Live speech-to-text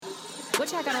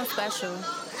What y'all got on special?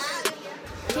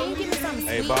 Can you give me something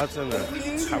Hey, sweet? bartender,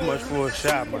 how much for a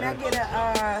shot, Can I man? get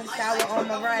a sour on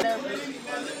the right up?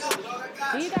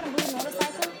 Do you got a blue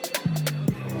motorcycle?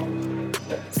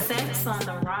 Sex on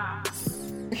the rocks.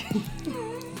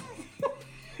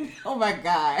 Oh my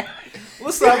God.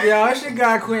 What's up, y'all? It's your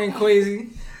guy, Queen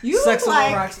Quazy. You Sex look on the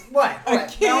like Rocks. What? a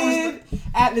kid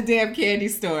at the damn candy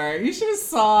store. You should have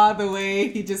saw the way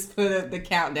he just put up the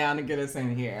countdown to get us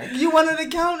in here. You wanted to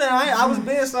count down. I was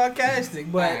being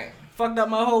sarcastic, but Right. fucked up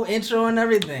my whole intro and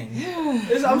everything.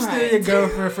 I'm still Right. your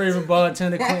girlfriend, favorite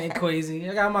bartender, Quentin Quazy.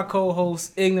 I got my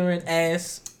co-host, Ignorant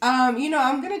Ass. I'm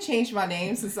gonna change my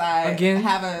name since I Again?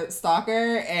 have a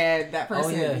stalker and that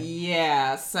person.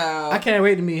 yeah. So I can't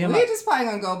wait to meet him. we're just probably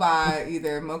gonna go by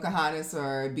either Mochahannes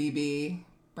or BB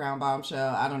Brown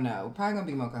Bombshell. I don't know. Probably gonna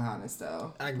be Mochahannes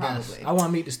though. I guess. Probably. I want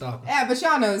to meet the stalker. Yeah, but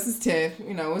y'all know this is Tiff.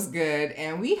 You know what's good,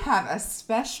 and we have a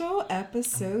special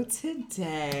episode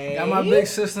today. Got my big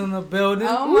sister in the building.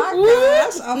 Oh my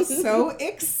gosh, I'm so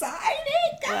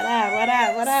excited. What up? What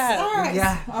up? What up? All right,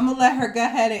 Yeah. I'm gonna let her go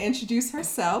ahead and introduce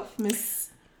herself, Miss.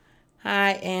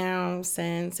 I am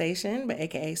Sensation, but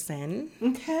aka Sin.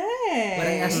 Okay. But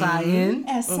S-I-N.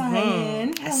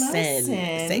 S-I-N. Hello, Sin.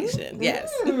 Sensation,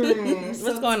 yes. So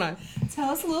What's going on?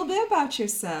 Tell us a little bit about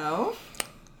yourself.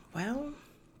 Well,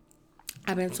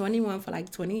 I've been 21 for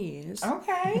like 20 years.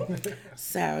 Okay.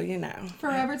 So, you know.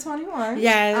 Forever 21.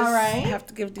 Yes. All right. I have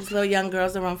to give these little young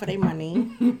girls a run for their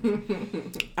money.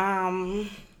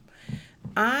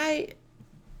 I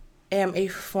am a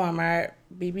former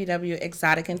BBW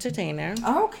exotic entertainer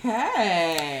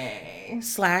Okay.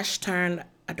 / turned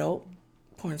adult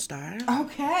porn star.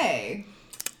 Okay.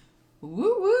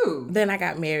 Woo woo. Then I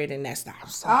got married and that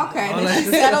stops. Okay, then she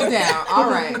settled down. All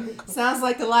right. Sounds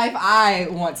like the life I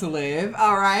want to live.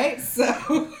 All right.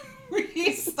 So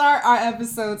we start our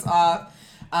episodes off.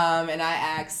 And I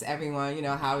ask everyone,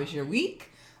 how was your week?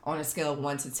 On a scale of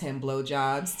 1 to 10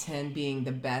 blowjobs, 10 being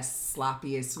the best,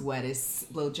 sloppiest,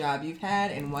 wettest blowjob you've had,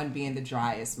 and 1 being the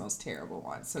driest, most terrible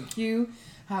one. So Q,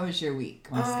 how was your week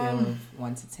on a scale of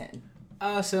 1 to 10?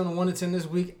 I say on a 1 to 10 this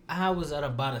week, I was at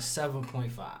about a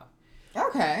 7.5.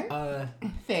 Okay.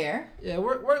 Fair. Yeah,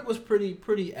 work was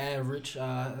pretty average.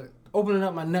 Opening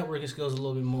up my networking skills a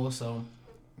little bit more. So,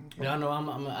 y'all know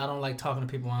I don't like talking to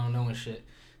people I don't know and shit.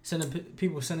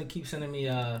 Keep sending me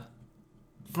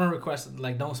friend requests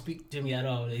like don't speak to me at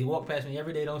all. They walk past me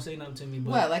every day, don't say nothing to me.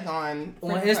 But What, like on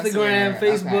Instagram,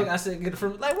 Facebook, Okay. I said get a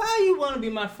friend. Like, why you want to be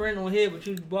my friend on here, but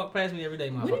you walk past me every day,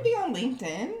 motherfucker? Wouldn't it be on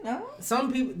LinkedIn? No.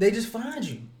 Some people they just find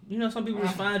you. Some people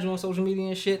just find you on social media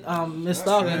and shit. Miss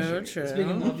Stalker. True.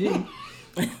 Speaking of you.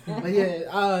 But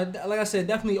yeah, like I said,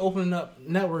 definitely opening up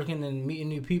networking and meeting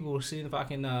new people, seeing if I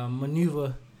can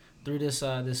maneuver through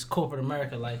this corporate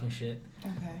America life and shit.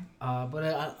 Okay. But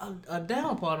a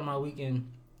down part of my weekend,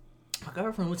 my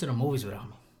girlfriend went to the movies without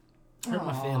me. Hurt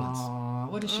my feelings. Aww,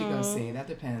 what is she gonna see? That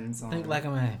depends on. Think like a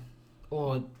man.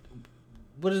 Or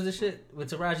what is this shit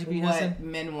with Taraji P. Henson? What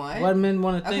men want. What men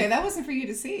want to think. Okay, that wasn't for you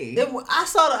to see. I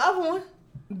saw the other one.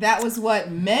 That was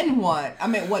what men want. I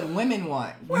mean, what women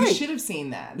want. You Right. should have seen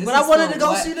that. This But I is wanted for to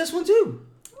go what- see this one too.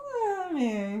 Oh,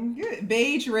 man, good.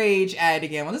 Beige rage ad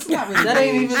again. Well, this is not really. That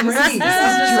ain't beige. even This rage. is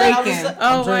I'm Draken.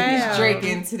 Oh, drinking. wow.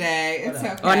 Draken today. It's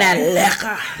okay. On that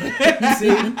liquor.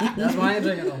 See, that's why I ain't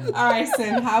drinking no more. All right,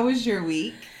 Sin. How was your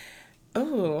week?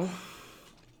 Ooh.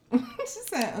 She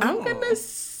said, I'm "Oh." gonna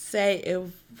say it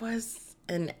was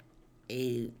an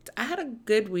 8. I had a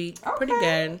good week, pretty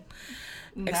Okay.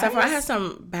 good. Except for I Nice. had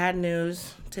some bad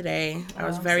news today. I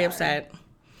was I'm very sorry. upset.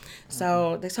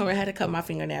 So they told me I had to cut my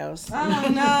fingernails. Oh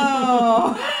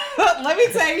no! Let me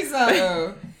tell you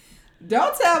something.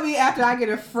 Don't tell me after I get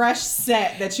a fresh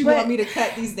set that you But- want me to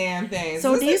cut these damn things.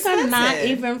 So This these are not expensive.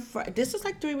 even. This is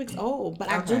like 3 weeks old, but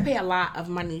I do Okay. pay a lot of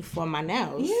money for my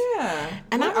nails. Yeah.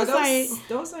 And I What, are was those, like-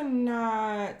 those are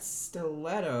not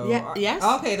stiletto. Yeah, yes.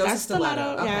 Okay, those That's are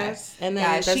stiletto. Okay. yes. And then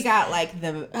Guys, she there's- got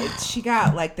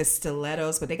like the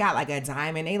stilettos, but they got like a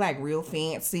diamond. They like real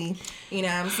fancy. You know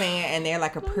what I'm saying? And they're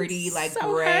like a pretty like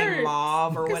so gray hurt,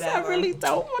 mauve or 'cause whatever. I really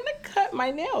don't want to cut my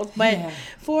nails, but Yeah.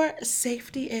 for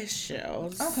safety issues.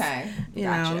 Okay. You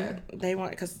Gotcha. know, they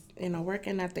want, because,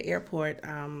 working at the airport,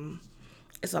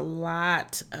 it's a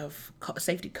lot of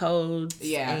safety codes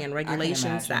Yeah, I and can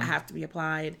regulations that imagine. have to be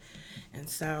applied. And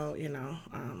so,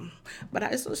 but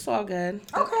it's all good.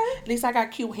 Okay. At least I got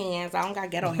cute hands. I don't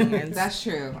got ghetto hands. That's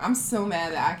true. I'm so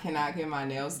mad that I cannot get my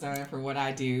nails done for what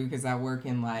I do because I work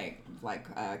in like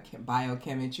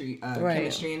biochemistry, Right.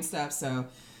 chemistry and stuff. So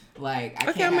like, I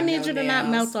okay, can't I'm gonna have need no you to not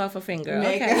nails. melt off a finger.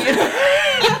 Make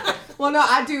Okay. Well, no,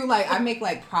 I do I make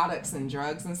like products and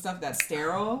drugs and stuff that's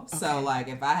sterile. Okay. So like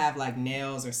if I have like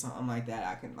nails or something like that,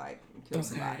 I can like kill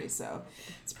somebody. So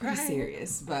it's pretty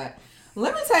serious. But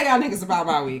let me tell y'all niggas about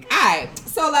my week. Alright,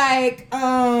 so like,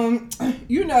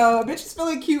 you know, bitch was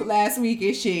feeling cute last week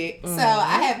and shit. So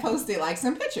I had posted like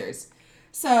some pictures.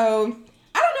 So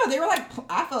I don't know. They were like,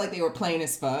 I felt like they were plain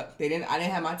as fuck. I didn't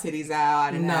have my titties out.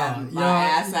 I didn't have my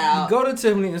ass out. Go to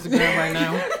Tiffany's Instagram right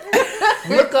now.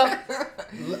 Look up.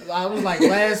 I was like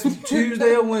last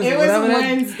Tuesday or Wednesday. It was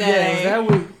Wednesday. Yeah, it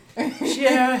was that week. She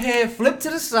had her head flipped to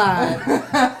the side,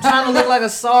 trying to look like a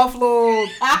soft little,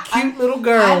 cute little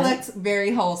girl. I looked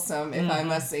very wholesome, if I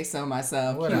must say so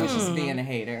myself. She was just being a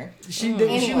hater. She did.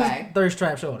 Anyway. She was thirst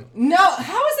trap shorty. No,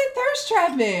 how is it thirst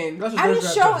trapping? I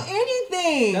didn't show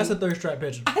anything. That's a thirst trap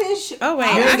picture. I didn't show. Oh wait,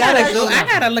 I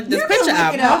gotta look this picture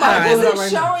up. I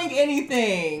wasn't showing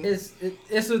anything. It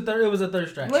was a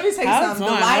thirst trap. Let me tell you something.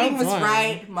 The lighting was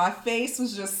right. My face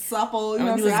was just supple. You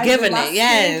know what I'm saying? I was giving it.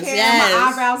 Yes.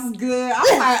 My eyebrows was good. I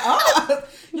was like, oh,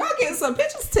 y'all getting some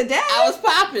pictures today. I was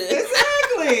popping.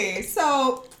 Exactly.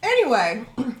 So anyway,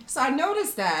 so I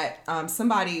noticed that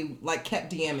somebody like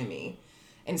kept DMing me,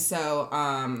 and so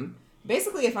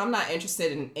basically, if I'm not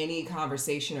interested in any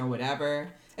conversation or whatever,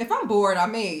 if I'm bored, I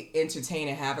may entertain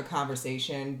and have a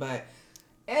conversation, but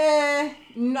 9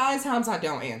 times I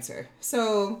don't answer.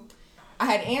 So I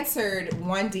had answered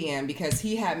one DM because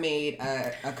he had made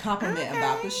a compliment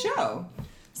about the show.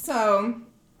 So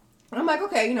I'm like,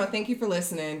 okay, you know, thank you for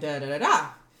listening, da-da-da-da.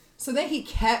 So then he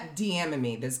kept DMing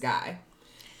me, this guy,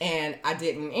 and I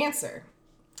didn't answer.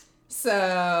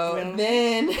 So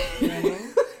then...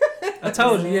 I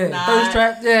told you, yeah. Thirst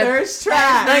trap, yeah. Thirst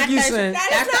trap. Thank you, son.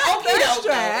 That's not thirst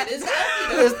trap.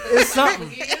 It's something.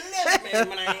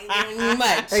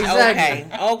 Much.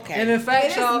 Exactly. Okay. And in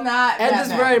fact, y'all, at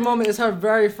this very moment, it's her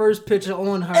very first picture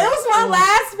on her. It was my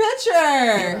last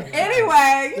picture.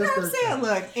 Anyway, you know what I'm saying?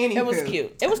 Look, anywho. It was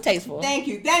cute. It was tasteful. Thank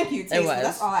you. Tasteful.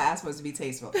 That's all I asked was to be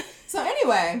tasteful. So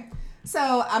anyway,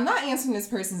 so I'm not answering this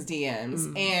person's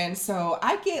DMs. And so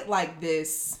I get like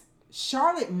this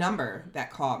Charlotte number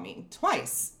that called me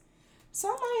twice. So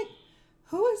I'm like,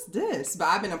 who is this? But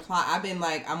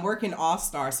I'm working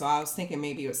All-Star, so I was thinking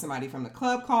maybe it was somebody from the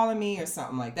club calling me or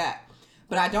something like that.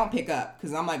 But I don't pick up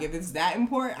because I'm like, if it's that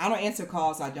important, I don't answer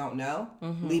calls I don't know.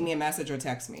 Leave me a message or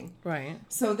text me. Right.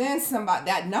 So then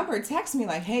that number texts me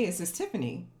like, hey, is this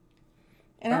Tiffany?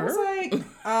 And I was like,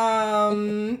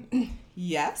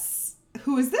 yes.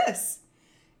 Who is this?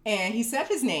 And he said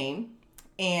his name.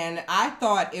 And I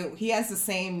thought he has the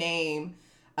same name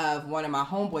of one of my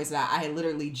homeboys that I had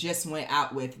literally just went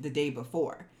out with the day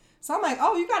before. So I'm like,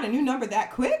 oh, you got a new number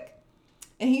that quick?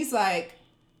 And he's like,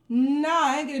 nah,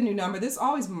 I ain't get a new number. This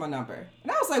always been my number.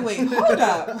 And I was like, wait, hold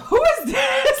up. Who is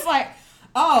this? Like,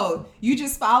 oh, you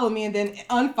just followed me and then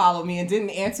unfollowed me and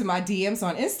didn't answer my DMs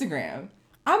on Instagram.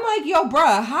 I'm like, yo,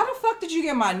 bruh, how the fuck did you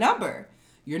get my number?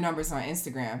 Your number's on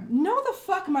Instagram. No, the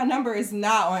fuck, my number is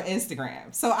not on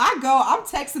Instagram. So I'm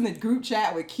texting the group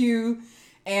chat with Q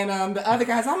and the other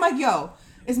guys. I'm like, yo,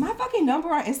 is my fucking number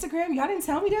on Instagram? Y'all didn't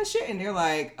tell me that shit? And they're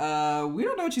like, we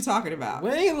don't know what you're talking about.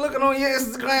 We ain't looking on your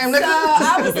Instagram. So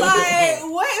I was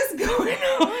like, what is going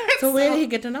on? So where did he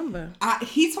get the number?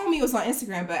 He told me it was on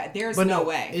Instagram, but there's no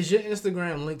way. Is your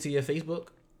Instagram linked to your Facebook?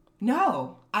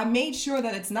 No, I made sure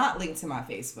that it's not linked to my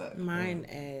Facebook. Mine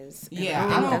is. Yeah,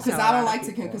 I know, because I don't like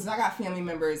to, because I got family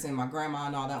members and my grandma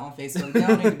and all that on Facebook. They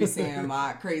don't need to be seeing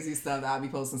my crazy stuff that I be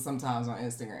posting sometimes on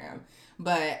Instagram.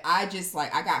 But I just,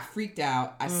 like, I got freaked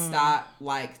out. I stopped,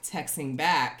 like, texting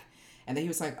back. And then he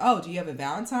was like, oh, do you have a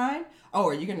Valentine? Oh,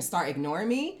 are you going to start ignoring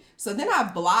me? So then I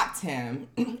blocked him.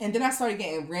 And then I started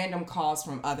getting random calls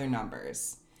from other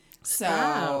numbers.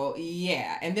 So,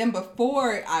 yeah. And then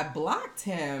before I blocked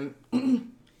him,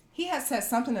 he had said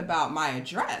something about my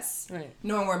address,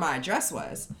 knowing where my address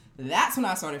was. That's when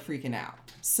I started freaking out.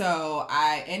 So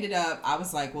I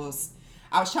was like, well,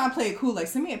 I was trying to play it cool, like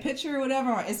send me a picture or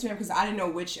whatever on Instagram because I didn't know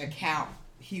which account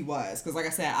he was. Because like I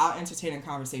said, I'll entertain a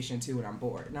conversation too when I'm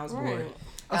bored. And I was bored.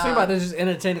 I was about to just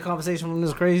entertain the conversation from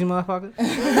this crazy motherfucker.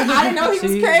 I didn't know he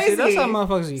was crazy. See, that's how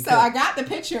motherfuckers So I got the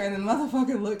picture and the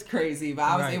motherfucker looked crazy, but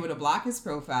I was able to block his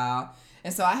profile.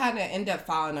 And so I had to end up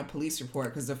filing a police report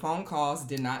because the phone calls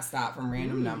did not stop from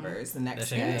random numbers the next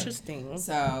day. Interesting.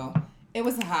 So it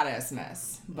was a hot ass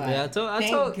mess. But yeah,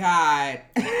 thank God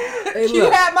hey,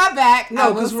 you had my back. No, I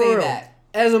will say that.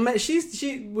 As a man,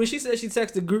 she when she said she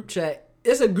texted group chat,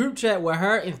 it's a group chat with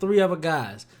her and 3 other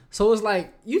guys. So it's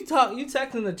like you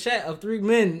texting the chat of 3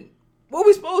 men what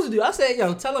we supposed to do? I said,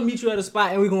 yo, tell him meet you at a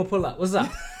spot and we gonna pull up. What's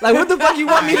up? Like, what the fuck you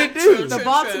want me to do? The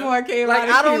Baltimore came Like, out.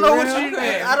 I don't know what real you.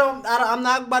 quick. I'm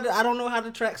not about to. I don't know how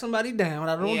to track somebody down.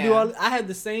 I don't do all. I had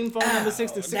the same phone number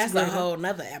since the sixth That's a grade. whole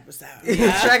nother episode.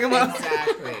 Track him up.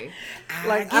 Exactly.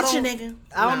 Like, Get you, nigga.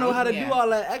 I don't know how to Yeah. do all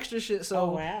that extra shit. So Oh,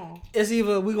 wow. it's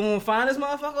either we gonna find this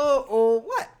motherfucker or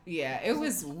what. Yeah, it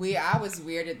was weird. I was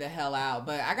weirded the hell out.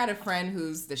 But I got a friend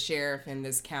who's the sheriff in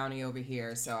this county over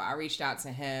here, so I reached out to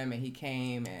him and he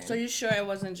came. And So you sure it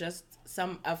wasn't just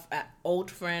an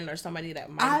old friend or somebody that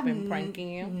might have been pranking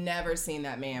you? Never seen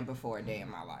that man before a day in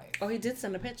my life. Oh, he did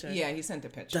send a picture. Yeah, he sent the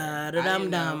picture.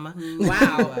 Da-da-dum-dum. I didn't know who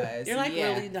Wow. he was. You're like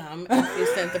Yeah. really dumb if you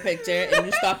sent the picture and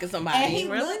you stalking somebody. And he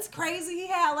really? looked crazy. He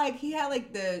had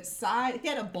like the side. He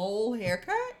had a bowl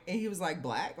haircut, and he was like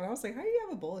black. And I was like, "How do you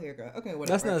have a bowl haircut?" Okay,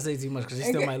 whatever. Let's not say too much because he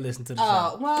still Okay. might listen to the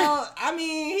Oh, show. well, I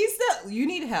mean, he still, you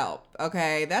need help,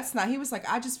 okay? That's not, he was like,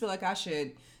 I just feel like I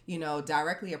should,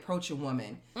 directly approach a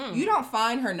woman. You don't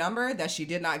find her number that she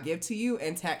did not give to you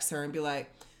and text her and be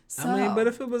like, so, I mean, but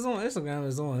if it was on Instagram,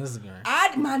 it's on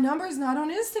Instagram. my number's not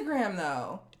on Instagram,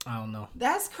 though. I don't know.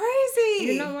 That's crazy.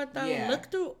 You know what though? Yeah.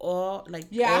 Look through all I all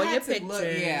your had to pictures, look,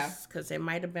 yeah. because it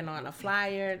might have been on a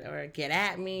flyer or get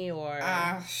at me or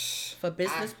Mm. for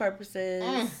business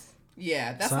purposes.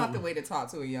 Yeah, that's not the Something. way to talk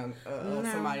to a young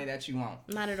somebody that you want.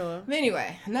 Not at all. But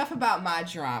anyway, enough about my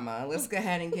drama. Let's go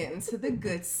ahead and get into the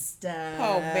good stuff.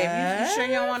 Oh, baby, you sure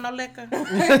you don't want no liquor?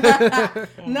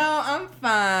 No, I'm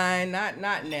fine. Not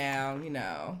now.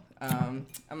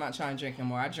 I'm not trying to drink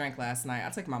anymore. I drank last night. I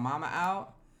took my mama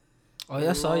out. Oh,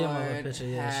 yeah, I saw your mother Lord picture.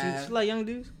 Yeah, have she like young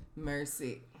dudes.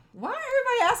 Mercy. Why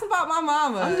everybody asking about my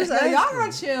mama? I'm just Y'all asking.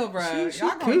 gonna chill, bro. She Y'all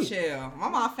gonna cute. chill. My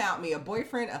mom found me a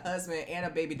boyfriend, a husband, and a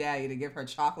baby daddy to give her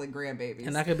chocolate grandbabies.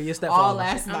 And that could be your stepfather. all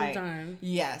last I'm night. done.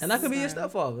 Yes. And that could be your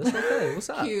stepfather. It's okay. What's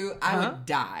up? Cute. I Uh-huh. would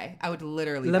die. I would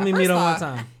literally Let die. me First meet her one off,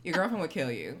 time. Your girlfriend would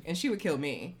kill you, and she would kill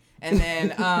me. And then,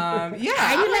 yeah. How you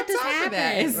I let have this time for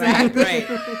that. happen? Exactly. Right.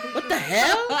 What the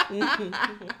hell?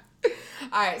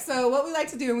 All right, so what we like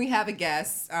to do when we have a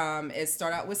guest is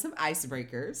start out with some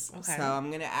icebreakers. Okay. So I'm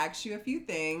going to ask you a few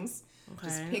things.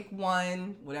 Just Okay. pick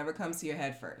one, whatever comes to your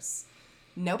head first.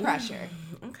 No pressure.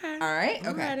 Okay. All right? I'm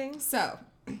Okay. ready. So,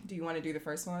 do you want to do the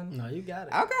first one? No, you got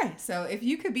it. Okay. So, if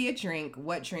you could be a drink,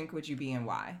 what drink would you be and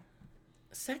why?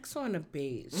 Sex on the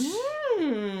beach.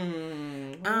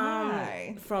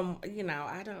 Why? From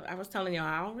I was telling y'all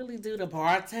I don't really do the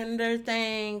bartender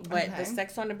thing, but Okay. the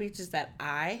sex on the beaches that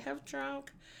I have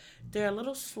drunk, they're a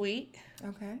little sweet,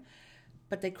 Okay.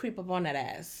 but they creep up on that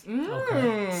ass.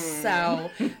 Okay. So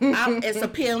it's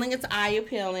appealing, it's eye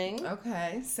appealing,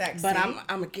 Okay. Sexy. but I'm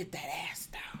gonna get that ass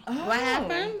down. Oh, What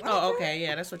happened? okay. Oh, okay,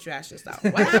 yeah, that's what you asked yourself.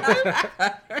 What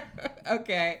happened?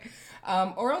 Okay.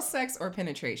 Oral sex or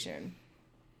penetration?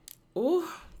 Ooh,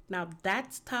 now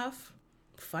that's tough.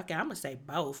 Fuck it, I'm gonna say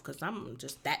both because I'm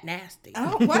just that nasty.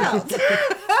 Oh, well.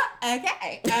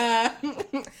 Okay.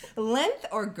 Length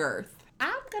or girth?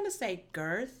 I'm gonna say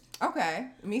girth. Okay.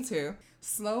 Me too.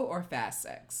 Slow or fast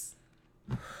sex?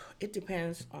 It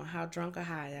depends on how drunk or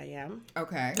high I am.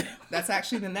 Okay. That's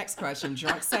actually the next question.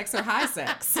 Drunk sex or high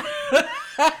sex?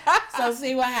 So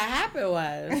see what had happened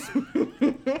was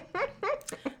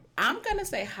I'm gonna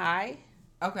say high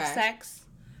Okay. sex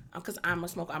because I'm a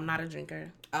smoker. I'm not a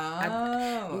drinker.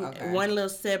 Oh, okay. One little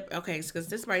sip, okay, because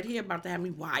this right here about to have me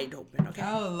wide open, okay?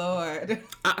 Oh, Lord.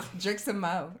 Drink some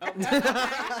more.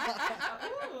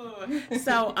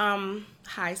 So,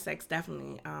 high sex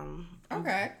definitely.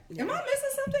 Okay. Am I missing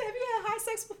something? Have you had high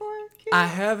sex before? Q? I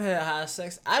have had high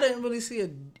sex. I didn't really see a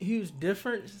huge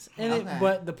difference in it, Okay.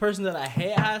 but the person that I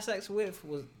had high sex with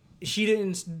she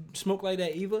didn't smoke like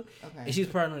that either. Okay. And she's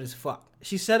paranoid as fuck.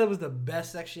 She said it was the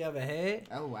best sex she ever had,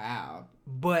 Oh, wow.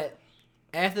 but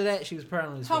after that, she was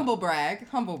paranoid as fuck. Humble brag.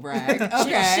 Humble brag.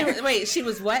 Okay. She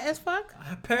was wet as fuck?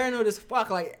 Paranoid as fuck.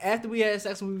 Like, after we had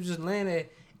sex and we were just laying there,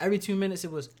 every 2 minutes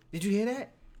it was, did you hear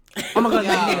that? Oh my God,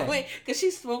 did you hear that? Wait, because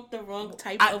she smoked the wrong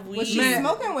type of weed. Was she Man.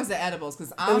 smoking was the edibles?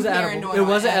 Because I'm was an edible. paranoid. It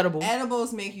was on an edible.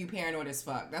 Edibles make you paranoid as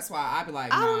fuck. That's why I be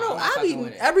like, I don't know. I'm not I've fucking eaten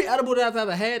with it. every edible that I've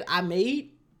ever had. I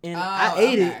made and I Oh,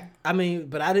 ate it. okay. I mean,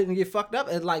 but I didn't get fucked up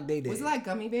as like they did. Was it like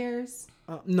gummy bears?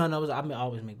 No, it was. I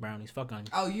always make brownies. Fuck on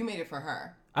you. Oh, you made it for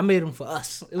her. I made them for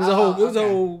us. It was Oh, a whole. It was okay. a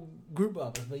whole group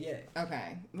of us. But yeah,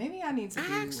 Okay. Maybe I need to.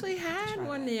 I actually had try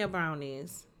one that. of your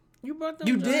brownies. You brought them.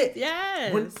 You joints? did?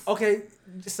 Yes. Okay.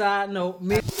 Side note: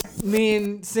 me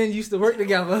and Sin used to work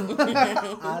together. I'll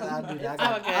do that.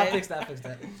 Okay. I'll fix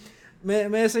that. Me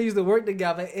and Sin used to work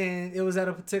together, and it was at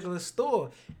a particular store,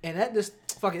 and at this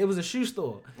it was a shoe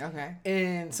store. Okay.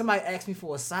 And somebody asked me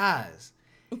for a size.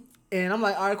 And I'm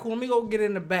like, all right, cool, let me go get it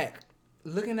in the back.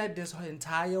 looking at this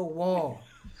entire wall.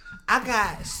 I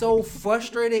got so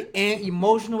frustrated and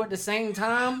emotional at the same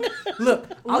time. Look,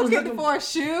 I was Looking for a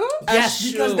shoe?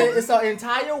 Yes, because shoe. it's an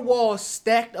entire wall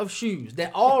stacked of shoes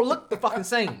that all look the fucking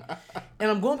same. And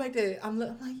I'm going back there. I'm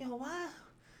like, yo, why?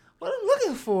 What I'm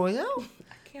looking for, yo?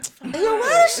 Can't find Yo, why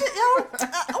this shit, yo?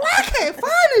 Why I can't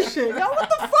find this shit, yo? What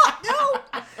the fuck,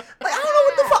 yo? Like, I don't know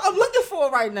what the fuck I'm looking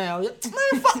for right now.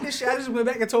 Man, fuck this shit. I just went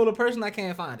back and told the person I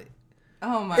can't find it.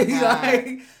 Oh my He's god.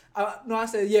 like, no, I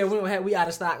said, yeah, we out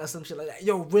of stock or some shit like that.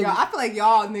 Yo, really? Yo, I feel like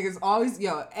y'all niggas always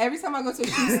every time I go to a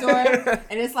shoe store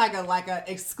and it's like a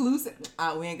exclusive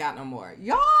we ain't got no more.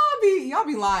 Y'all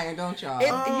be lying, don't y'all?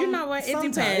 you know what? It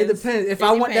Sometimes. depends. It depends if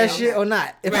I want that depends. shit or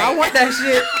not. If I Right. want that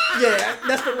shit, yeah,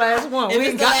 that's the last one. If We it's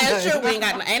ain't the got last none. shoe, we ain't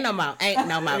got no. Ain't no more. Ain't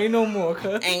no more. Ain't no more,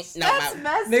 cuz. Ain't no That's more.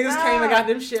 messed Niggas up. came and got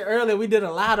them shit earlier. We did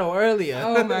a lotto earlier.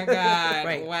 Oh my god.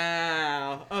 Right.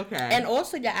 Wow. Okay. And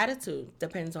also your attitude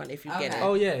depends on if you get Okay. it.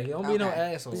 Oh yeah, don't be no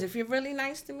Okay. asshole. Because if you're really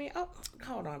nice to me, oh,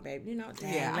 hold on, babe. You know,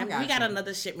 damn, Yeah, I we got got you.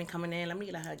 another shipment coming in. Let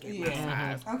me let her get my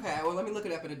yeah. size. Okay. Well, let me look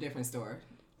it up in a different store.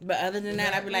 But other than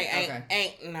that, I'd be like, Okay.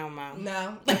 ain't no more.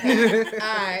 No. Okay. All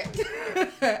right.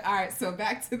 All right. So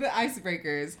back to the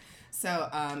icebreakers. So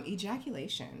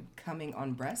ejaculation coming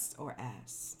on breast or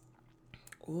ass?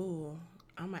 Ooh,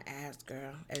 I'm an ass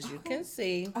girl, as you can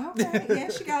see. Okay. Yeah,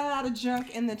 she got a lot of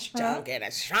junk in the trunk. Don't get a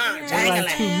strong Yeah.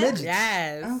 Like two jangling. midgets.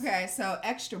 Yes. Okay. So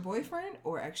extra boyfriend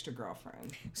or extra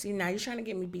girlfriend? See, now you're trying to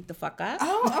get me beat the fuck up.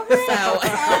 Oh, okay. So,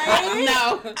 Sorry.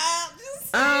 no.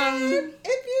 Just saying,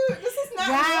 if you, this is not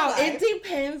Wow, real it life.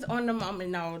 depends on the moment.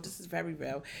 No, this is very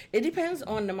real. It depends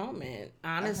on the moment,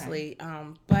 honestly.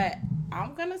 But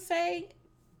I'm gonna say,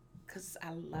 cause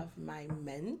I love my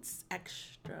men's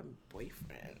extra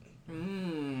boyfriend.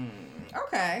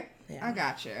 Okay, Yeah. I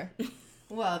gotcha.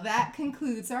 Well, that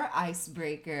concludes our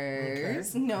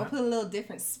icebreakers. Put a little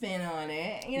different spin on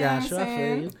it. You know Gotcha, what I'm I feel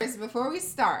saying? you. First, before we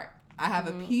start, I have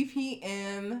a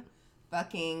PPM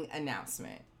fucking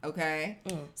announcement. Okay,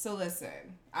 so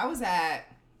listen, I was at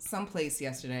some place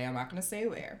yesterday. I'm not gonna say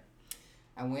where.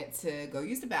 I went to go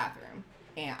use the bathroom.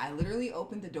 And I literally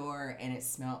opened the door and it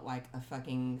smelled like a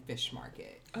fucking fish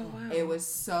market. Oh wow. It was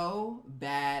so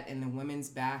bad in the women's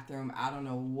bathroom. I don't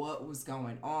know what was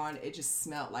going on. It just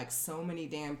smelled like so many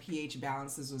damn pH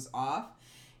balances was off.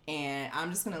 And I'm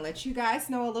just going to let you guys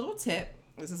know a little tip.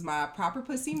 This is my proper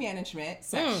pussy management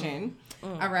section.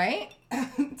 All right.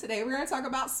 Today we're going to talk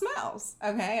about smells.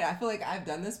 Okay. And I feel like I've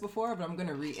done this before, but I'm going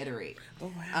to reiterate. Oh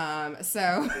wow.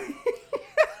 So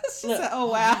she said, oh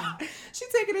wow. She's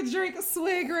taking a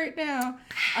swig right now.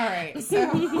 All right. So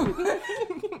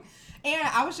and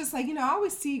I was just like, I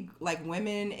always see like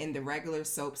women in the regular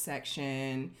soap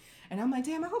section. And I'm like,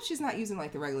 damn, I hope she's not using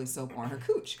like the regular soap on her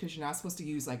cooch, because you're not supposed to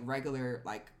use like regular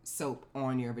like soap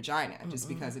on your vagina just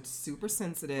because it's super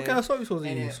sensitive. What kind of soap you supposed to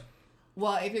And use?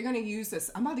 Well, if you're gonna use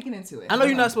this, I'm about to get into it. I know Hold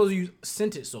you're on. not supposed to use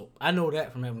scented soap. I know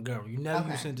that from having a girl. You never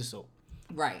Okay. use scented soap.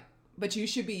 Right. But you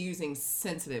should be using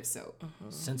sensitive soap.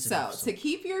 Sensitive So, soap. to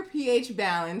keep your pH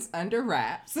balance under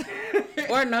wraps,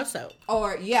 Or no soap.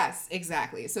 or yes,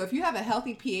 exactly. So, if you have a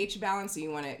healthy pH balance,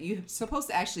 you're supposed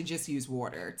to actually just use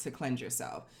water to cleanse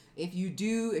yourself. If you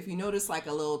notice like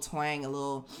a little twang, a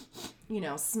little,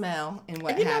 smell and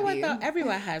what You know have what you. though?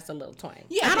 Everyone has a little twang.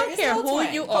 Yeah, I don't it's a care little who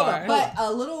twang. you Hold are. on, but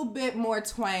a little bit more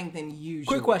twang than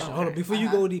usual. Quick question. Hold on. Before you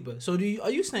go deeper. So are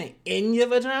you saying in your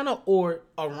vagina or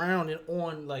around and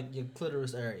on like your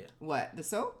clitoris area? What, the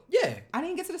soap? Yeah. I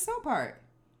didn't get to the soap part.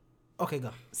 Okay,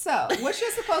 go. So, what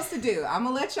you're supposed to do, I'm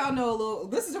going to let y'all know a little,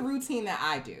 this is a routine that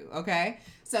I do, okay?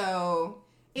 So,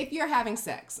 if you're having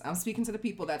sex, I'm speaking to the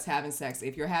people that's having sex.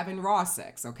 If you're having raw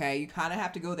sex, okay, you kind of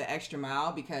have to go the extra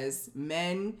mile, because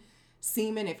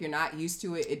semen, if you're not used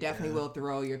to it, it definitely will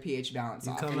throw your pH balance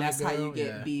off. come And at that's how girl, you get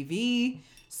yeah. BV.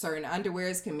 Certain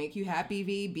underwears can make you have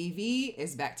BV. BV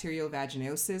is bacterial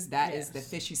vaginosis. That is the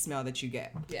fishy smell that you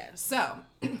get. Yes. So,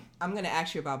 I'm going to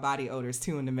ask you about body odors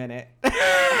too in a minute.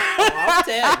 I'll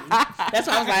tell you. That's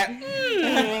why I was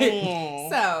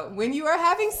like, So, when you are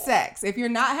having sex, if you're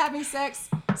not having sex,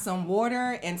 some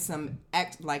water and some,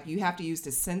 you have to use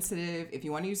the sensitive, if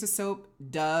you want to use the soap,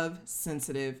 Dove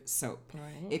sensitive soap.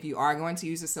 Right. If you are going to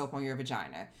use the soap on your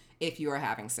vagina, if you are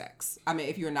having sex.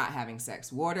 if you're not having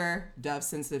sex. Water, Dove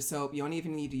sensitive soap. You don't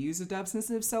even need to use the Dove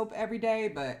sensitive soap every day,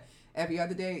 but every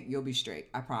other day, you'll be straight.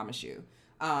 I promise you.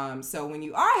 So when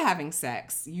you are having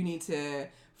sex, you need to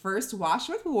first wash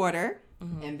with water,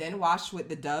 and then wash with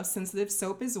the Dove Sensitive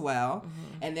Soap as well.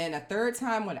 And then a third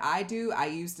time, what I do, I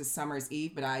use the Summer's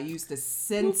Eve, but I use the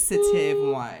sensitive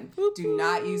one. Do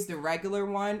not use the regular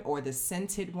one or the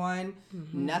scented one.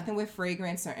 Nothing with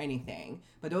fragrance or anything.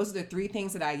 But those are the 3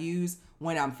 things that I use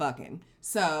when I'm fucking.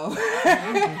 So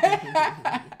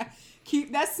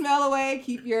keep that smell away.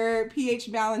 Keep your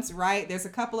pH balance right. There's a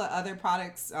couple of other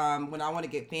products when I want to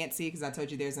get fancy, because I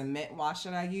told you there's a mint wash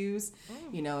that I use,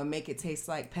 you know, and make it taste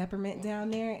like peppermint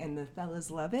down there, and the fellas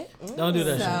love it. Don't do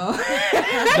that So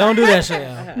shit. Don't do that shit,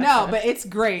 y'all. no, but it's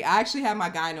great. I actually had my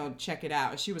gyno check it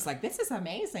out, and she was like, "This is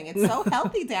amazing. It's so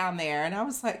healthy down there." And I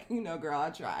was like, "You know, girl,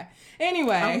 I'll try."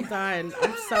 Anyway, I'm done.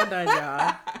 I'm so done,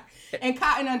 y'all. and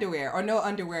cotton underwear or no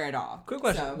underwear at all. Quick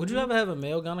question. So, Would you ever have a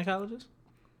male gynecologist?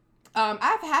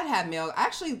 I've had male. I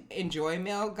actually enjoy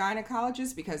male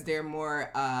gynecologists because they're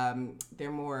more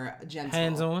gentle.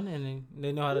 Hands-on, and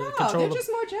they know how to No, control they're the...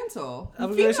 just more gentle. I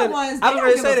was Female gonna say, ones, I they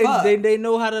was don't gonna give a fuck. say they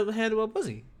know how to handle a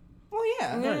pussy. Well,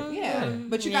 yeah, Right. yeah. Yeah.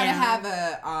 But you gotta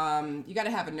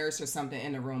have a nurse or something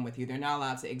in the room with you. They're not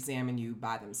allowed to examine you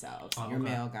by themselves. Oh, Your okay.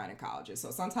 male gynecologist.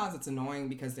 So sometimes it's annoying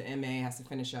because the MA has to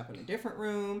finish up in a different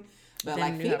room. But Then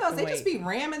like you have females, to they just wait. be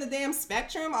ramming the damn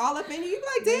spectrum all up in you. You be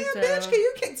like, damn, Me bitch, too.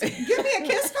 can you give me a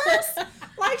kiss first?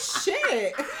 Like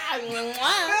shit.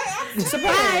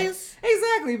 Surprise.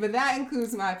 Exactly, but that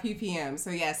includes my ppm.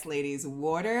 So yes, ladies,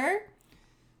 water,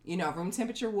 you know, room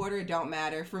temperature water, it don't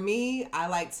matter. For me, I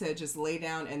like to just lay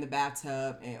down in the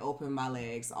bathtub and open my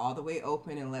legs all the way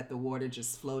open and let the water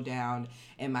just flow down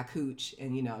in my cooch,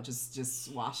 and you know,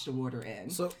 just wash the water in.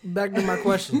 So back to my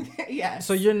question. Yes.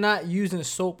 So you're not using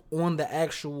soap on the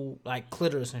actual like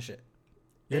clitoris and shit.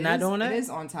 You're It not is- doing that. It is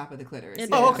on top of the clitoris. It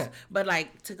Oh, is. okay. But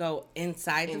like to go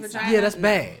inside the Inside. vagina. Yeah, that's no.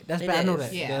 bad. That's It bad. I know is.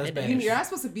 that. Yeah, that's bad. you're not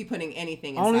supposed to be putting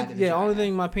anything inside Only the vagina. only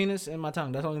thing my penis and my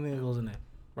tongue. That's the only thing that goes in there,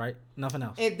 right? Nothing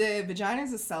else. The vagina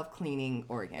is a self-cleaning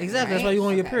organ. Exactly, that's right? why you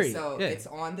on your period. So Yeah. it's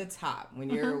on the top when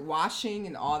you're washing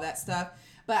and all that stuff.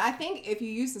 But I think if you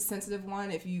use the sensitive one,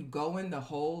 if you go in the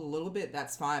hole a little bit,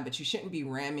 that's fine. But you shouldn't be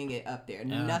ramming it up there.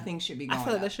 Nothing should be going I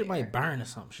feel like that up shit there. might burn or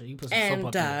some shit. You put some soap And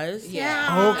up there. does. Yeah.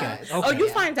 Oh, okay. Yes. Okay. Oh, you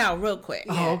Yeah. find out real quick.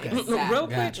 Oh, okay. Exactly. Real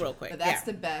quick, Gotcha. real quick. But that's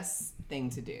yeah. the best thing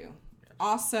to do.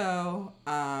 Also,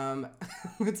 I'm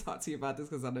going to talk to you about this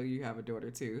because I know you have a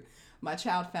daughter too. My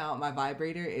child found my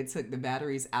vibrator. It took the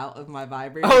batteries out of my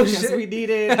vibrator Oh, because shit. we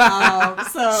needed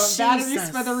batteries Jesus.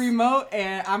 for the remote,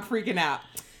 and I'm freaking out.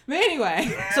 But anyway,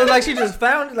 So like she just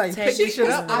found it, like picked She this shit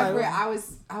up. I Like,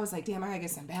 was like, damn, I gotta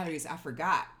get some batteries. I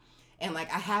forgot. And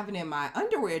like I have it in my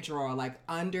underwear drawer, like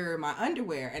under my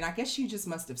underwear. And I guess she just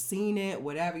must have seen it,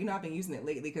 whatever. You know, I've been using it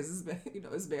lately because it's been,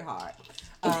 it's been hard.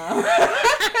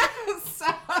 So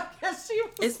I guess she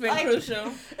was It's been like,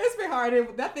 crucial. It's been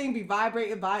hard. That thing be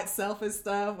vibrating by itself and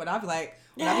stuff. When I'm like,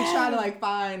 when I be trying to like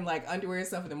find like underwear and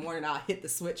stuff in the morning, I'll hit the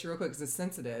switch real quick because it's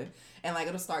sensitive, and like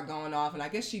it'll start going off. And I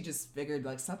guess she just figured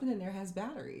like something in there has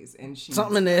batteries, and she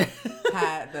something in there.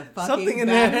 had the fucking Something in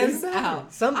there batteries has out.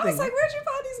 batteries. Something. I was like, where'd you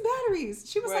find these batteries?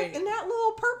 She was like, Right. in that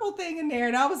little purple thing in there.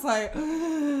 And I was like,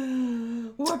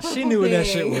 what purple She knew what that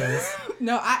shit thing? was.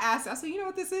 No, I asked her, I said, you know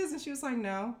what this is? And she was like,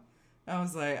 no. I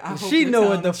was like, I hope She you're know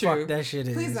telling what the fuck truth. that shit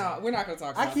is. Please don't. We're not going to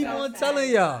talk I about keep that. on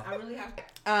telling y'all. I really have to.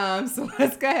 So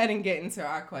let's go ahead and get into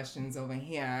our questions over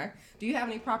here. Do you have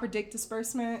any proper dick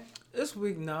disbursement? This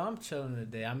week, no, I'm chilling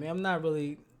today. I mean, I'm not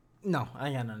really. No, I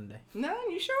ain't got nothing today.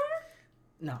 None? You sure?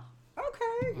 No.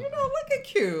 Okay. You know, look at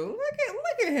Q.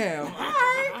 Look at him. All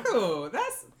right, cool.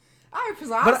 That's all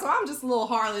right. So I'm just a little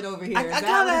harlot over here. I Is that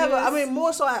kind of what have. it I is? mean,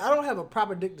 more so, I don't have a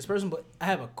proper dick dispersion, but I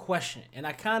have a question, and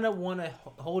I kind of want to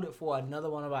hold it for another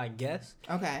one of our guests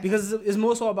Okay. because it's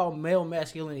more so about male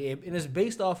masculinity, and it's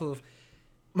based off of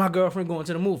my girlfriend going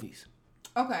to the movies.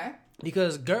 Okay.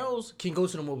 Because girls can go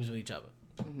to the movies with each other,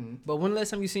 but when the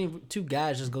last time you seen two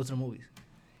guys just go to the movies?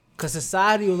 Because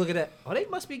society will look at that. Oh, they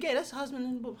must be gay. That's husband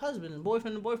and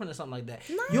boyfriend or something like that.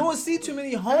 You don't see too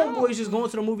many homeboys just going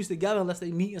to the movies together unless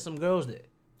they meeting some girls there.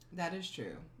 That is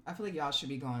true. I feel like y'all should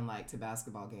be going like to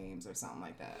basketball games or something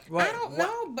like that. I don't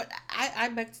know, but I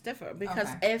beg to differ because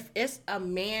Okay. if it's a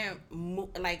man,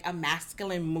 like a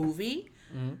masculine movie,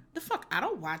 the fuck, I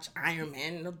don't watch Iron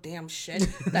Man, no damn shit.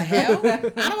 The hell, I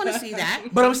don't want to see that.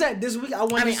 But I'm saying this week I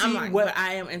want I mean, to see I'm like, what. but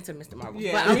I am into Mr. Marvel.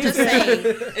 Yeah, but I'm me just too.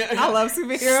 saying. I love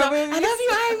superhero So, movies. I love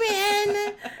you, Iron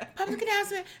Man. Public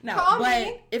announcement. No, Call but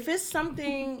me. if it's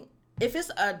something, if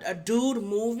it's a dude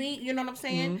movie, you know what I'm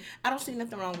saying? Mm-hmm. I don't see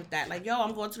nothing wrong with that. Like, yo,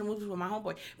 I'm going to the movies with my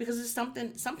homeboy because it's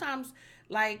something. Sometimes,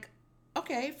 like,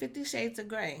 okay, 50 Shades of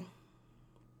Grey.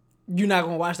 You're not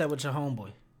gonna watch that with your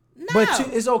homeboy. No, But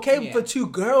it's okay Yeah. for two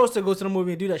girls to go to the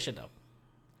movie and do that shit though.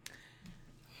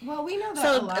 Well, we know that.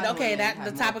 So a lot of okay, women that have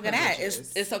the more topic of that is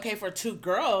privileges. it's okay for 2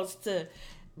 girls to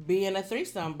be in a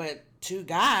threesome, but 2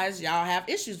 guys, y'all have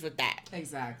issues with that.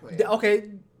 Exactly. Okay,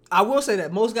 I will say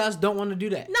that most guys don't want to do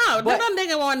that. No, but, no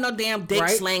nigga want no damn dick Right?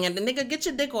 slinging. The nigga, get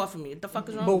your dick off of me. What the fuck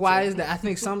is wrong But with why you? is that? I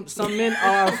think some men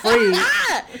are afraid.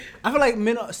 Ah! I feel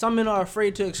like some men are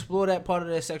afraid to explore that part of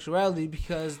their sexuality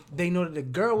because they know that the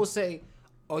girl will say,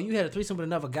 "Oh, you had a threesome with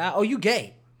another guy. Oh, you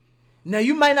gay." Now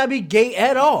you might not be gay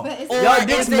at all. But it's- Or Y'all is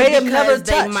dicks it may have because never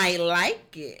they touched. might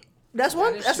like it. That's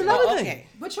one. That is That's true. another Oh, thing. okay.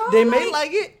 But y'all They may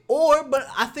like it, but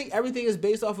I think everything is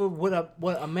based off of what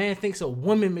a man thinks a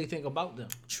woman may think about them.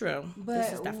 True.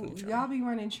 This is definitely true. y'all be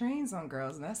running trains on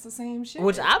girls, and that's the same shit.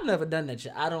 Which I've never done that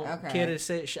shit. I don't Okay. care to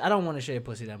say. I don't want to share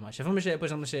pussy that much. If I'm gonna share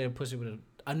pussy, I'm gonna share pussy with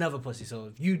another pussy. So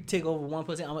if you take over one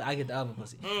pussy, I get the other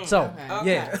pussy. So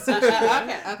Okay. yeah.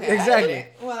 okay. Exactly.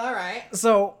 Well, all right.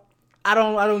 So I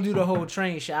don't do the whole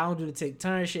train shit. I don't do the take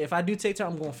turn shit. If I do take turn,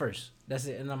 I'm going first. That's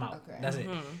it, and I'm out. Okay. That's it.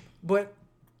 But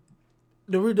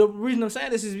the reason I'm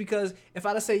saying this is because if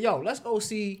I just say, yo, let's go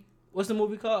see what's the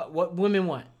movie called? What Women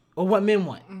Want or What Men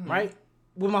Want, right?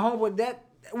 With my homeboy, that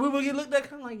we will get looked at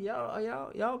kind of like,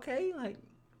 y'all okay? Like,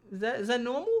 is that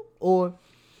normal or?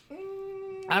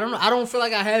 I don't know. I don't feel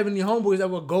like I have any homeboys that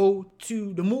will go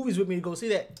to the movies with me to go see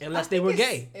that unless they were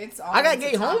gay. It's I got always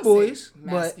gay a toxic homeboys,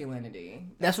 but masculinity.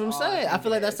 that's what I'm all saying. I think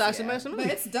feel like it that's is, toxic masculinity.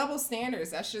 But it's double standards.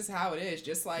 That's just how it is.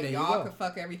 Just like There you y'all go. could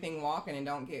fuck everything walking and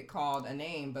don't get called a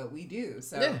name, but we do.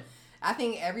 So Yeah. I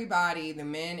think everybody, the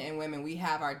men and women, we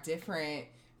have our different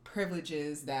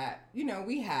privileges that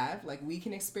we have. Like, we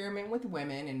can experiment with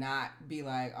women and not be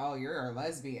like, oh, you're a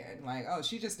lesbian, like, oh,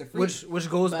 she's just a freak. Which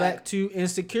goes But- back to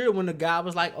Insecure when the guy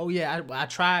was like, oh yeah, I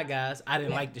tried guys, I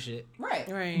didn't like the shit. right.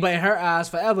 But in her eyes,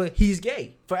 forever, he's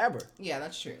gay. Forever. Yeah,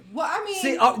 that's true. Well, I mean,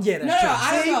 See, oh, yeah, that's no, true.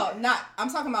 I See? don't know. Not, I'm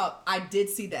talking about. I did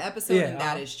see the episode, Yeah, and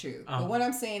that is true. But what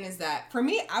I'm saying is that for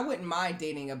me, I wouldn't mind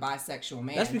dating a bisexual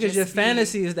man. That's because Just your be-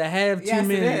 fantasy is to have two Yes, it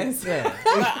men. is. Yeah.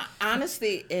 But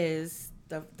honesty is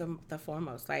the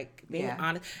foremost. Like being Yeah.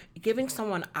 honest, giving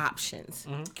someone options.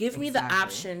 Give me the Exactly.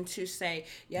 option to say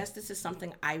yes, this is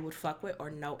something I would fuck with, or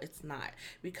no, it's not.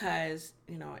 Because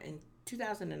in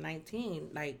 2019,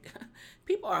 like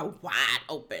people are wide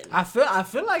open. I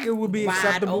feel like it would be Wide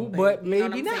acceptable, open, but you know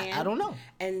maybe what I'm not. saying? I don't know.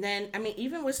 And then I mean,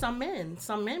 even with some men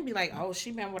be like, oh,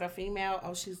 she been with a female.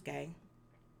 Oh, she's gay.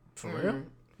 For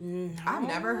real? I've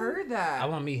never heard that. I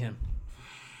want to meet him.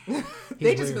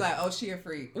 They just weird. be like, "Oh, she a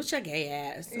freak." What's your gay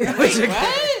ass? Like,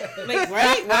 what? Like,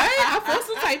 what? I feel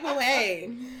some type of way.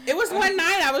 It was one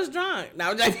night I was drunk.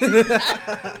 Now,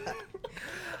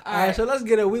 All right, so let's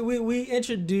get it. We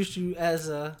introduced you as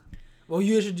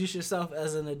you introduced yourself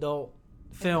as an adult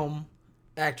film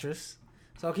actress.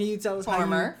 So can you tell us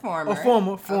Former.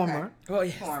 former. oh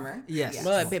yeah. Former. Yes.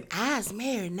 Lord, babe, I's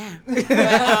married now.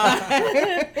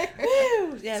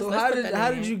 Yes, So let's how put did that in how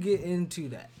there. did you get into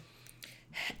that?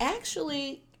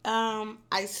 Actually,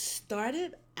 I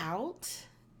started out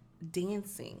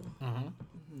dancing.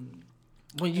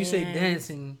 When you say And-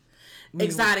 dancing, mean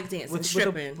Exotic dancing, with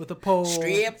stripping. with a pole.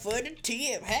 Strip for the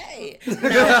tip, hey.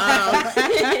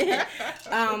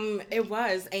 No, it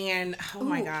was, and oh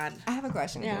my Ooh, god. I have a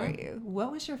question Yeah. for you.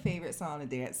 What was your favorite song to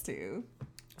dance to?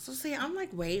 So see, I'm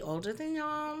like way older than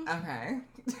y'all. Okay.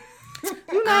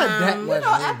 You're not that Um, much.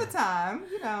 at older. the time,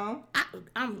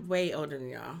 I'm way older than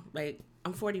y'all. Like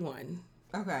I'm 41.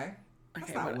 Okay. That's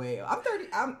Okay, not what- way. I'm 30.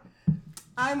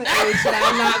 I'm an age that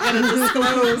I'm not gonna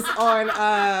disclose on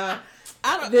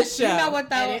I don't. This You show. know what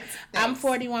though? Edit. I'm Thanks.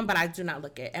 41, but I do not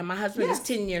look it. And my husband Yes. is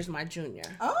 10 years my junior.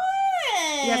 Oh.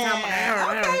 Yes,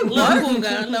 I'm okay.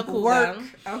 little cougar. Work.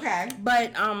 Okay.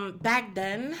 But back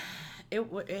then,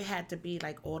 it had to be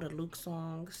like all the Luke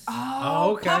songs.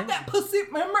 Oh, okay. Pop that pussy.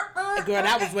 Remember? Girl,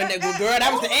 that was when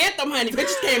that was the anthem, honey.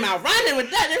 Bitches came out running with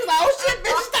that. They was like, oh shit,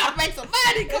 bitch, stop, make some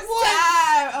money, come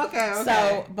on. Okay.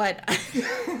 So, but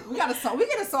we got a song. We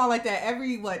get a song like that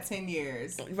every 10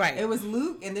 years. Right. It was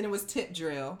Luke, and then it was Tip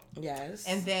Drill, yes,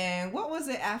 and then what was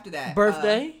it after that?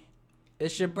 Birthday.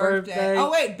 It's your birthday.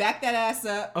 Oh wait, Back That Ass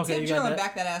Up. Okay, Tip you Drill got and that.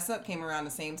 Back That Ass Up came around the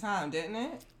same time, didn't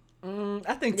it?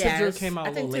 I think Tip Drill came out a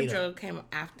I think little Tip later. Drill came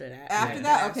after that. After Back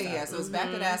that, That okay, Ass yeah. Up. So it's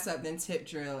Back That Ass Up, then Tip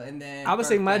Drill, and then I would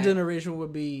say my Birthday. generation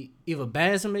would be either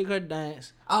Bands to Make Her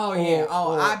Dance. Oh yeah.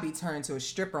 or- I'd be turned to a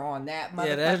stripper on that motherfucking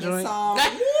Yeah, that joint. song.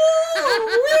 Woo-wee.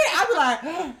 I'd be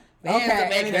like, Bands to okay,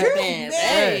 make and her then dance.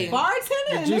 man, Hey. bartending,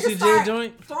 The and Juicy niggas J start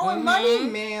joint. throwing money.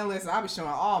 Man, listen, I'll be showing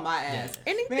all my ass.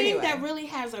 Anything But anyway. that really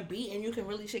has a beat and you can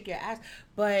really shake your ass.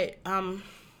 But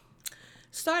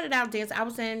started out dancing. I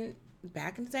was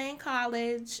back in the day in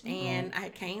college, and I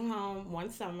came home one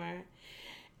summer,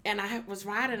 and I was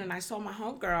riding, and I saw my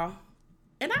homegirl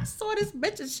And I saw this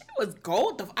bitch, and she was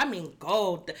gold. I mean,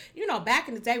 gold. You know, back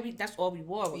in the day, that's all we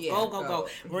wore was gold.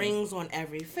 Mm-hmm. Rings on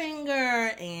every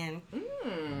finger, and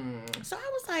so I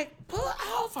was like, pull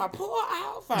alpha.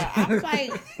 I was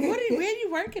like, where are you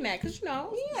working at? Because, you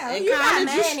know, in you got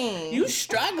college, money. you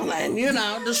struggling. You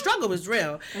know, the struggle is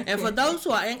real. And for those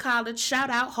who are in college, shout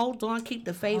out, hold on, keep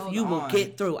the faith. Hold you will on.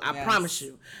 get through. I Yes. promise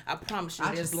you. I I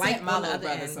There's just light sent my on the little other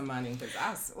brother end. some money because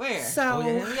I swear. So, Oh,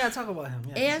 yeah, we gotta talk about him.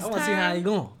 Yeah. It's I want to see how he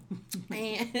going.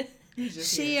 and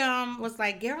just she was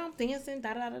like, girl, I'm dancing,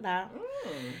 da da da da.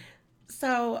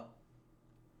 So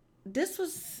this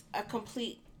was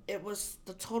it was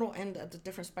the total end of the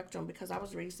different spectrum because I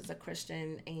was raised as a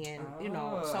Christian, and you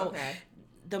know, so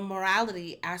the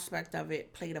morality aspect of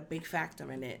it played a big factor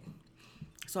in it.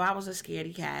 So I was a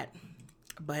scaredy cat.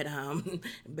 But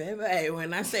baby,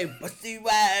 when I say busty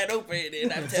wide open,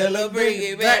 and I tell her bring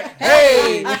it back,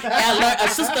 hey, a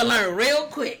sister learned real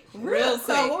quick. So,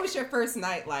 what was your first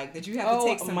night like? Did you have to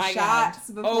take some my shots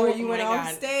God. before Oh, you went my on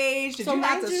God. stage? Did So you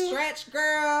have mind to you, stretch,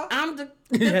 girl? I'm the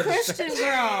Christian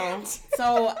girl,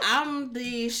 so I'm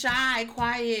the shy,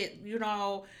 quiet. You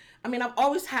know, I mean, I've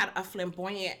always had a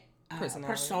flamboyant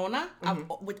persona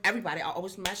with everybody. I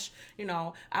always mesh, you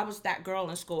know, I was that girl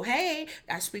in school. Hey,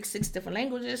 I speak 6 different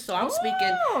languages, so I'm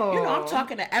speaking, you know, I'm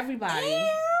talking to everybody.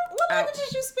 What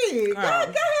languages you speak? Go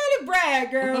ahead and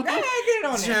brag, girl. Go ahead and get it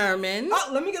on there. German. Oh,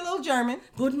 let me get a little German.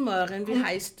 Guten Morgen, wie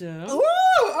heißt du?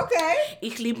 Ooh, okay.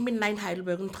 Ich lebe in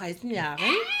Heidelberg und 13 Jahren.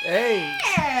 Hey.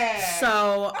 Yeah.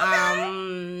 So,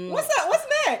 What's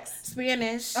next?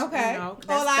 Spanish. Okay. You know,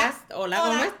 Hola. Hola,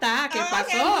 ¿cómo está? ¿Qué pasó?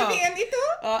 Okay, muy bien, ¿y tú?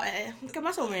 Oh, ¿qué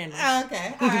más o menos?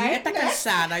 Okay, all right. Está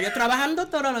cansada. Yo trabajando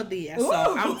todos los días,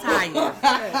 so I'm tired.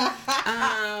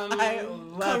 I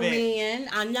love Korean.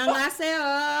 안녕하세요.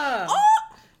 Oh!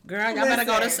 Girl, y'all better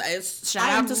go to shout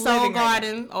out to Soul living right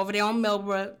Garden over there on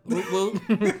Millbrook. Whoop, whoop.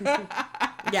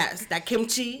 Yes, that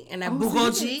kimchi and that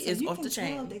bulgogi is off the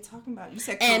chain. They talking about you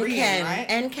said And Korean, Ken, right?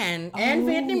 and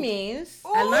Vietnamese.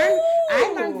 I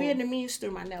learned Vietnamese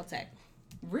through my nail tech.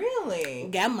 Really?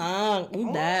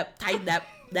 Gamang, that tight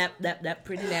that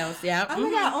pretty nails, yeah. Oh my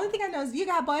God! Only thing I know is you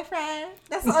got a boyfriend.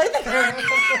 That's the only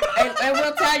thing. and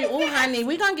we'll tell you, oh honey,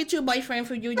 we gonna get you a boyfriend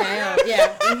for you now.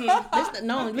 Yeah.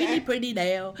 Mm-hmm. We need pretty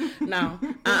nail. No.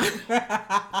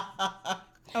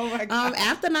 Oh my God.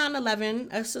 After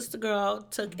 9/11, a sister girl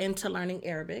took into learning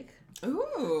Arabic.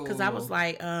 Ooh. Because I was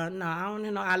like, no, I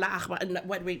don't know.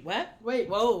 Wait, what? Wait,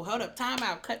 whoa, hold up, time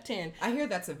out, cut 10. I hear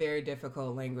that's a very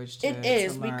difficult language to It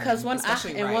is, to learn, because one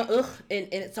especially and right. one and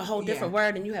it's a whole different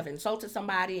word, and you have insulted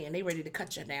somebody, and they ready to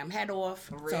cut your damn head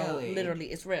off. Really? So literally,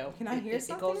 it's real. Can I hear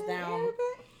something? It goes in down. Arabic?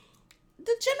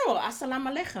 The general,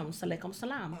 assalamu alaikum, salaikum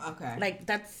salam. Okay. Like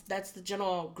that's the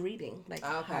general greeting, like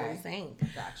how Okay. I'm saying.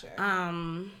 Gotcha.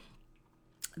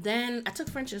 Then I took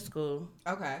French in school.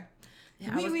 Okay.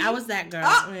 Yeah, Oui, oui. I was that girl.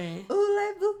 Ah! Mm.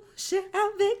 Voulez-vous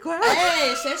avec quoi?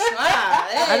 Hey, c'est soir.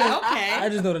 Hey, okay. I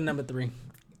just know the number 3.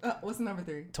 What's number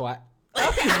 3? Twat. You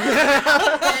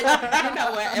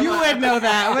know what? You would know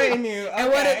that, wouldn't you?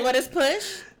 Okay. And what is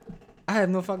push? I have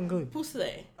no fucking clue.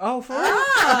 Pussy. Oh, for real?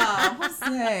 Oh, what's that?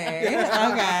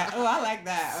 Okay. Oh, I like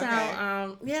that. So,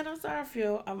 Okay. yeah, those are a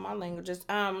few of my languages.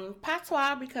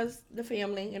 Patois, because the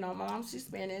family, you know, my mom, she's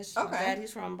Spanish. Okay. My dad,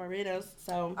 he's from Barbados.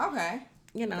 So, Okay.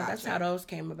 you know, that's Gotcha. how those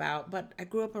came about. But I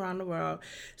grew up around the world.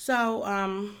 So,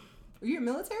 Were you a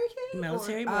military kid?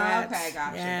 military or? brats. Okay,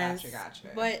 gotcha, yes. gotcha.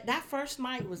 But that first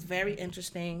night was very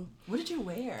interesting. What did you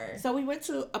wear? So we went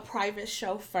to a private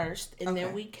show first, and Okay.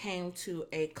 then we came to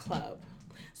a club.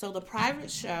 So the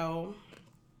private show,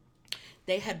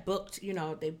 they had booked, you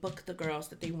know, they booked the girls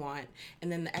that they want,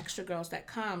 and then the extra girls that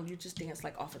come, you just dance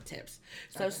like off of tips.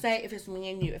 So say if it's me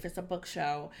and you, if it's a book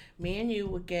show, me and you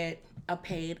would get a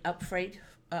paid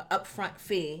upfront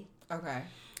fee. Okay.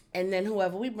 And then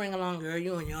whoever we bring along, girl,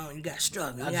 you on your own, you got to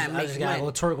struggle, you got to I make just money. gotta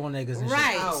go twerk on niggas and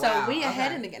Right. Oh, So wow. we ahead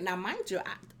Okay. in the game. Now, mind you,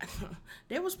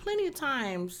 there was plenty of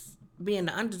times being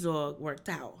the underdog worked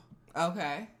out.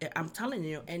 Okay. I'm telling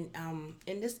you, and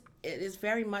this it is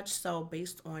very much so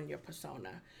based on your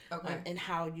persona, Okay. and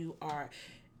how you are,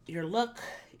 your look,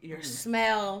 your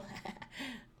smell,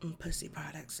 pussy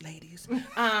products, ladies.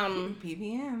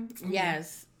 PPM.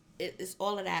 Yes, it's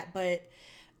all of that. But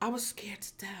I was scared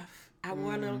to death. I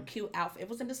wore a little cute outfit. It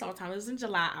was in the summertime. It was in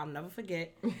July. I'll never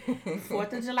forget.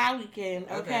 4th of July weekend.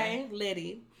 Okay,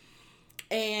 Liddy.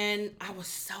 And I was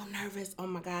so nervous. Oh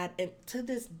my God. And to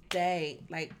this day,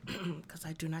 like, because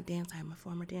I do not dance, I am a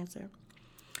former dancer.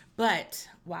 But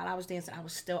while I was dancing, I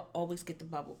would still always get the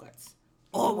bubble guts.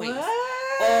 Always.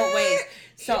 What? Always.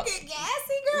 So You get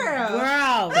gassy,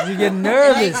 Girl. You get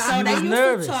nervous. So You they was used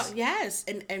nervous. to talk, yes,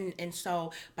 and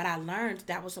so, but I learned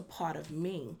that was a part of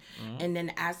me, and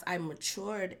then as I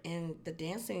matured in the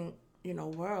dancing,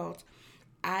 world,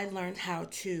 I learned how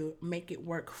to make it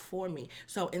work for me.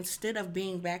 So instead of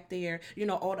being back there,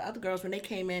 all the other girls, when they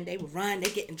came in, they would run, they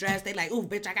getting dressed, they like, ooh,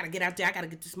 bitch, I gotta get out there, I gotta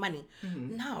get this money.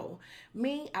 No,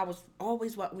 me, I was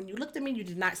always when you looked at me, you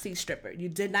did not see stripper, you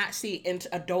did not see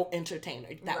adult entertainer.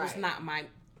 That was not my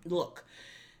look.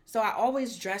 So I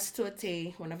always dressed to a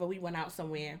T whenever we went out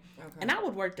somewhere, and I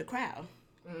would work the crowd.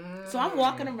 So I'm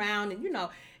walking around, and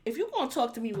if you're gonna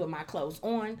talk to me with my clothes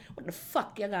on, what the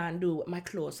fuck you gonna do with my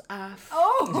clothes off?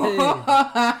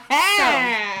 Oh,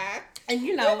 And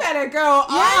you better go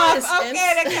off.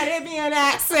 Okay, the Caribbean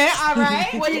accent. All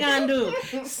right. What you gonna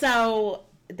do? So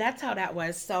that's how that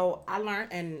was. So I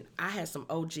learned, and I had some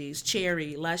OGs: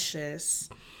 Cherry, Luscious,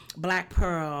 Black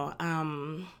Pearl,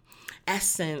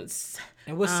 Essence.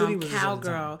 And what city was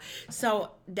Cowgirl.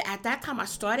 So at that time, I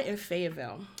started in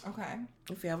Fayetteville. Okay.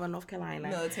 In Fayetteville, North Carolina.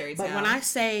 Military But town. when I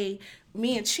say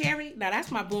me and Cherry, now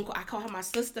that's my boom. I call her my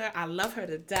sister. I love her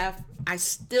to death. I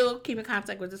still keep in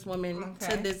contact with this woman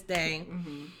to this day.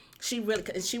 She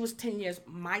was 10 years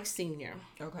my senior.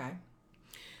 Okay.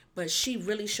 But she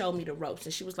really showed me the ropes.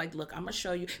 And she was like, look, I'm going to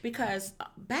show you. Because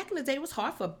back in the day, it was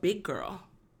hard for a big girl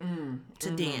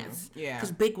to dance. Yeah.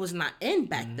 Because big was not in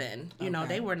back then.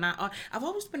 They were not. I've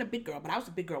always been a big girl, but I was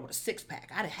a big girl with a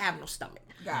six-pack. I didn't have no stomach.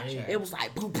 Gotcha. It was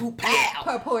like, boop, boop, pow.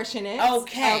 Proportionate.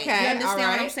 Okay. You understand all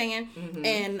right. what I'm saying?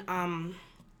 And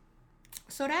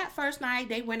so that first night,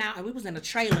 they went out, and we was in a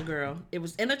trailer, girl. It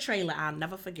was in a trailer. I'll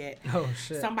never forget. Oh,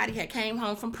 shit. Somebody had came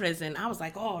home from prison. I was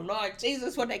like, oh, Lord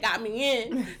Jesus, what they got me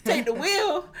in. Take the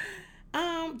wheel.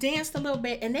 Danced a little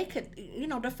bit, and they could,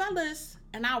 the fellas,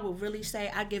 and I will really say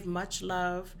I give much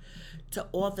love to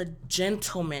all the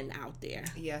gentlemen out there.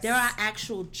 Yes. There are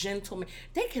actual gentlemen.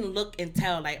 They can look and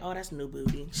tell, like, oh, that's new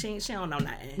booty. She don't know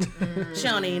nothing. She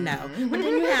don't even know. But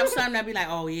then you have some that be like,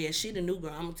 oh, yeah, she the new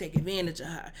girl. I'm going to take advantage of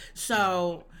her.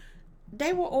 So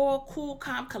they were all cool,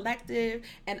 calm, collective.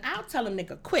 And I'll tell a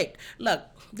nigga quick, look,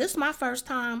 this is my first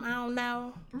time. I don't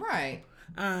know. Right.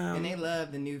 And they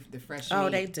love the fresh meat. Oh,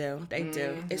 they do. They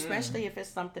do. Especially if it's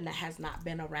something that has not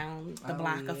been around the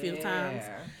block a few times.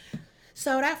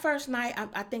 So that first night,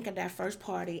 I think at that first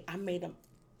party, I made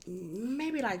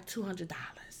maybe like $200.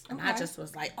 And I just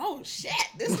was like, oh, shit,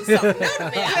 this is something new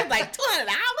to me. I was like,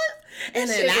 $200 in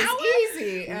an hour?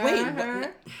 Easy. Wait,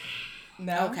 what?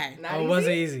 No. Okay. Not It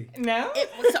wasn't easy. No.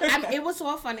 It was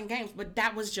all fun and games, but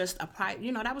that was just a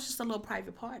private, that was just a little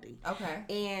private party. Okay.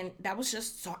 And that was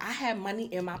just, so I had money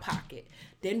in my pocket.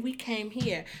 Then we came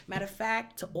here. Matter of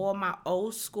fact, to all my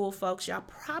old school folks, y'all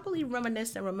probably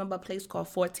reminisce and remember a place called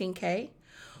 14K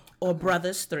or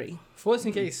Brothers 3.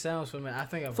 14K sounds familiar. I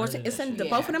think I've heard of It's that in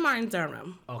shit. both of them are in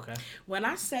Durham. Okay. When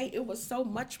I say it was so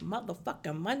much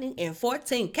motherfucking money in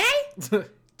 14K,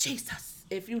 Jesus.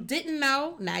 If you didn't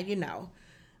know, now you know.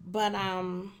 But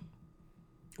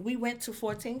we went to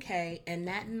 14K, and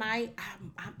that night,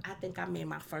 I think I made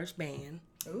my first band.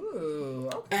 Ooh,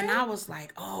 okay. And I was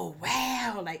like, oh,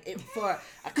 wow. Like, for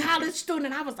a college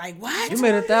student, I was like, what? You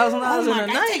made $1,000 Oh in my a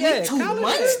God, night? take Yeah, me 2 college.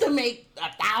 months to make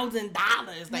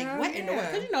 $1,000. Like, Hell what in the world?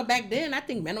 yeah. Because, back then, I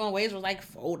think minimum wage was like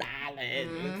 $4,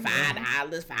 $5,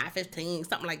 $5.15,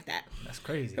 something like that. That's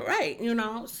crazy. Right,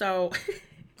 so...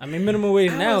 I mean, minimum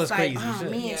wage I now was is crazy. Oh, shit.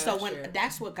 man. Yeah, So sure.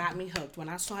 that's what got me hooked. When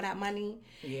I saw that money,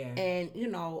 and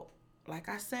like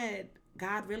I said,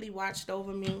 God really watched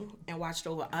over me and watched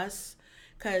over us.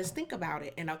 Cause think about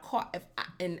it, I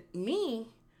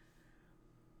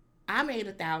made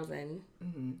 $1,000.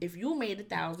 If you made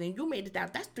 $1,000, you made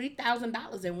 $1,000. That's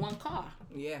 $3,000 in one car.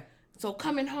 Yeah. So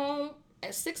coming home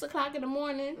at 6 o'clock in the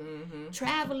morning,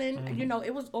 traveling,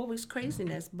 it was always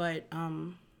craziness. But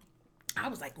I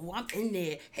was like, oh, I'm in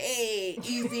there. Hey,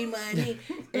 easy money.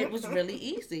 It was really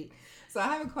easy. So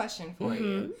I have a question for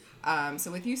you.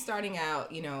 So with you starting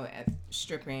out, at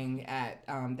stripping at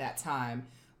that time,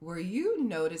 were you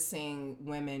noticing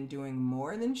women doing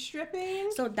more than stripping?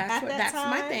 So that's time?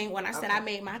 my thing. When I said I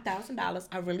made my $1,000,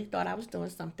 I really thought I was doing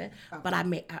something, but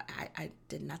I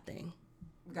did nothing.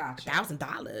 Gotcha.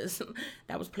 $1,000.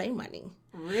 That was play money.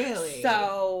 Really?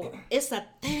 So it's a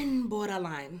thin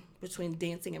borderline between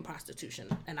dancing and prostitution,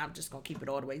 and I'm just gonna keep it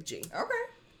all the way G. Okay.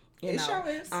 It sure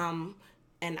is.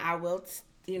 And I will,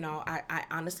 I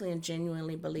honestly and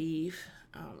genuinely believe,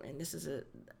 and this is a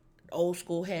old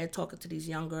school head talking to these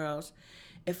young girls.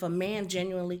 If a man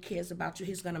genuinely cares about you,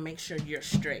 he's gonna make sure you're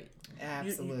straight.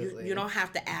 Absolutely. You don't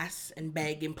have to ask and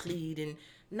beg and plead and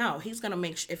No, he's gonna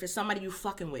make if it's somebody you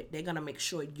fucking with, they're gonna make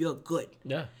sure you're good.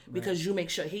 Yeah. Because you make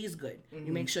sure he's good.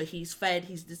 You make sure he's fed,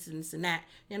 he's this and this and that.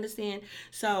 You understand?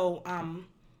 So,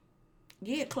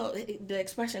 yeah, the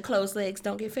expression "closed legs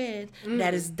don't get fed."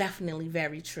 That is definitely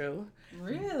very true.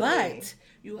 Really? But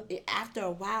you, after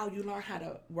a while, you learn how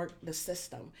to work the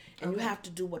system, and you have to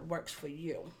do what works for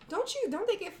you. Don't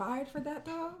they get fired for that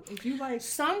though? If you like,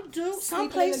 Some do, some sleep in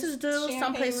places the do, some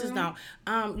champagne places room?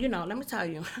 don't. You know, let me tell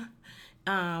you.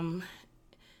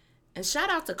 And shout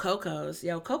out to Coco's.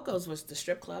 Yo, Coco's was the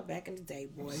strip club back in the day,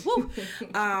 boy. Woo.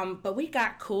 But we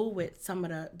got cool with some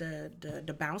of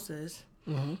the bouncers.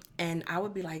 Mm-hmm. And I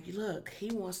would be like, look, he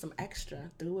wants some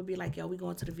extra. Dude would be like, yo, we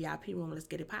going to the VIP room. Let's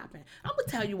get it popping. I'm going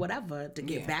to tell you whatever to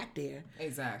get back there.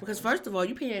 Exactly. Because first of all,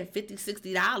 you paying $50,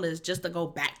 $60 just to go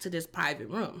back to this private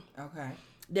room. Okay.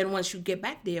 Then once you get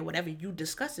back there, whatever you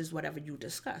discuss is whatever you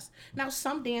discuss. Now,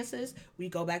 some dancers, we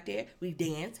go back there, we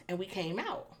dance, and we came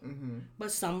out. Mm-hmm.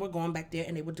 But some were going back there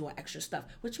and they were doing extra stuff,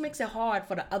 which makes it hard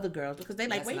for the other girls because they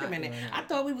like, That's wait a not minute, doing it. I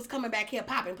thought we was coming back here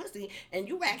popping pussy, and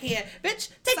you back here, bitch,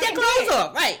 take that clothes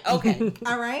off. Right, okay.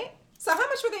 All right. So how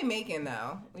much were they making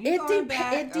though? You It going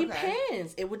back? It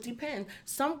depends. It would depend.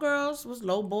 Some girls was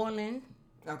low boiling,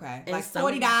 Okay. And Like some-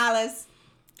 $40.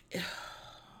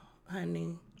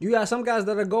 honey. You got some guys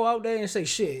that'll go out there and say,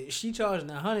 shit, she charging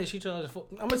 100, she charging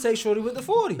 40. I'm gonna take shorty with the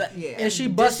 40. But- Yeah. And she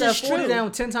busts that This is 40 true.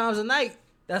 down 10 times a night.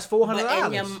 That's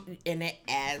 $400. And it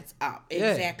adds up.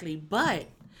 Yeah. Exactly. But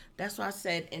that's why I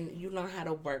said, and you learn how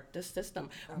to work the system.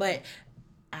 Okay. But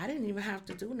I didn't even have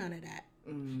to do none of that.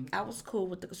 I was cool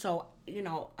with so, you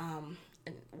know,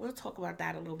 and we'll talk about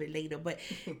that a little bit later. But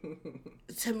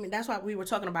to me, that's why we were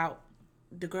talking about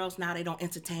the girls now, they don't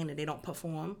entertain and they don't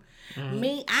perform.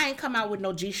 Me, I ain't come out with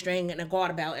no G-string and a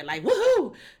garter belt and like,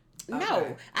 woohoo! No,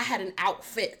 Okay. I had an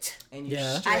outfit. And you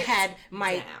Yeah. I had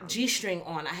my down. G-string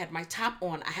on. I had my top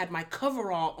on. I had my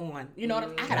coverall on. You know what I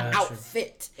mean? I had an Gotcha.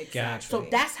 outfit. Exactly. So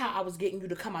that's how I was getting you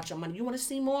to come out your money. You want to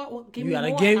see more? Well, give You me gotta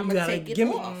more. give, I'm you gonna gotta take it give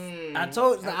me. off. I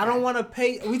told you, I don't want to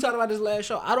pay. We talked about this last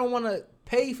show. I don't want to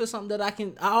pay for something that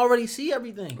I already see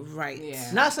everything. Right.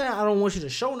 Yeah. Not saying I don't want you to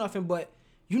show nothing, but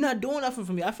you're not doing nothing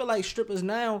for me. I feel like strippers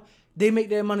now, they make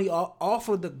their money off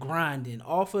of the grinding,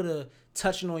 off of the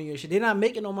touching on your shit. They're not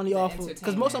making no money off of,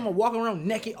 because most of them are walking around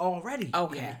naked already.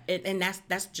 Okay. And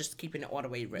that's just keeping it all the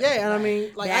way real. Yeah, and I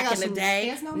mean, like, I Back got in the some, day,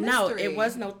 There's no no, mystery. it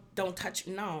was no don't touch.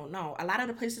 No. A lot of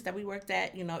the places that we worked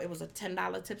at, you know, it was a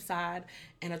 $10 tip side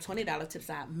and a $20 tip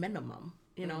side minimum.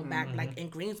 You know, back like in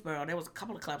Greensboro, there was a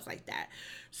couple of clubs like that.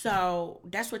 So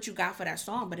that's what you got for that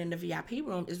song. But in the VIP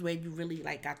room is where you really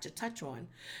like got your touch on.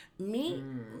 Me,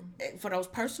 for those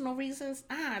personal reasons,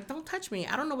 don't touch me.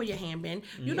 I don't know where your hand been.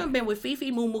 You done been with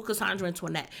Fifi, Mumu, Cassandra, and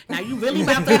Toinette. Now you really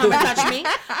about to come and touch me?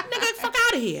 Nigga, fuck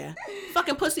out of here.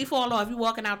 Fucking pussy fall off. You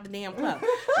walking out the damn club.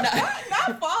 No.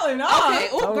 Not falling off. Okay,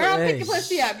 Oh, girl, hey. pick your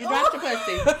pussy up. You dropped your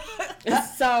pussy.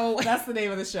 So, That's the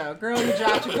name of the show. Girl, you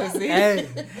dropped your pussy. hey,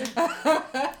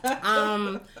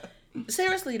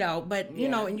 seriously though, but you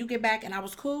know, and you get back, and I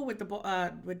was cool with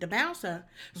the bouncer,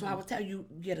 so I would tell you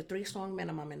get a 3-song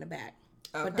minimum in the back.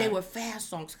 But they Okay. were fast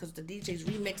songs because the DJ's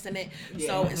remixing it.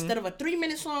 So instead of a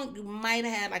 3-minute song, you might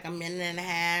have had like a minute and a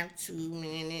half, 2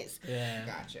 minutes. yeah.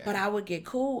 Gotcha. But I would get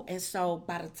cool, and so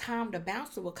by the time the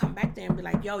bouncer would come back there and be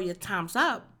like, "Yo, your time's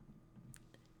up,"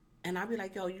 and I'd be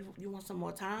like, "Yo, you want some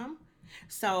more time?"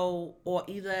 So, or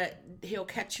either he'll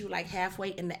catch you like halfway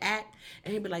in the act,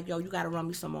 and he'll be like, "Yo, you gotta run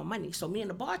me some more money." So me and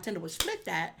the bartender would split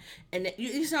that, and then,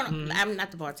 you know, I'm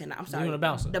not the bartender. I'm sorry, and the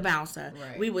bouncer. The bouncer.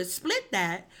 Right. We would split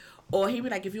that. Or he'd be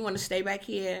like, if you want to stay back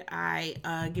here,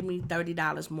 give me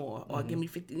 $30 more, or give me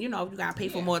 $50. You know, you gotta pay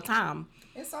for more time.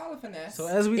 It's all a finesse. So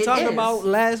as we It talked is. about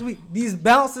last week, these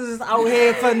bouncers is out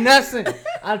here finessing.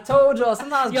 I told y'all,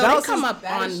 sometimes Yo, they bouncers, come up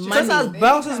that is on true. money. sometimes They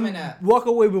bouncers coming up. walk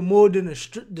away with more than the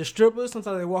strippers.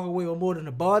 Sometimes they walk away with more than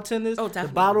the bartenders, Oh, the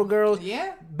definitely. bottle girls.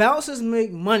 Yeah. Bouncers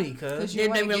make money, cuz. 'Cause you They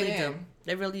wanna really get do. in.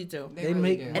 They really do. They They really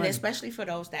make do. money. And especially for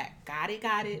those that got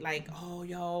it, like, oh,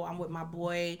 yo, I'm with my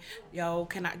boy. Yo,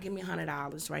 can I give me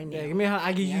 $100 right now? Yeah, give me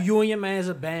I give you and your man's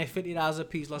a band, $50 a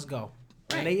piece. Let's go.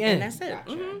 And they in. And that's it. Gotcha.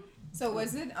 Mhm. So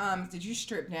was it? Did you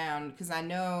strip down? Because I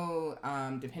know,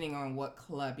 depending on what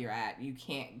club you're at, you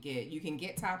can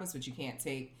get topless, but you can't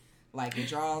take like your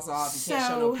drawers off. You can't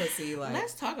show no pussy. Like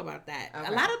Let's talk about that. Okay.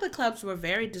 A lot of the clubs were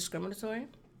very discriminatory.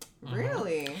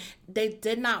 really? They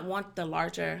did not want the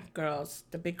larger girls,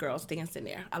 the big girls, dancing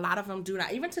there. A lot of them do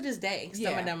not. Even to this day, some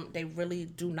Yeah. of them, they really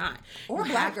do not. Or You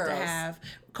black have to girls. have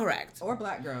correct. Or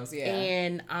black girls? Yeah.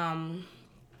 And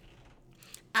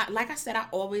like I said, I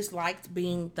always liked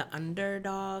being the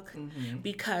underdog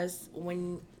because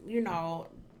when you know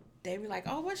they be like,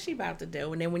 oh, what's she about to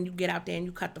do? And then when you get out there and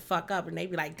you cut the fuck up, and they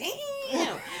be like,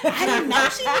 damn, I didn't know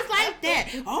she was like that.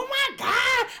 Oh my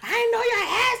God, I didn't know your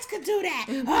ass could do that.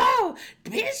 Oh,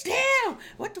 bitch, damn,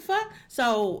 what the fuck?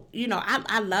 So, you know,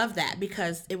 I love that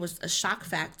because it was a shock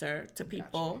factor to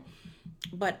people.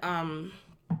 But,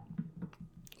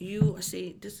 you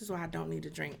see, this is why I don't need to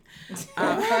drink.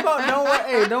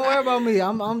 Don't worry about me.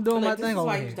 I'm doing my thing over This is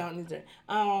why here. you don't need to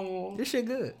drink. This shit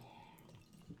good.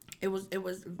 It was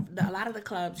a lot of the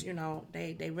clubs, you know,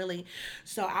 they really,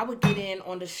 so I would get in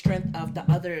on the strength of the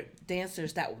other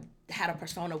dancers that had a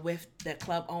persona with the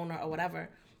club owner or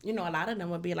whatever. You know, a lot of them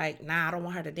would be like, nah, I don't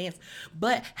want her to dance.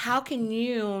 But how can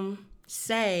you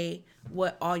say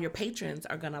what all your patrons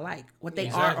are gonna like, what they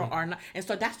are or are not? And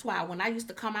so that's why when I used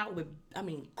to come out with,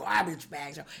 garbage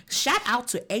bags, yo, shout out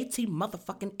to AT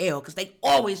motherfucking L, because they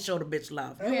always show the bitch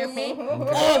love. You hear me?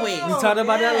 Always. We talked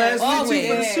about that last week for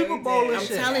the Always. Super Bowl and I'm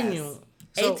shit. telling you,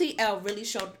 So- ATL really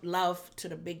showed love to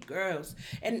the big girls,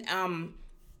 and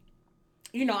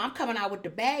you know, I'm coming out with the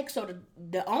bag, so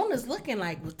the owner's looking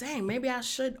like, well, dang, maybe I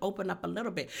should open up a little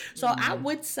bit. So I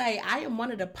would say I am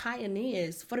one of the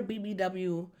pioneers for the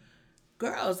BBW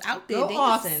girls out there Go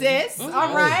off, dancing. sis.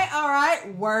 All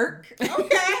right. Work.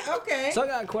 Okay. So I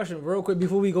got a question real quick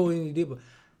before we go any deeper.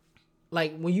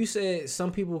 Like when you said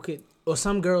some people could, or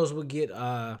some girls would get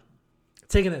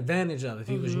taken advantage of if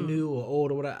he was new or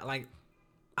old or whatever. Like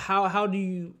how do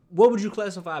you, what would you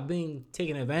classify being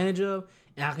taken advantage of,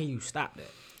 and how can you stop that?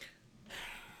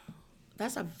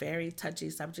 That's a very touchy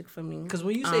subject for me. Because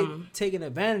when you say taking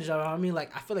advantage of, I mean,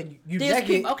 like, I feel like you There's that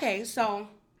get people, okay, so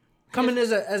coming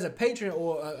as a patron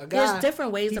or a guy. there's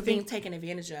different ways he of being think- taken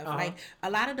advantage of. Like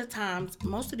a lot of the times,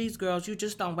 most of these girls, you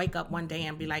just don't wake up one day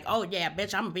and be like, "Oh yeah,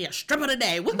 bitch, I'm gonna be a stripper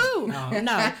today." Woohoo! No,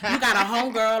 you got a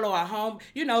homegirl or a home.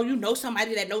 You know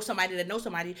somebody that knows somebody that knows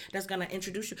somebody that's gonna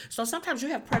introduce you. So sometimes you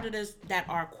have predators that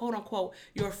are quote unquote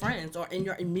your friends or in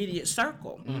your immediate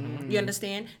circle. You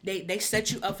understand? They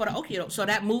set you up for the okie doke. So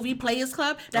that movie Players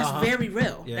Club, that's very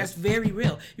real. Yeah. That's very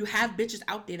real. You have bitches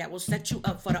out there that will set you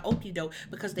up for the okie doke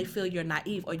because they feel you're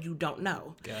naive or you don't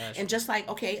know. Gotcha. And just like,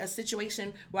 okay, a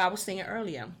situation where I was saying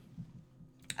earlier,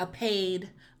 a paid,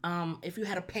 if you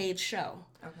had a paid show,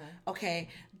 okay,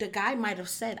 the guy might have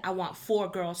said, I want 4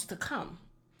 girls to come.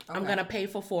 I'm going to pay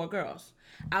for 4 girls.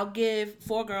 I'll give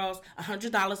 4 girls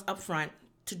 $100 up front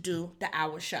to do the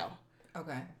hour show.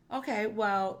 Okay,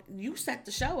 well, you set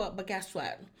the show up, but guess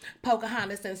what?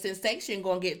 Pocahontas and Sensation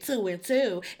gonna get 2 and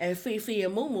 2, and Fifi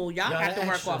and Moo y'all got to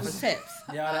work off the tips.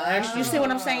 Y'all the extras. You see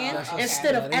what I'm saying?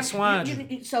 Instead of they swine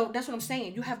you. so that's what I'm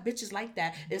saying. You have bitches like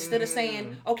that. Instead of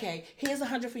saying, okay, here's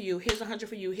 100 for you, here's 100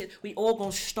 for you. We all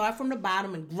gonna start from the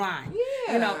bottom and grind.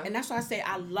 Yeah. You know, and that's why I say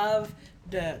I love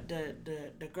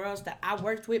the girls that I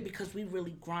worked with because we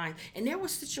really grind. And there were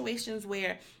situations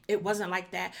where it wasn't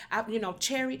like that.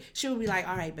 Cherry, she would be like,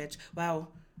 all right, bitch, well,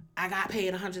 I got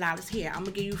paid $100 here. I'm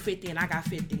gonna give you 50 and I got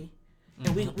 50.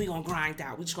 And we gonna grind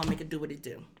out. We just gonna make it do what it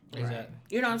do. Exactly.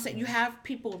 You know what I'm saying? You have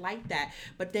people like that,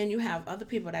 but then you have other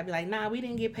people that be like, nah, we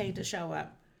didn't get paid to show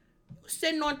up.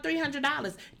 Sitting on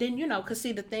 $300. Then, cause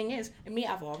see, the thing is, and me,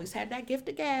 I've always had that gift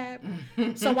of gab.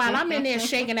 So while I'm in there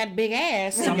shaking that big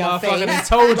ass in your motherfucker done face,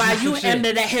 told you while some you shit.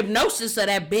 under that hypnosis of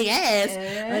that big ass,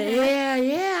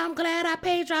 yeah, I'm glad I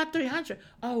paid y'all $300.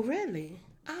 Oh, really?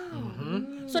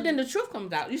 Oh. So then the truth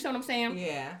comes out. You see what I'm saying?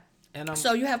 Yeah. And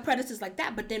So you have predators like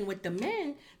that, but then with the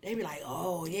men, they be like,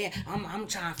 oh yeah, I'm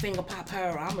trying to finger pop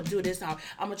her, or I'm gonna do this, I'm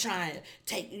gonna try and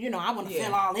take, I want to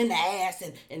feel all in the ass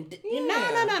and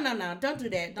no, don't do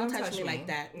that, don't touch me like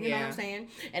that. You know what I'm saying?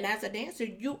 And as a dancer,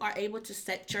 you are able to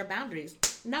set your boundaries.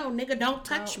 No, nigga, don't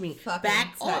touch me.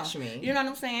 Back touch off. me. You know what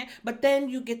I'm saying? But then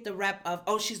you get the rep of,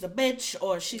 oh, she's a bitch,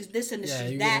 or she's this and Yeah, you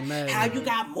she's get that. mad How at you her.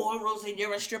 got morals and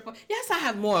you're a stripper? Yes, I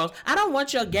have morals. I don't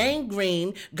want your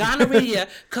gangrene, gonorrhea,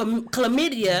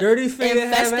 chlamydia, Dirty finger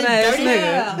infested having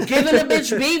ass dirty, nigga. giving a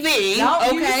bitch BV. Don't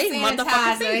okay, use motherfucking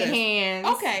sanitizer fingers. hands.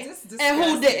 Okay, Just and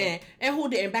who disgusting.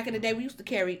 didn't? Back in the day, we used to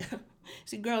carry.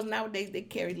 See, girls nowadays they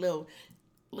carry look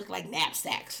like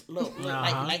knapsacks, look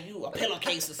like you a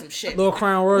pillowcase or some shit. Little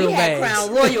Crown Royal We had bags.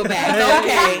 Crown Royal bags.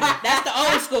 Okay, that's the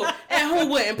old school. And who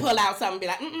wouldn't pull out something and be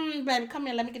like, baby, come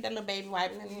here, let me get that little baby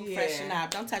wipe and freshen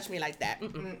up. Don't touch me like that.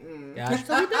 Gotcha.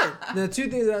 So we did. The 2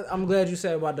 things that I'm glad you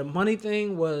said about the money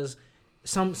thing was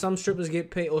some strippers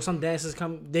get paid, or some dancers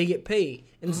they get paid,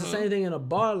 and it's the same thing in a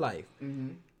bar life.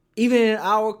 Even in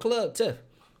our club, Tiff,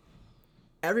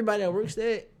 everybody that works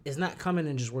there is not coming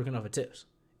and just working off of tips.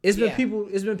 It's been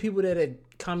people that had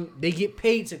come, they get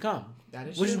paid to come. That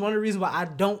is which is true. one of the reasons why I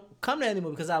don't come there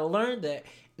anymore, because I learned that,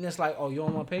 and it's like, oh, you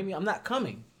don't want to pay me? I'm not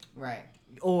coming. Right.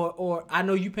 or I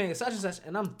know you paying such and such,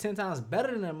 and I'm 10 times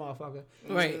better than that motherfucker.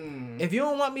 Right. If you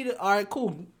don't want me to, all right,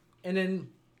 cool. And then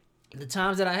the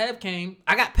times that I have came,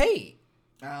 I got paid.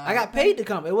 I got paid to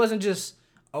come. It wasn't just,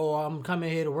 oh, I'm coming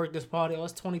here to work this party. Oh,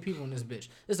 it's 20 people in this bitch.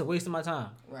 It's a waste of my time.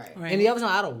 Right. Right. And the other time,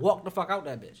 I'd have walked the fuck out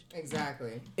that bitch.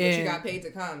 Exactly. But And- you got paid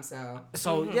to come, so.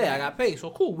 So yeah, I got paid.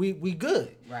 So cool. We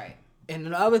good. Right. And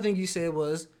the other thing you said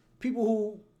was people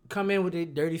who come in with their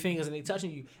dirty fingers and they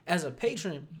touching you as a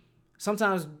patron.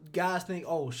 Sometimes guys think,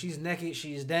 oh, she's naked,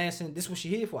 she's dancing. This is what she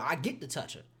here for. I get to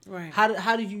touch her. Right.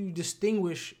 How do you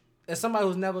distinguish as somebody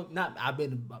who's never I've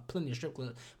been to plenty of strip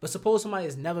clubs, but suppose somebody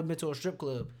has never been to a strip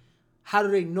club. How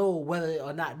do they know whether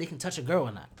or not they can touch a girl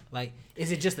or not? Like,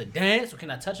 is it just a dance, or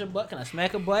can I touch a butt? Can I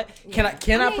smack a butt? Can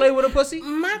I mean, play with a pussy?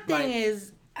 My thing Like-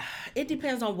 is, it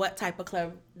depends on what type of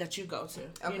club that you go to.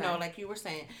 Okay. You know, like you were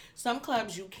saying, some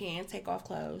clubs you can take off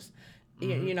clothes.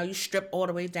 Mm-hmm. You know, you strip all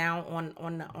the way down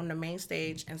on the main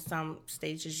stage, and some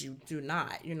stages you do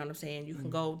not. You know what I'm saying? You can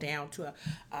go down to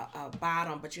a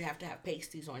bottom, but you have to have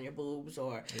pasties on your boobs,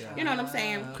 or you know what I'm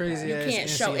saying? Crazy You ass can't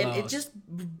show NC it. It laws.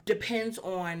 just depends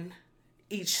on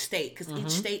each state, because each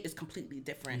state is completely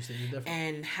different, state is different.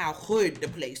 and how hood the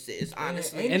place is.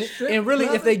 Honestly, And really,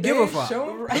 if they give a fuck.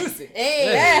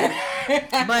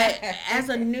 but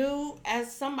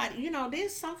as somebody, you know,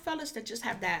 there's some fellas that just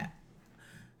have that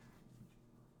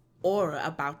aura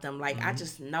about them. Like, I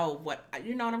just know what,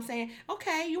 you know what I'm saying?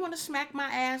 Okay, you want to smack my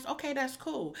ass? Okay, that's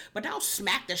cool. But don't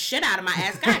smack the shit out of my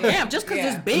ass. God damn, just because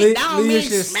Yeah. it's big, that don't Leave mean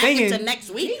your shit smack it to stinging. next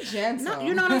week. Be gentle. No,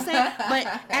 you know what I'm saying? But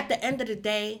at the end of the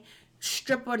day,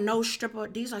 stripper, no stripper,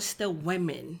 these are still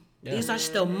women. These are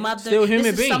still mothers. Still human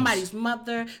this is beings. somebody's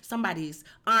mother, somebody's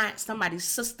aunt, somebody's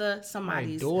sister,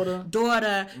 somebody's daughter.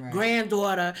 Right.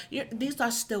 granddaughter. These are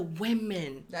still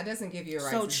women. That doesn't give you a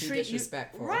right So to be treat you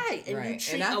disrespectful. right, and you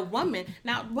treat a woman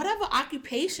now, whatever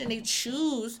occupation they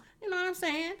choose. You know what I'm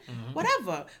saying?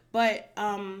 Whatever, but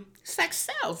sex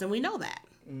sells, and we know that.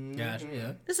 Gotcha,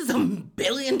 yeah. This is $1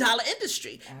 billion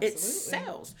industry. It Absolutely.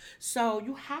 sells. So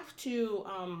you have to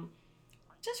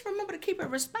just remember to keep it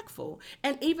respectful.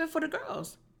 And even for the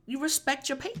girls, you respect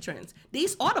your patrons.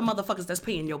 These are the motherfuckers that's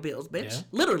paying your bills, bitch. Yeah.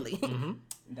 Literally.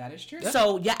 That is true.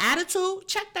 So your attitude,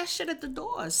 check that shit at the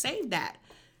door. Save that.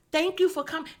 Thank you for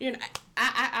coming. You know,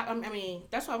 I mean,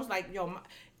 that's why I was like, yo,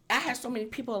 I had so many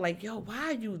people like, yo,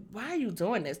 why are you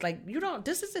doing this? Like, you don't.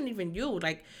 This isn't even you.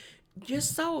 Like,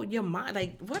 your mind.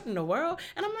 Like, what in the world?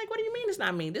 And I'm like, what do you mean it's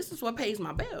not me? This is what pays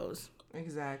my bills.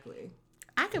 Exactly.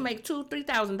 I can make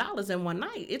 $2,000-$3,000 in one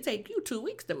night. It take you 2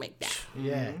 weeks to make that.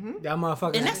 Yeah. That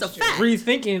motherfucker. And that's a fact.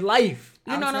 Rethinking life.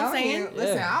 You know what I'm telling saying? you,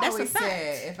 listen, Yeah. I That's a always fact.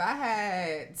 said if I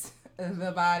had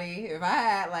the body, if I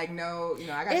had like no, you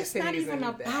know, I got It's the not titties even and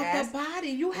about the ass. the body.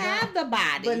 You have the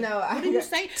body. But no, what do you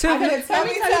say? I get Let me tell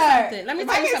you something. Let me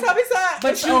tell you something.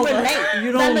 But you relate.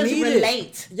 You don't Fellas need it.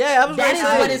 relate. Yeah, I was That gonna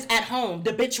is say. what is at home.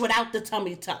 The bitch without the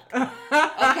tummy tuck.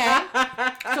 Okay?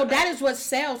 So that is what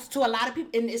sells to a lot of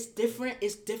people. And it's different.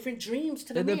 It's different dreams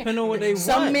to the It men. depend on what they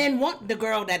Some want. men want the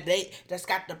girl that's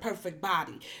got the perfect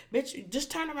body. Bitch, just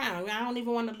turn around. I don't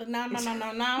even want to. No.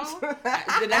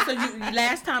 That's what you.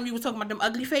 Last time you was talking about them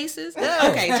ugly faces.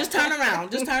 Okay, just turn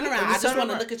around. Just turn around. I just turn want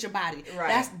to around. look at your body.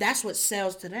 Right. That's what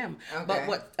sells to them. Okay. But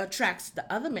what attracts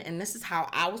the other men, and this is how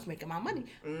I was making my money.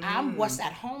 I'm what's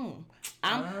at home.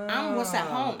 I'm what's at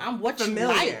home. I'm what Familiar.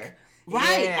 you like.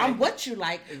 Right, Yeah. I'm what you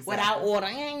like without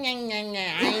ordering. I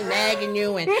ain't nagging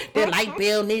you, and the light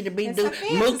bill need to be It's due. a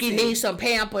fantasy. Mookie needs some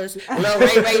Pampers. Lil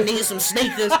Ray needs some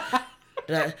sneakers.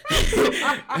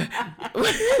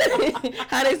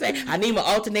 How they say? I need my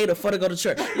alternator before to go to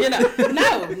church. You know,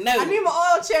 no. I need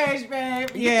my oil change, babe.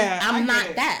 Yeah, I I'm get not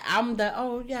it. that. I'm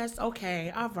the yes,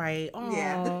 okay, all right. Oh.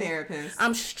 Yeah, the therapist.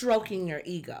 I'm stroking your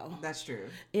ego. That's true.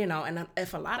 You know, and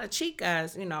if a lot of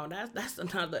chicas, you know, that's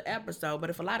another episode. But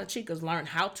if a lot of chicas learn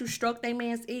how to stroke their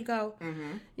man's ego,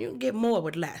 you can get more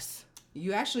with less.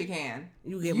 You actually can.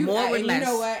 You get more with and less. You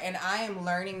know what? And I am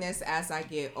learning this as I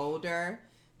get older.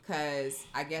 Because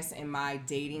I guess in my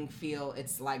dating field,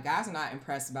 it's like guys are not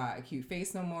impressed by a cute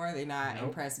face no more. They're not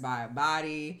impressed by a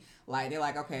body. Like, they're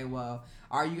like, okay, well,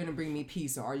 are you going to bring me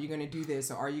peace? Or are you going to do this?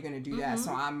 Or are you going to do that?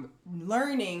 So I'm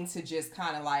learning to just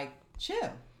kind of like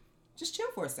chill. Just chill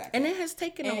for a second. And it has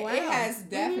taken a while. It has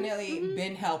definitely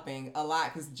been helping a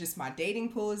lot. Because just my dating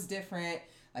pool is different.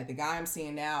 Like, the guy I'm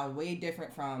seeing now, way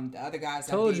different from the other guys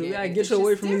I Told dated. you, we gotta It's get you just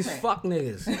away from these different. fuck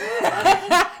niggas.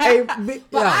 Hey,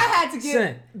 But I had to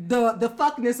get the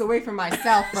fuckness away from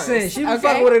myself first. Sin, she was okay?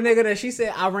 fucking with a nigga that she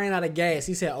said I ran out of gas.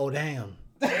 He said, "Oh damn."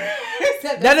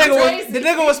 That That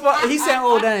nigga was he said,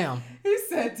 "Oh damn." He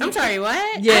said, I'm sorry,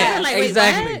 what? Yeah, I'm like, wait,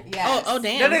 exactly. what? Yes. Oh,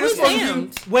 damn. That nigga's Who's supposed damn?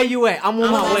 to be, where you at? I'm on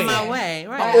I'm my on way. my way.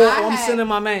 But Right. Or I I'm had- sending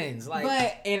my mans. Like,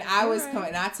 and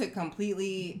I took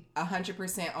completely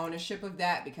 100% ownership of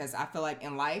that because I feel like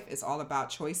in life it's all about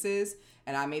choices,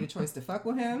 and I made a choice to fuck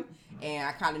with him, and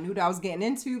I kind of knew what I was getting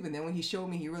into, but then when he showed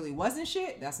me he really wasn't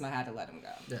shit, that's when I had to let him go.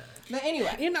 Yeah. But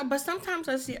anyway, You know, but sometimes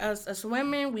as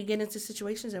women, we get into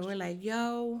situations and we're like,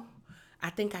 yo, I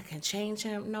think I can change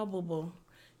him. No, boo-boo.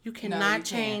 You cannot you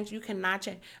change. can't. You cannot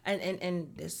change.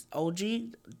 And this OG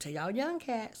to y'all young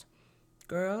cats,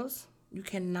 girls, you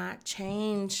cannot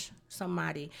change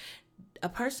somebody. A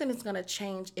person is going to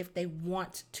change if they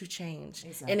want to change.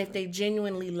 Exactly. And if they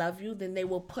genuinely love you, then they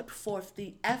will put forth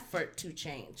the effort to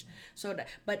change.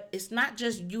 But it's not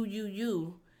just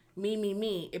you,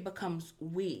 me. It becomes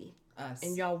we. Us.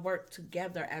 And y'all work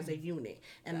together as a unit.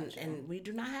 And we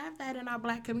do not have that in our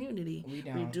black community. We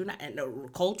don't. We do not, in the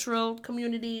cultural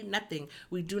community, nothing.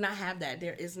 We do not have that.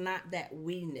 There is not that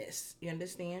we-ness. You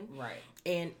understand? right.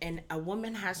 And a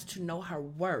woman has to know her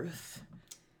worth.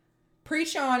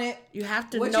 Preach on it. You have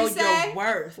to What know you say? your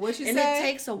worth. What you and say? it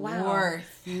takes a while.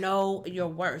 Worth. Know your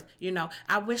worth. You know,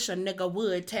 I wish a nigga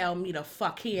would tell me to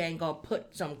fuck. He ain't gonna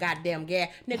put some goddamn gas.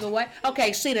 Nigga, what?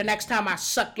 Okay, see the next time I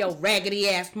suck your raggedy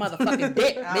ass motherfucking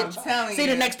dick, I'm bitch. telling See you.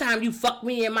 the next time you fuck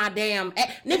me in my damn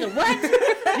nigga,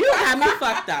 what? You have me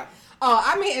fucked up. Oh,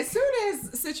 I mean, as soon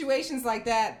as situations like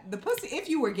that, the pussy, if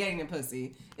you were getting the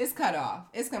pussy, it's cut off.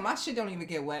 My shit don't even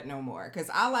get wet no more. Because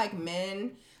I like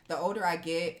men, the older I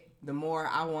get, the more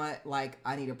I want, like,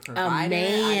 I need a provider. I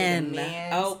need a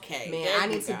man. Okay, Man, there I you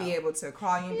need to go. be able to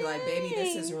call you and be like, baby,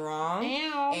 this is wrong.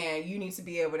 Ow. And you need to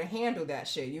be able to handle that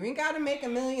shit. You ain't got to make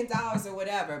 $1 million or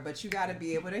whatever, but you got to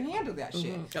be able to handle that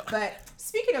shit. But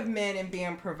speaking of men and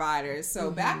being providers, so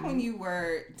back when you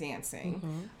were dancing,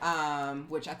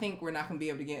 which I think we're not going to be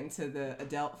able to get into the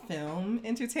adult film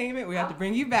entertainment. We have to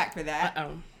bring you back for that.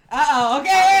 Uh-oh.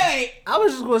 Okay, I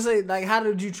was just gonna say, like, how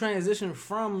did you transition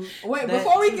from? wait, that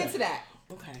before we to get that? to that.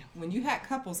 Okay. When you had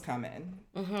couples come in,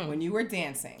 when you were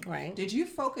dancing, Right. did you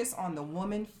focus on the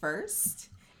woman first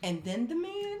and then the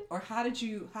man, or how did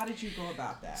you go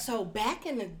about that? So back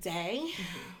in the day,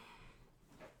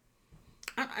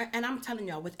 and I'm telling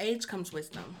y'all, with age comes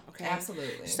wisdom. Okay,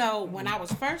 Absolutely. So when I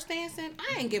was first dancing,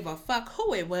 I didn't give a fuck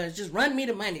who it was. Just run me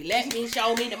the money. Let me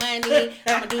show me the money.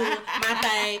 I'ma do my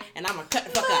thing, and I'ma cut the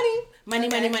fuck up. Money,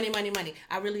 Okay. money.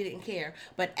 I really didn't care.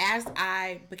 But as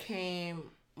I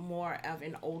became more of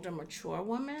an older, mature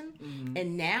woman,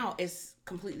 and now it's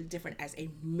completely different as a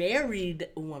married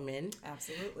woman.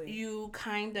 Absolutely. You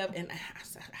kind of, and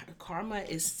karma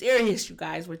is serious, you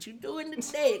guys. What you doing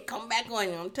today, come back on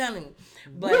you. I'm telling you.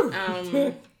 But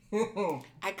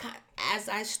as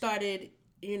I started,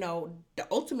 you know, the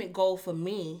ultimate goal for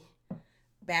me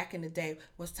back in the day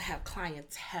was to have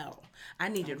clientele. I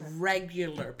needed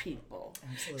regular people.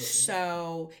 Absolutely.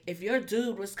 So if your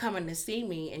dude was coming to see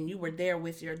me and you were there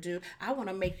with your dude, I want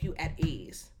to make you at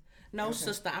ease. No,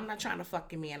 sister, I'm not trying to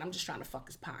fuck your man. I'm just trying to fuck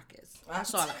his pockets.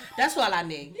 That's all I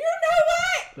need. You know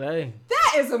what? Hey,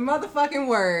 That is a motherfucking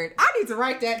word. I need to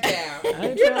write that down. I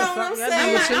ain't You trying know to what I'm fuck that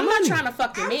saying? nigga. I'm not money. trying to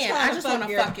fuck your I'm man. trying I to just fuck want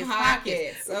to your fuck his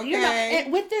pockets. pockets, You know, okay?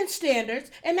 and within standards.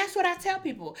 And that's what I tell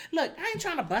people. Look, I ain't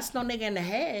trying to bust no nigga in the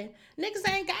head. Niggas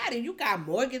ain't got it. You got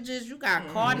mortgages, you got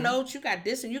car notes, you got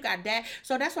this and you got that.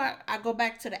 So that's why I go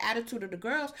back to the attitude of the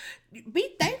girls.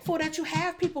 Be thankful that you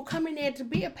have people coming there to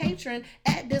be a patron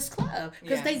at this club.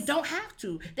 Because they Yes. don't have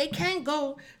to. They can't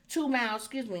go 2 miles,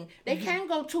 They can't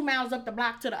go 2 miles up the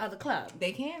block to the other club.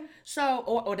 They can. So,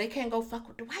 or they can't go fuck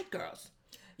with the white girls.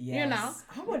 Yes. You know,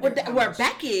 I wonder how where much-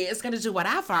 Becky is gonna do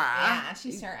whatever. Yeah,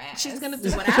 she's her ass. She's gonna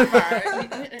do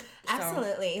whatever.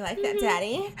 Absolutely. Like that,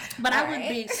 daddy. But I would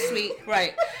be sweet,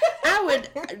 right? I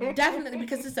would definitely,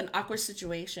 because it's an awkward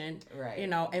situation, Right. You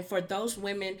know, and for those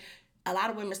women, a lot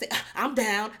of women say, "I'm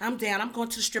down. I'm going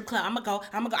to the strip club. I'm gonna go.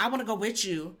 I want to go with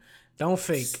you." Don't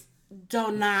fake.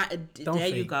 Don't there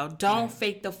you fake. go. Don't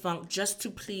fake the funk just to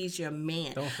please your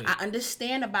man. Don't fake. I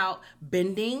understand about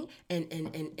bending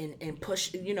and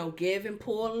push, you know, give and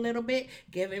pull a little bit,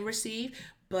 give and receive.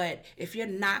 But if you're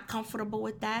not comfortable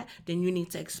with that, then you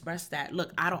need to express that.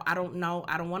 Look, I don't know.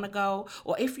 I don't want to go.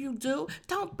 Or if you do,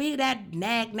 don't be that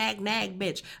nag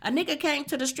bitch. A nigga came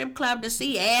to the strip club to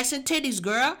see ass and titties,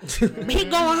 girl. He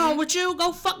going home with you.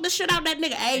 Go fuck the shit out that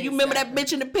nigga. Hey, you remember that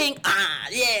bitch in the pink?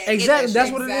 Yeah. Exactly. That's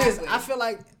what it is. Exactly. I feel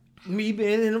like me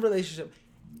being in a relationship,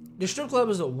 the strip club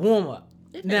is a warm up.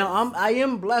 Now I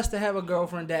am blessed to have a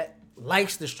girlfriend that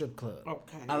likes the strip club.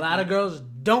 Okay. A lot of girls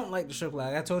don't like the strip club.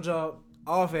 Like I told y'all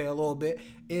off air a little bit,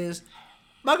 is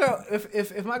My girl,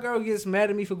 if my girl gets mad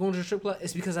at me for going to the strip club,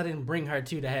 it's because I didn't bring her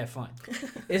to have fun.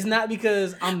 It's not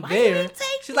because I'm there.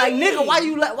 She's like, nigga,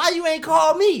 why you ain't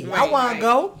call me? I want to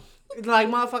go. Like,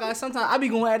 motherfucker, sometimes I be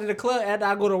going out to the club after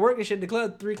I go to work and shit. The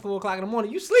club 3-4 o'clock in the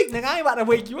morning. You sleep, nigga. I ain't about to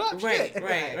wake you up. Right, shit.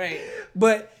 right.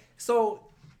 But so,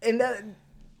 and that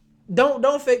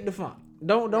don't fake the fun.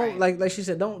 Don't like she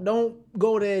said. Don't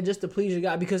go there just to please your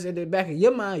guy, because in the back of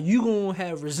your mind you gonna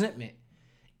have resentment,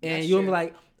 and you'll be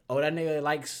like, oh, that nigga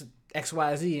likes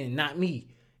XYZ and not me.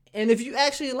 And if you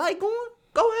actually like going,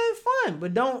 go have fun,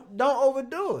 but don't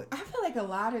overdo it. I feel like a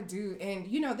lot of dudes,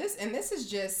 and this is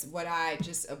just what I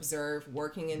just observed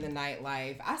working in the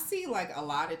nightlife. I see like a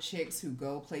lot of chicks who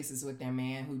go places with their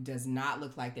man who does not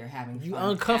look like they're having fun. You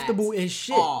uncomfortable as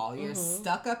shit. You're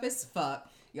stuck up as fuck.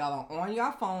 Y'all are on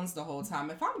your phones the whole time.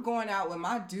 If I'm going out with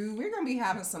my dude, we're going to be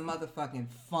having some motherfucking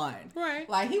fun. Right.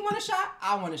 Like, he want a shot,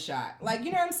 I want a shot. Like,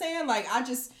 you know what I'm saying? Like, I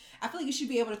feel like you should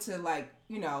be able to, like,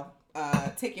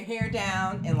 take your hair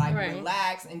down and, like,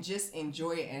 relax and just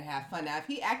enjoy it and have fun. Now, if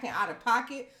he acting out of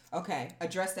pocket, okay,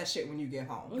 address that shit when you get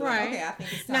home. Right. Like, okay, I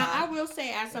think it's time. Now, I will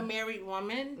say, as a married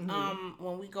woman,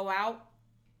 when we go out,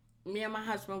 me and my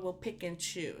husband will pick and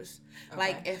choose. Okay.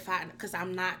 Like, because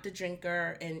I'm not the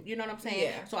drinker, and you know what I'm saying?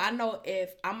 Yeah. So I know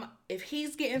if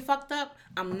he's getting fucked up,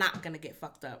 I'm not gonna get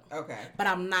fucked up. Okay. But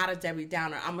I'm not a Debbie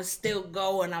Downer. I'm gonna still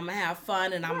go and I'm gonna have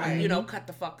fun and I'm gonna, cut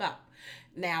the fuck up.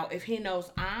 Now, if he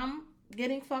knows I'm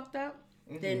getting fucked up,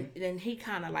 then he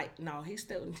kind of like, no, he's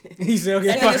still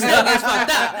gets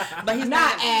fucked up, but he's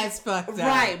not as fucked up,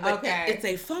 right? But it's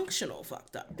a functional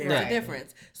fucked up. There's a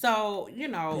difference. So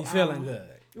you feeling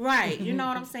good, right? You know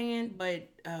what I'm saying? But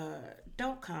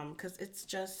don't come, because it's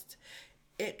just.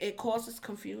 It causes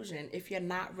confusion if you're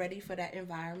not ready for that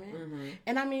environment.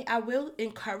 And I mean, I will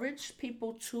encourage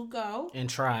people to go and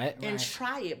try it. And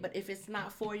try it. But if it's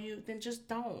not for you, then just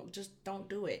don't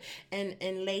do it.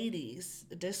 And ladies,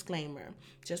 disclaimer,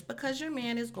 just because your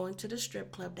man is going to the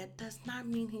strip club, that does not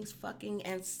mean he's fucking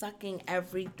and sucking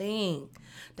everything.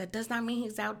 That does not mean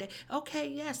he's out there. Okay,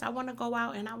 yes, I want to go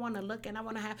out and I want to look and I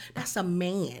want to have. That's a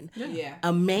man. Yeah.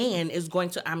 A man is going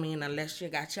to. I mean, unless you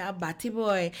got your body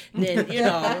boy, then he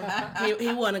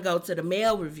want to go to the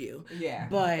male review. Yeah.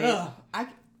 But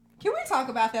can we talk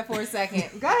about that for a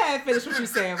second? Go ahead, finish what you're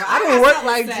saying. But I didn't work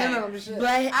like dinner.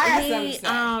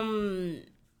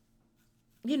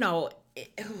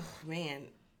 But man.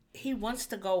 He wants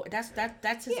to go. That's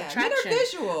his attraction.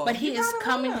 Visual. But he is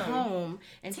coming home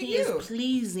and he is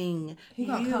pleasing. He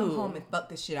gonna come home and fuck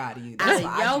the shit out of you. That's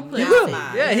why yo pussy.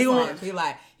 Yeah, he gonna be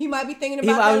like. He might be thinking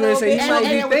about that a little bit. He might be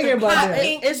thinking about that.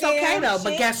 It's okay though.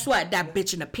 But guess what? That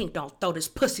bitch in the pink don't throw this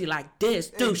pussy like this,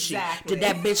 do she? Did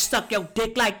that bitch suck your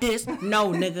dick like this?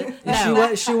 No, nigga.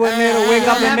 No. She wasn't there to wake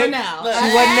up and make.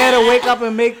 She wasn't there to wake up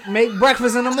and make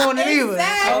breakfast in the morning either.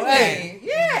 Exactly.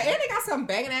 Yeah, and they got some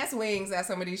banging ass wings at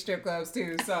some of these strip clubs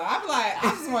too. So I'm like,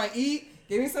 I just want to eat.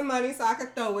 Give me some money so I can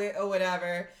throw it or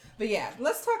whatever. But yeah,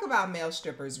 let's talk about male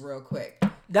strippers real quick.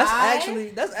 That's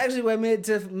actually where me and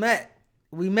Tiff met.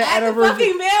 We met at a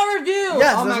fucking male review.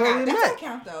 Yes, oh my god, that doesn't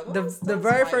count though. The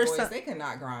very first time they could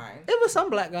not grind. It was some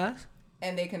black guys.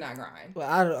 And they cannot grind. Well,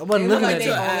 I wasn't looking at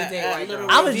them.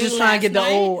 I was just trying to get the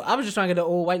old. I was just trying to get the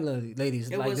old white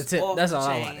ladies like the tip. That's all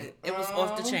I wanted. It was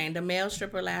off the chain. The male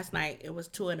stripper last night. It was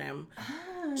 2 of them.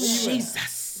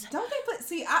 Jesus. Don't they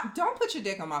put? Don't put your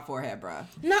dick on my forehead, bro.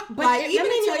 No, but like, even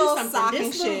in your little sock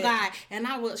and shit. Little guy, and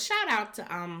I will shout out to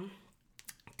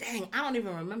dang, I don't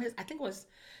even remember his. I think it was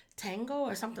Tango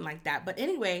or something like that. But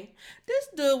anyway, this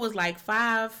dude was like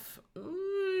 5.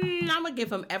 I'm gonna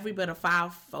give him every bit of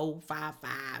 5'4", 5'5".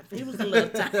 He was a little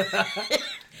tiny.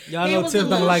 Y'all know Tiff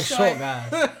don't like short guys.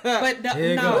 But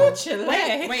no,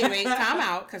 wait, time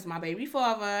out, because my baby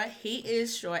father, he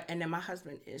is short, and then my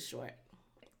husband is short.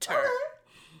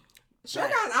 Short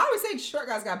guys, I always say short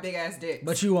guys got big ass dicks.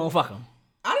 But you won't fuck them.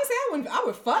 I didn't say I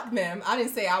would fuck them. I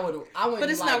didn't say I would. But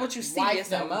it's not what you see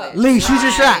yourself up. Lee, shoot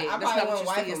your shot. I probably wouldn't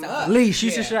wipe them up. Lee,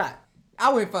 shoot your shot.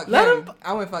 I wouldn't fuck him.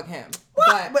 I wouldn't fuck him.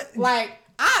 But like.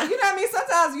 you know what I mean?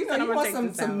 Sometimes, you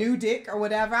want some new dick or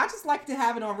whatever. I just like to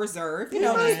have it on reserve,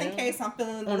 just in case I'm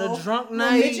feeling on a drunk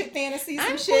night. Midget fantasies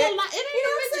and shit.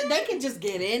 They can just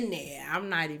get in there. I'm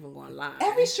not even going to lie.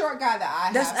 Every short guy that I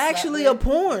have that's actually a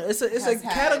porn. It's a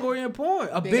category in porn.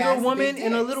 A bigger woman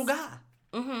and a little guy.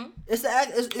 Mm-hmm. It's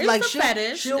like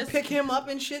she'll pick him up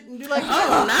and shit and do like,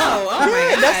 oh no, oh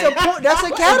my God. That's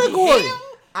a category.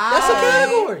 That's a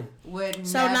category. would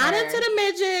So not never into the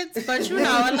midgets, but you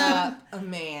know, a pick little. up a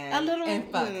man a little-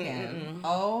 and fuck him.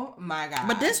 Oh my god!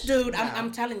 But this dude, No.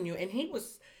 I'm telling you, and he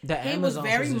was The he Amazon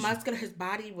was very position. muscular. His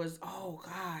body was, oh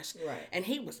gosh, Right. and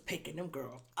he was picking them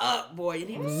girls up, boy, and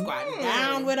he was squatting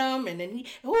down with them, and then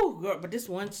girl. But this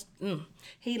one,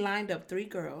 he lined up 3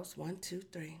 girls, 1, 2,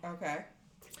 3. Okay.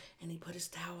 And he put his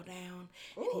towel down,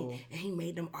 Ooh. and he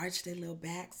made them arch their little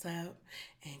backs up.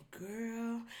 And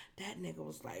girl, that nigga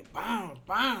was like, bam,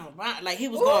 bam, bam. Like he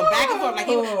was going back and forth. Like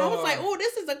I was like, oh,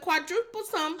 this is a quadruple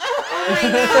something. Oh my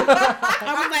God.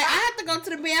 I was like, I have to go to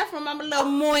the bathroom. I'm a little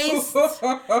moist.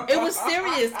 It was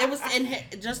serious. It was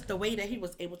just the way that he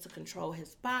was able to control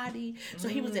his body. So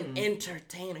he was an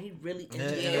entertainer. He really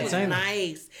entertained. It was entertainer.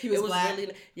 nice. He was it was black?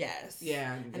 really, yes.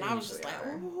 Yeah, And I was just like,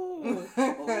 are. ooh,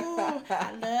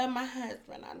 I love my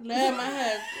husband. I love my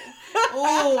husband.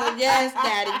 Oh, yes,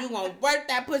 daddy. You gonna work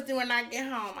that pussy when I get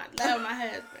home. I love my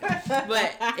husband.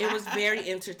 But it was very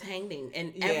entertaining.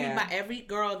 And Yeah. every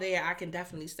girl there, I can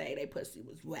definitely say they pussy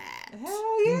was wet.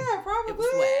 Hell yeah, probably. It was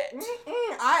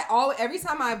wet. Every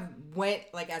time I went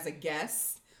like as a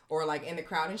guest or like in the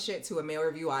crowd and shit to a male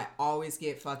review, I always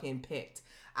get fucking picked.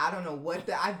 I don't know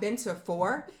I've been to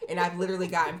 4 and I've literally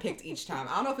gotten picked each time.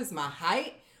 I don't know if it's my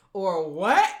height or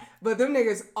what, but them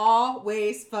niggas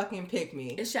always fucking pick me.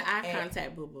 It's your eye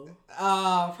contact, boo boo.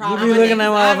 Oh, You probably. be looking at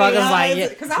motherfuckers like, yeah,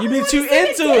 yeah, you be too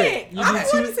into it. You be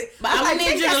too. But I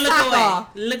need you to look away.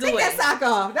 Look Take away. that sock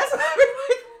off. That's what I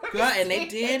Girl, and they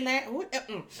did that.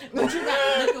 But you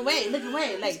gotta look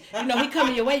away. Like, you know, he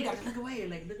coming your way. You gotta look away.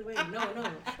 Like, look away. No.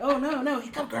 Oh, no. He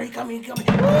coming. Go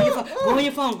on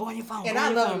your phone. And I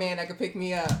love a man that could pick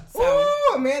me up. So-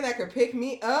 Ooh, a man that could pick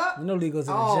me up. You know, Lee goes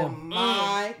to the Oh gym.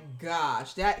 my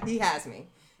gosh, he has me.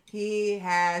 He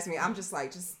has me. I'm just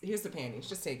like, here's the panties.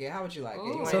 Just take it. How would you like it?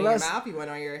 You want So it in your let's- mouth? You want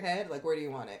it on your head? Like, where do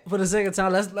you want it? For the sake of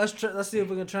time, let's see if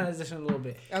we can transition a little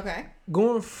bit. Okay.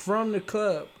 Going from the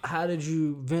club, how did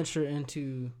you venture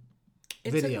into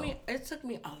video? It took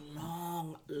me a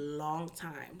long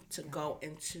time to go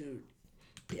into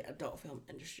the adult film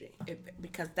industry.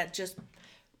 Because that just,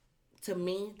 to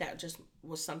me, that just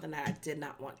was something that I did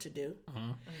not want to do.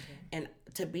 And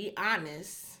to be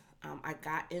honest, I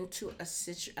got into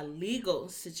a legal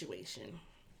situation.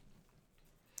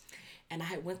 And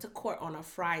I went to court on a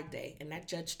Friday, and that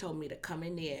judge told me to come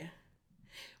in there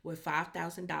with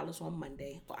 $5,000 on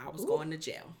Monday, or I was going to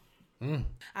jail.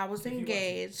 I was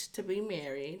engaged to be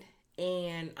married,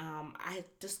 and I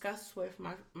discussed with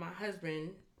my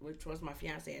husband, which was my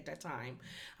fiance at that time.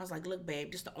 I was like, look,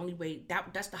 babe, this is the only way,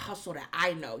 that's the hustle that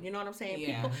I know. You know what I'm saying?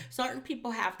 Yeah. Certain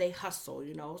people have they hustle,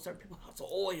 you know. Certain people hustle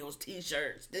oils,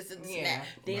 t-shirts, this and this and Yeah. that.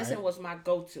 Dancing was my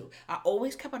go-to. I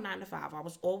always kept a 9-to-5. I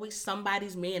was always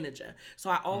somebody's manager. So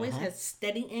I always had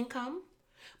steady income.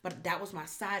 But that was my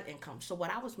side income. So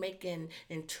what I was making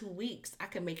in 2 weeks, I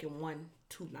could make in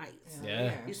 1-2 nights.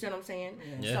 Yeah. You see what I'm saying?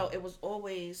 Yeah. So it was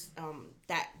always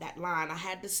that line. I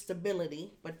had the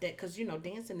stability, but that, because, you know,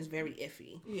 dancing is very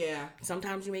iffy. Yeah.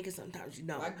 Sometimes you make it, sometimes you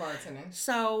don't. Like bartending.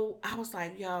 So I was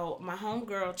like, yo, my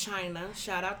homegirl, China,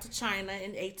 shout out to China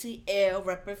in ATL,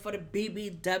 repping for the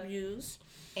BBWs.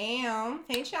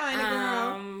 Hey, China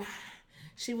girl.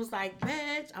 She was like,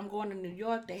 bitch, I'm going to New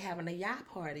York. They having a yacht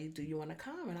party. Do you want to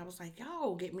come? And I was like,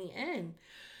 yo, get me in.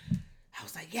 I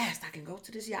was like, yes, I can go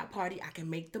to this yacht party. I can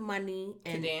make the money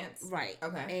and dance? Right.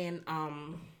 Okay. And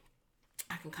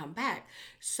I can come back.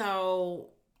 So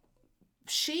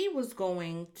she was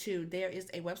going to, there is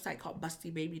a website called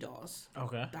BustyBabyDolls.com.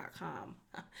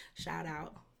 Okay. Shout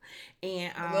out.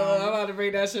 And I'm about to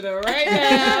bring that shit up right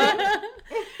now.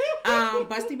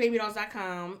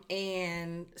 BustyBabyDolls.com,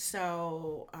 and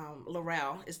so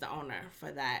Laurel is the owner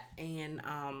for that, and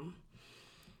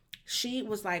she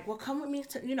was like, well, come with me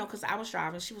to, you know, because I was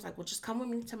driving. She was like, well, just come with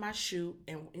me to my shoot,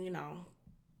 and you know,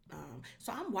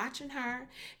 so I'm watching her,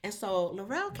 and so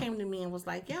Laurel came to me and was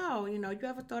like, yo, you know, you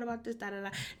ever thought about this, da da da.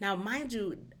 Now, mind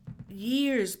you,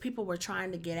 years people were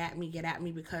trying to get at me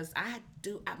because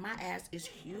my ass is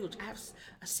huge. I have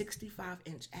a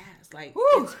 65-inch ass, like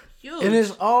it's huge. And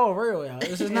it's all real, y'all.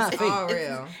 This is not fake. All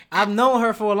real. I've known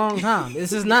her for a long time.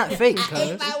 This is not fake, I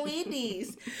ate cuz. my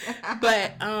Wheaties,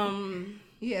 but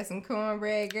You had some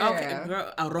cornbread, girl. okay,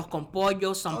 girl, arroz con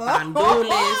pollo, some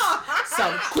pandules,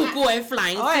 some cuckoo and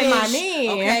flying Oy, fish. mami.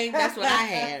 Okay, that's what I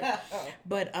had.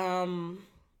 But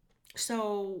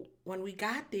so when we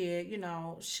got there, you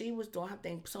know, she was doing her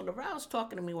thing. So Laurel's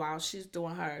talking to me while she's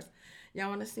doing hers. Y'all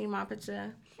want to see my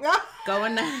picture? Go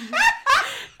in the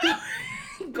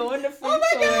go in the free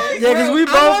tours. Yeah, because we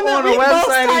both on the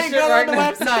website and shit right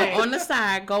now. No, on the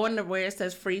side, go in the where it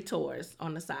says free tours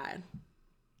on the side.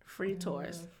 Free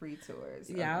tours. Free tours.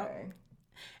 Yeah. Okay.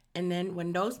 And then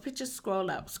when those pictures scroll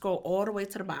all the way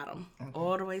to the bottom. Okay.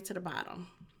 All the way to the bottom.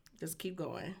 Just keep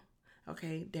going.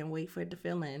 Okay, then wait for it to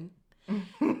fill in.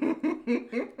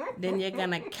 Then you're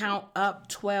going to count up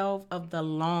 12 of the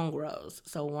long rows.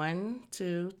 So 1,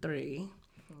 2, 3,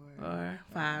 4,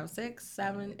 5, 6,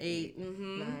 7, 8,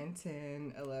 9,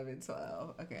 10, 11,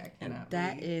 12. Okay, I cannot and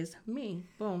that is me.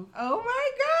 Boom. Oh my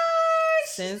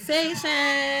gosh!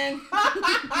 Sensation!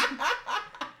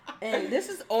 And this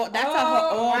is all. That's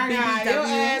all BBW. Your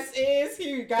ass is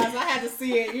huge, guys. I had to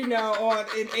see it, in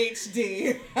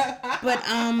HD. But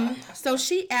so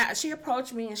she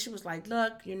approached me and she was like,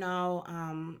 "Look,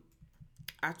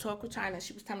 I talked with China.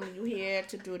 She was telling me you here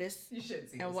to do this You should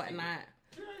see and whatnot."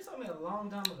 You told me a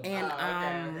long time ago.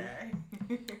 And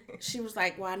she was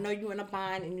like, "Well, I know you're in a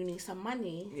bind and you need some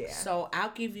money. Yeah. So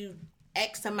I'll give you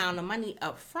X amount of money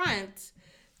up front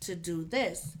to do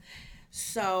this."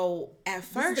 So at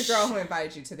first, this is the girl who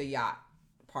invited you to the yacht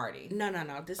party. No.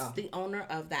 This is the owner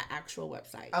of that actual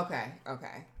website. Okay,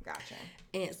 gotcha.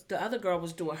 And the other girl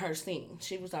was doing her scene.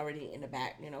 She was already in the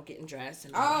back, getting dressed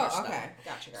and all her Oh, stuff. okay,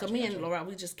 gotcha. So me and Laura,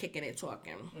 we just kicking it,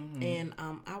 talking, and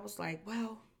I was like,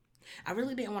 well, I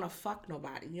really didn't want to fuck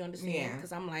nobody. You understand? Yeah.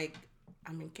 Because I'm like,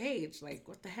 I'm engaged. Like,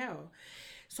 what the hell?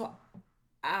 So.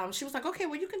 She was like, okay,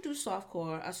 well, you can do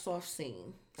softcore, a soft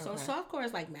scene. So softcore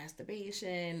is like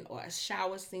masturbation or a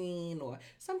shower scene or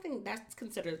something that's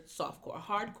considered softcore.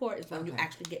 Hardcore is when you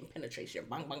actually getting penetration.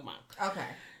 Bang, bang, bang. Okay.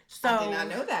 So, I did not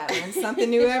know that. Learn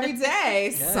something new every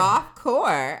day.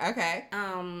 Softcore. Okay.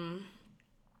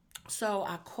 So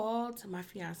I called my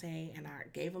fiance and I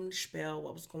gave him the spiel,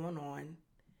 what was going on.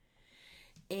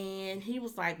 And he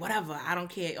was like, whatever, I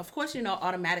don't care. Of course,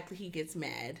 automatically he gets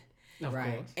mad.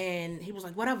 Right. And he was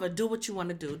like, whatever, do what you want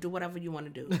to do. Do whatever you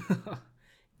want to do.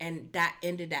 And that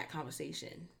ended that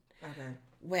conversation. Okay.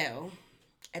 Well,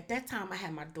 at that time, I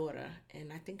had my daughter,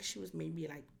 and I think she was maybe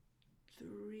like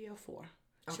 3 or 4.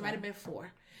 She might have been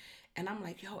 4. And I'm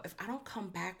like, yo, if I don't come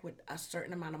back with a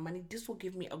certain amount of money, this will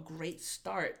give me a great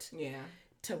start. Yeah.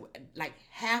 To like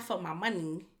half of my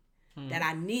money that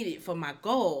I needed for my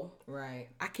goal. Right.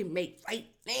 I can make right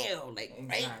now. Right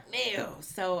now.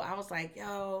 So I was like,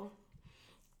 yo.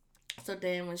 So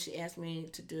then when she asked me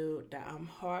to do the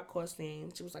hardcore scene,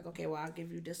 she was like, okay, well, I'll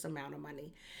give you this amount of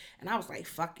money. And I was like,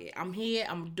 fuck it. I'm here.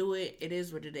 I'm going to do it. It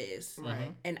is what it is.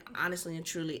 Right. And honestly and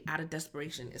truly, out of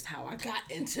desperation is how I got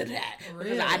into that.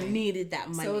 Really? Because I needed that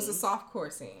money. So it was a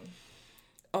softcore scene.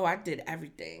 Oh, I did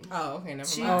everything. Oh, okay. Never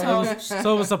She mind. told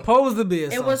So it was supposed to be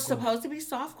a It was softcore. supposed to be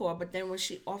softcore, but then when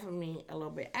she offered me a little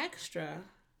bit extra,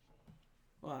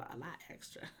 well, a lot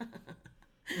extra.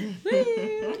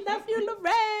 Love you,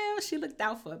 Lorel. She looked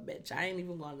out for a bitch. I ain't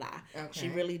even gonna lie. Okay. She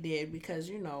really did because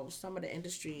some of the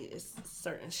industry is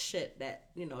certain shit that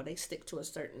they stick to a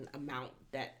certain amount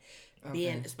that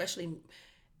being especially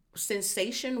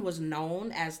Sensation was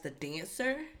known as the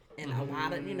dancer, and a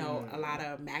lot of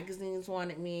magazines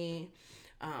wanted me.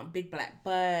 Big Black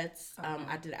Butts.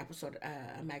 I did an episode,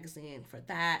 a magazine for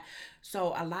that.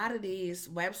 So a lot of these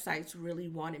websites really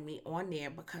wanted me on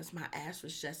there because my ass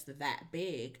was just that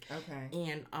big. Okay.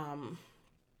 And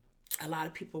a lot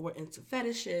of people were into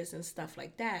fetishes and stuff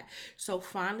like that. So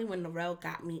finally, when Laurel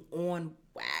got me on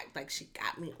whack, like she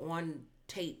got me on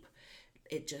tape,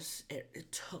 it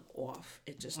took off.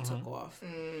 It just took off.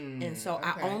 And so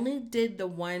I only did the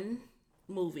one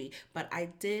movie, but I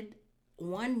did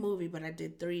one movie, but I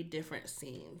did 3 different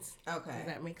scenes. Okay. Does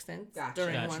that make sense? Gotcha.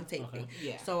 During one taping. Okay.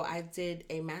 Yeah. So I did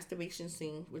a masturbation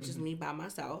scene, which is me by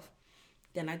myself.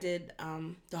 Then I did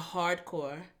the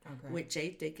hardcore with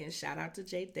Jay Dickens. Shout out to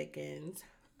Jay Dickens.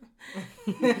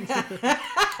 And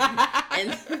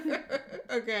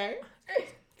Okay.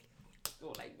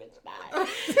 like bitch die.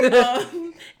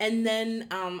 And then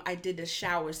I did the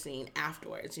shower scene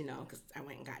afterwards, because I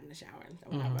went and got in the shower and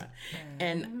whatever.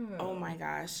 And oh my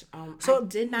gosh, I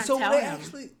did not tell him.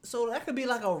 So that could be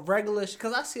like a regular,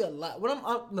 because I see a lot. When I'm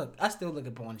up, look, I still look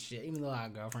at porn and shit, even though I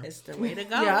have a girlfriend. It's the way to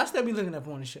go. Yeah, I still be looking at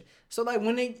porn and shit. So like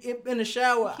when they in the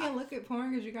shower, You can't look at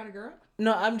porn because you got a girl?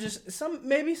 no, I'm just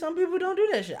maybe some people don't do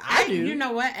that shit. I do. You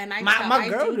know what? And I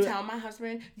tell my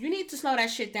husband, you need to slow that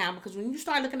shit down because when you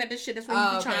start looking at this shit, that's when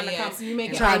you be trying to come. So you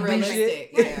make it Try to do unrealistic.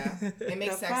 Yeah. It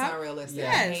makes The sex fuck? unrealistic.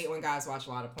 Yes. I hate when guys watch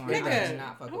a lot of porn. I do Nigga,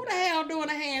 not fuck who with the that. hell doing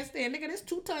a handstand? Nigga, this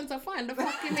 2 tons of fun. The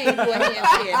fuck you mean do a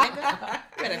handstand, nigga?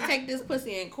 You better take this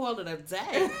pussy and call it a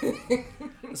day.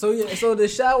 So yeah, so the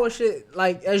shower shit,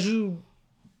 like as you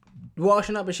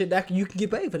washing up and shit, that you can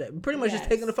get paid for that. Pretty much just Yes.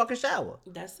 taking a fucking shower.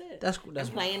 That's it. That's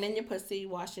and playing in your pussy,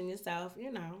 washing yourself,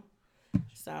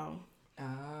 So,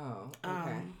 Oh,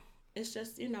 okay. it's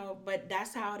just, but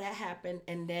that's how that happened.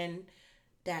 And then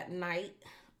that night,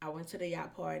 I went to the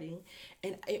yacht party,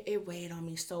 and it weighed on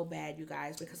me so bad, you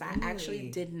guys, because I actually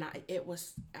did not.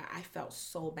 I felt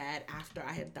so bad after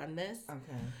I had done this.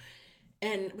 Okay.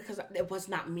 And because it was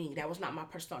not me, that was not my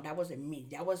persona, that wasn't me,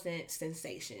 that wasn't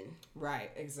Sensation.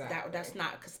 Right, exactly. That's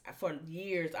not, because for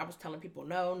years I was telling people,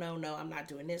 no, I'm not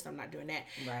doing this, I'm not doing that.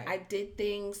 Right. I did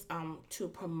things to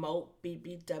promote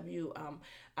BBW.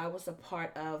 I was a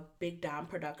part of Big Dom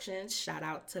Productions. Shout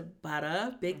out to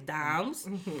Butter, Big Doms,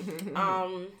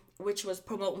 which was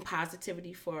promoting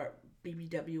positivity for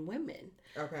BBW women.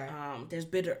 Okay. There's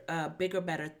bigger,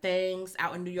 better things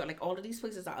out in New York. Like all of these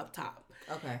places are up top.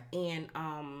 Okay. And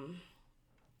I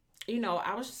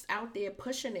was just out there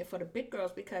pushing it for the big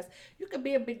girls, because you could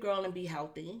be a big girl and be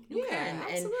healthy. You can.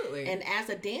 Absolutely. And as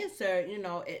a dancer,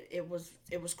 it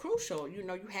was crucial. You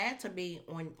had to be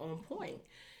on point.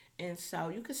 And so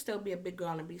you could still be a big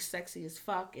girl and be sexy as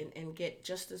fuck and get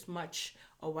just as much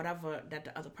or whatever that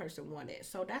the other person wanted.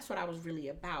 So that's what I was really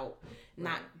about,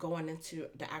 not going into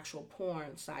the actual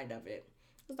porn side of it.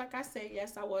 Because like I said,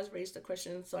 yes, I was raised a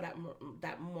Christian, so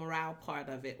that morale part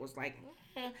of it was like,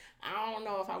 I don't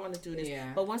know if I want to do this.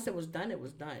 Yeah. But once it was done, it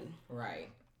was done. Right.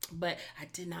 But I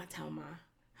did not tell my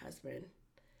husband.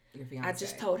 Your fiance. I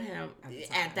just told him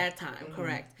at that time,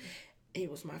 correct. He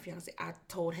was my fiance. I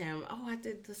told him, I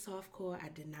did the softcore. I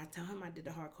did not tell him I did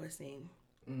the hardcore scene.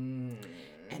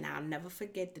 And I'll never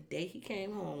forget the day he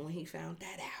came home when he found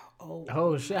that out.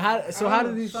 Oh shit! How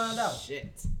did he find out?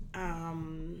 Shit.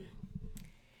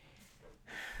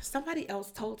 Somebody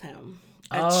else told him.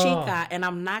 A chica, and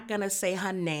I'm not gonna say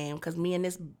her name because me and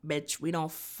this bitch, we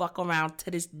don't fuck around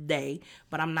to this day.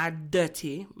 But I'm not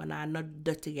dirty, but I'm not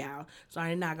dirty gal, so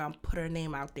I'm not gonna put her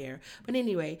name out there. But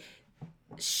anyway,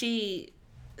 she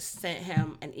sent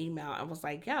him an email and was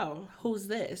like, "Yo, who's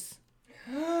this?"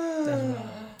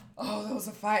 Oh, those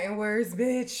are fighting words,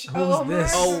 bitch. Who's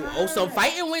this? Oh, so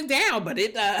fighting went down, but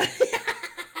it wow.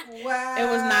 It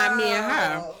was not me and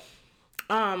her.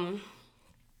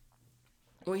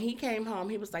 When he came home,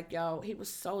 he was like, yo, he was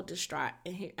so distraught.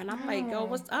 And I'm like, yo,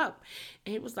 what's up?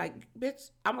 And he was like,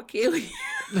 bitch, I'm going to kill you.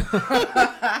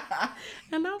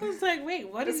 And I was like, wait,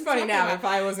 what is it's funny now about? if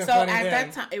I wasn't funny So at then.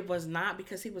 that time, it was not,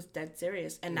 because he was dead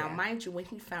serious. And now, mind you, when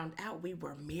he found out, we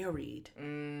were married.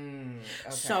 Okay.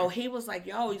 So he was like,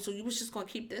 yo, so you was just going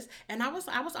to keep this? And I was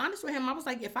honest with him. I was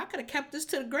like, if I could have kept this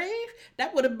to the grave,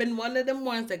 that would have been one of them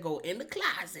ones that go in the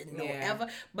closet. No ever.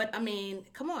 But, I mean,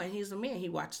 come on. He's a man. He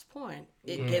watches porn.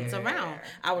 It gets around.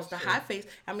 I was the high face.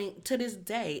 I mean, to this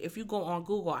day, if you go on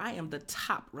Google, I am the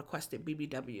top requested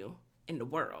BBW in the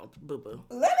world. Boo boo.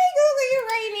 Let me Google you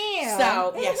right now.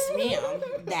 So yes, ma'am.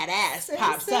 That ass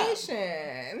pops up.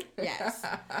 Yes.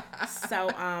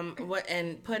 So what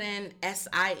and put in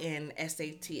SINSATION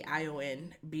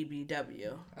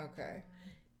BBW. Okay.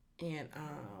 And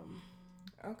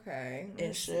okay.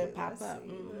 It should pop up.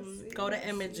 Go to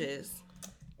images.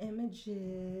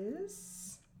 Images.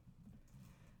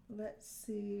 Let's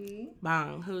see.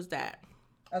 Bang. Who's that?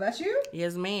 Oh, that's you?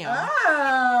 Yes, ma'am.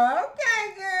 Oh,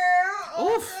 okay, girl.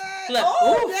 Oof. Okay. Look,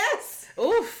 oh, oof. yes.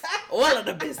 Oof. All of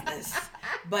the business.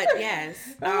 But yes.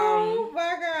 Oh,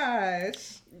 my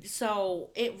gosh.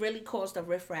 So it really caused a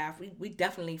riffraff. We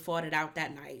definitely fought it out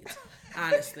that night.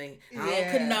 Honestly. I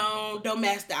don't condone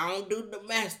domestic. I don't do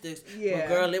domestics. Yeah. But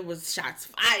girl, it was shots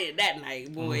fired that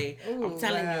night, boy. Ooh, I'm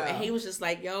telling you. And he was just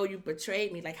like, yo, you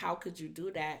betrayed me. Like, how could you do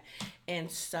that?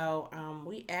 And so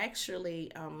we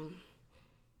actually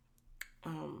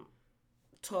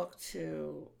talked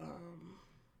to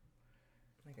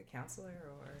like a counselor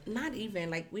or not even,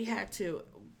 like we had to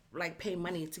like pay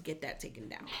money to get that taken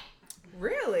down.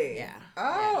 Really? Yeah.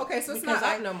 Oh, yeah. Okay. So it's not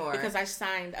up no more. Because I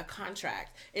signed a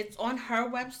contract. It's on her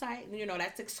website.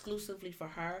 That's exclusively for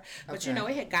her. But,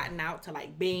 it had gotten out to,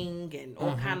 like, Bing and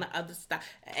all kind of other stuff.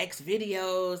 X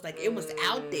videos. Like, it was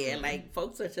out there. Like,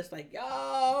 folks were just like,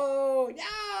 yo.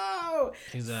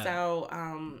 Exactly. So,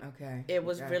 it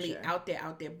was really out there.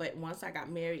 But once I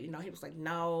got married, he was like,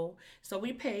 no. So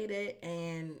we paid it.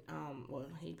 And,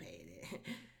 he paid it.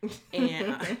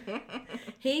 And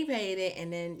he paid it,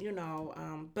 and then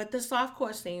but the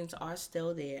softcore scenes are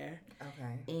still there.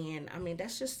 Okay. And I mean,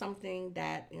 that's just something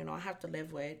that I have to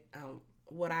live with.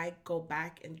 Would I go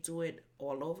back and do it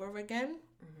all over again?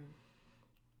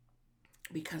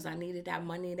 Because I needed that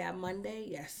money that Monday?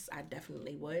 Yes, I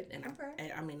definitely would. And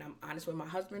I mean, I'm honest with my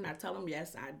husband. I tell him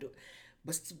yes, I do.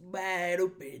 But bad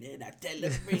open, and I tell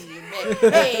him bring it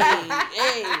back.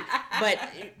 Hey. But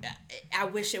I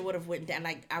wish it would have went down.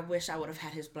 Like, I wish I would have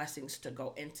had his blessings to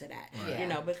go into that.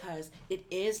 Right. Because it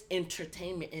is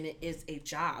entertainment and it is a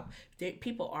job.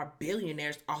 People are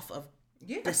billionaires off of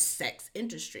the sex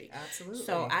industry. Absolutely.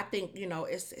 So I think,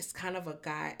 it's kind of a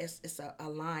guy, it's a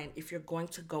line. If you're going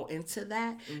to go into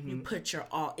that, you put your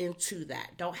all into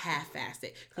that. Don't half-ass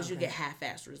it, because you get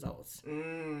half-ass results. You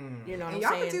know what I'm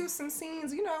y'all saying? could do some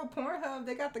scenes, Pornhub,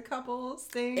 they got the couples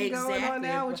thing going on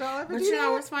now. Would y'all ever but do you that?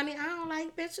 know what's funny? I don't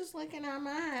like bitches looking at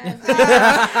my husband.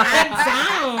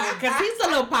 I don't, because he's a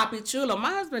little papi chulo.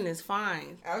 My husband is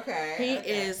fine. Okay. He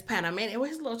is Panamanian. Well,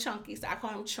 he's a little chunky, so I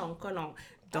call him Chonko. No,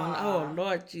 oh,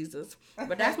 Lord Jesus.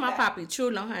 But that's my papi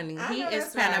chulo, honey. He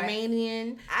is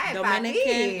Panamanian,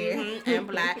 Dominican, and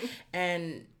black.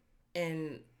 And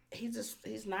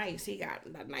he's nice. He got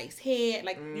a nice head.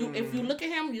 Like, if you look at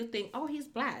him, you think, oh, he's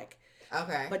black.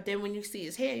 Okay. But then when you see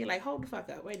his hair, you're like, hold the fuck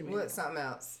up. Wait a minute. What's something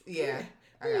else? Yeah.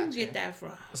 Where did you get that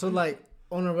from? So, like,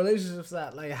 on the relationship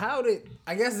side, like,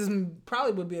 I guess this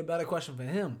probably would be a better question for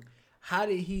him. How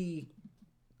did he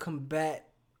combat,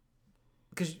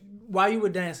 because while you were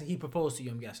dancing, he proposed to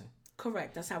you, I'm guessing.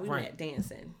 Correct. That's how we met,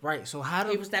 dancing. Right. So how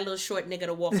did he was that little short nigga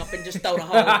to walk up and just throw the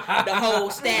whole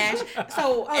stash.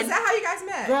 So is that how you guys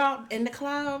met? Girl, in the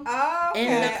club. Oh, okay.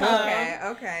 In the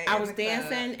club. Okay. I was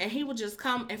dancing, and he would just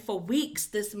come, and for weeks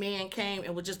this man came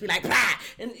and would just be like, blah!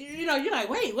 And you're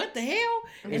like, wait, what the hell?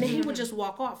 And then he would just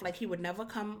walk off, like he would never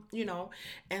come,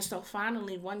 And so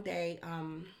finally one day,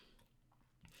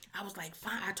 I was like,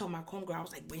 fine. I told my homegirl, I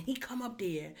was like, when he come up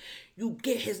there, you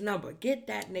get his number. Get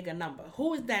that nigga number.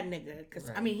 Who is that nigga? Because,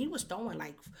 he was throwing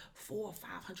like $400 or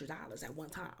 $500 at one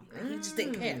time. Like, he just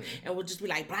didn't care. And would just be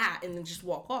like, blah, and then just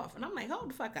walk off. And I'm like, hold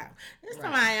the fuck out. This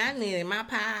time I need in my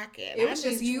pocket. It was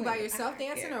just you by yourself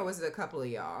dancing, or was it a couple of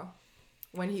y'all?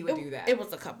 When he would do that? It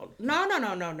was a couple. No.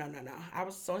 I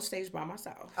was on stage by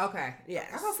myself. Okay. Yes.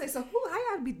 I was going to say, so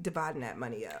how y'all be dividing that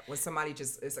money up? Was somebody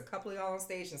it's a couple of y'all on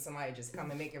stage and somebody just come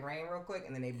and make it rain real quick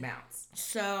and then they bounce?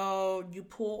 So you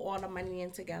pull all the money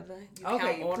in together. You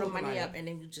count all the money up and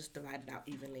then you just divide it out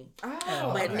evenly.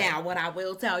 Oh. But now what I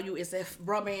will tell you is if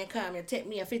bro man come and tip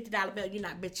me a $50 bill, you're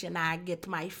not get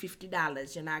my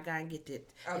 $50. You're not going to get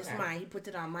it. Okay. It's mine. He put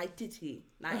it on my titty,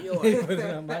 not yours. He put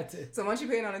it on my titty. So once you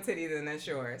pay it on a titty, then that's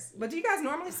yours. But do you guys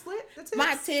normally split the tips?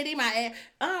 My titty, my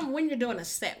ass. When you're doing a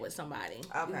set with somebody,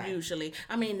 usually.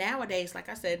 Nowadays, like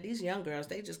I said, these young girls,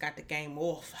 they just got the game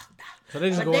all fucked up. So they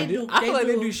just go and do. I feel like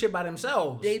they do shit by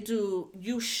themselves. They do.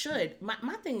 You should.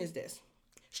 My thing is this.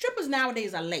 Strippers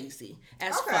nowadays are lazy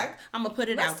as fuck. I'm gonna put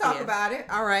it out there. Let's talk about it.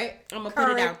 All right. I'm gonna put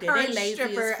it out there. They lazy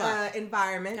stripper, as fuck.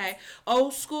 Environment. Okay.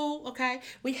 Old school. Okay.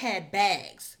 We had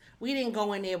bags. We didn't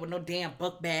go in there with no damn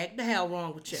book bag. The hell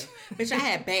wrong with you? Bitch, I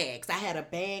had bags. I had a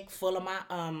bag full of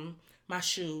my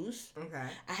shoes. Okay.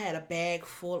 I had a bag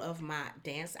full of my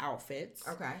dance outfits.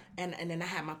 Okay. And then I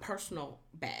had my personal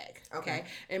bag. Okay.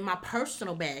 In my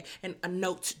personal bag, and a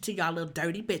note to y'all little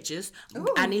dirty bitches. Ooh.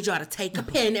 I need y'all to take a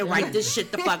pen and write this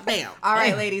shit the fuck down. All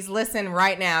right, ladies, listen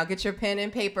right now. Get your pen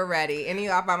and paper ready. Any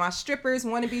of my strippers,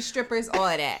 wannabe strippers, all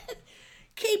of that.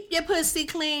 Keep your pussy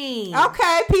clean.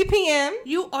 Okay, PPM.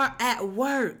 You are at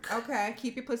work. Okay,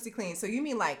 keep your pussy clean. So you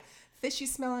mean like fishy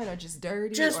smelling or just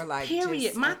dirty? Just or like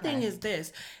period. My thing is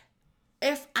this.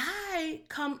 If I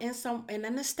come in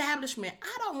an establishment,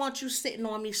 I don't want you sitting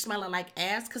on me smelling like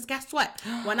ass. Cause guess what?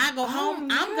 When I go home,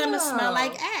 I'm gonna smell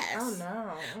like ass.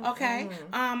 Oh no. Okay.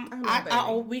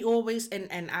 We always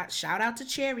and I shout out to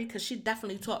Cherry because she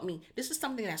definitely taught me. This is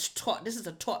something that's taught. This is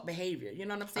a taught behavior. You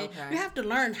know what I'm saying? Okay. You have to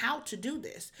learn how to do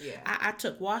this. Yeah. I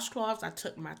took washcloths. I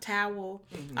took my towel.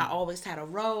 Mm-hmm. I always had a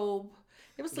robe.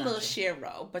 It was a little sheer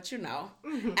robe, but and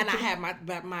I had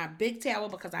my big towel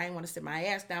because I didn't want to sit my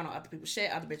ass down on other people's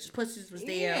shit. Other bitches' pussies was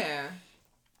there. Yeah.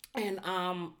 And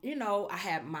I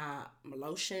had my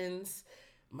lotions,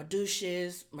 my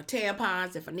douches, my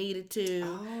tampons if I needed to.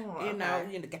 Oh,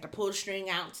 okay. You got to pull the string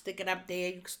out and stick it up there.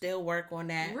 You can still work on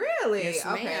that. Really? Yes,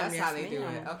 okay, that's yes, how they do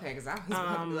it. Okay, because I was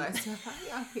going to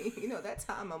be like, that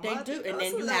time of month. They do, and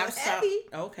then you have some.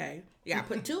 Okay, you got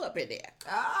to put 2 up in there.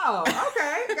 Oh,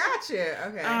 okay, gotcha.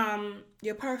 Okay.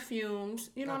 Your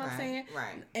perfumes. You know what I'm saying?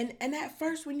 Right. And at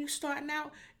first, when you starting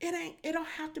out, it don't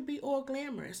have to be all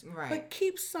glamorous. Right. But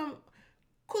keep some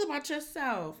cool about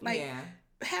yourself. Like. Yeah.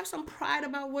 Have some pride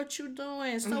about what you're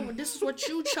doing. So this is what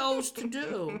you chose to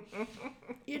do.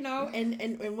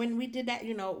 And when we did that,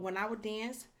 when I would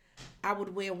dance, I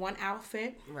would wear one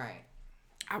outfit. Right.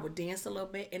 I would dance a little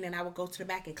bit, and then I would go to the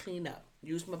back and clean up.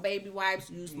 Use my baby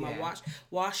wipes, use my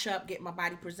wash up, get my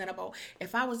body presentable.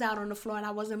 If I was out on the floor and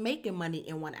I wasn't making money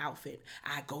in one outfit,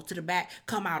 I'd go to the back,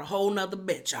 come out a whole nother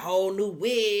bitch, a whole new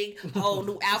wig, a whole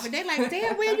new outfit. They like,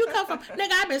 damn, where you come from?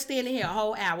 Nigga, I've been standing here a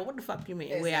whole hour. What the fuck you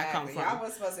mean? Where I come from? Y'all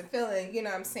was supposed to feeling, you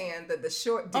know what I'm saying, the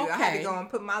short dude. I had to go and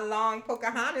put my long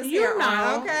Pocahontas you hair know,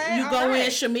 on. Okay, you all go right. in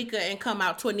Shamika and come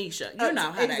out Twanisha. You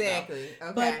know how exactly.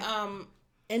 that go. Okay. But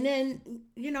and then,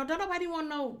 you know, don't nobody want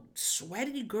no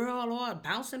sweaty girl or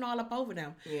bouncing all up over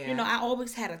them. Yeah. You know, I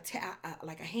always had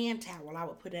like a hand towel. I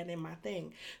would put that in my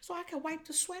thing so I could wipe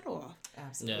the sweat off.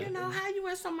 Absolutely. You know, how you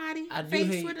and somebody I do face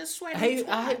hate, with a sweat? I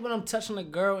hate when I'm touching a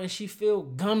girl and she feel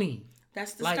gummy.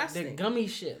 That's disgusting. Like the gummy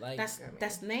shit. Like that's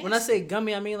nasty. When I say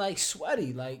gummy, I mean like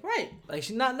sweaty. Like right. Like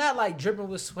she's not like dripping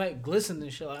with sweat, glistening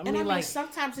and shit. I mean like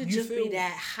sometimes it just be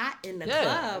that hot in the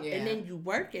club, and then you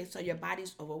work it, so your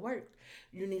body's overworked.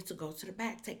 You need to go to the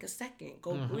back, take a second,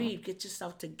 go breathe, get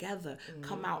yourself together,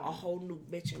 come out a whole new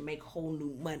bitch and make whole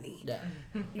new money. Yeah.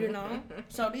 You know?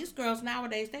 So these girls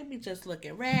nowadays, they be just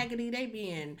looking raggedy. They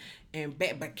be in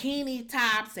bikini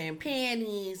tops and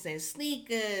panties and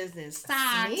sneakers and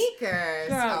socks. Sneakers?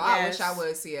 Girl, I wish I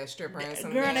would see a stripper in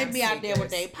some girl, they damn be out there with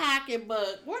sneakers. their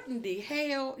pocketbook. What in the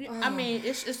hell? I mean,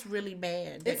 it's really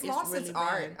bad. It's lost really its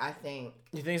art, I think.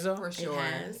 You think so? For sure. It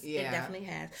has. Yeah. It definitely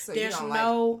has. So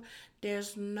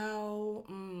There's no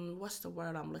what's the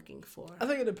word I'm looking for? I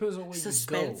think it depends on where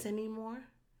suspense you go. anymore.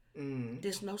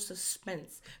 There's no suspense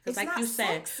It's because, like not you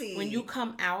said, sexy. when you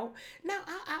come out now,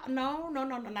 no.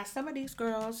 Now some of these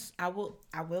girls, I will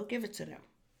give it to them.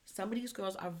 Some of these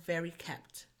girls are very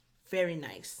kept, very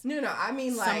nice. No, I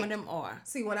mean like some of them are.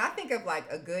 See, when I think of like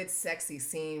a good sexy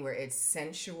scene where it's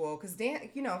sensual, because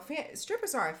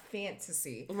strippers are a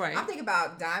fantasy. Right. I'm thinking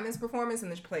about Diamond's performance in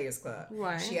the Players Club.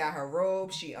 Right. She had her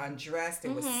robe, she undressed,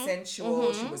 it was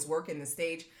sensual, she was working the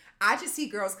stage. I just see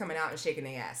girls coming out and shaking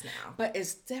their ass now. But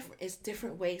it's different. It's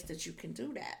different ways that you can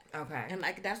do that. Okay. And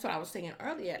like that's what I was saying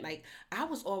earlier. Like I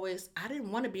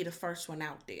didn't want to be the first one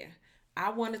out there. I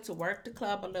wanted to work the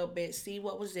club a little bit, see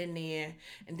what was in there,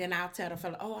 and then I'll tell the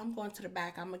fella, "Oh, I'm going to the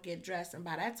back. I'm gonna get dressed." And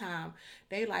by that time,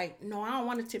 they like, "No, I don't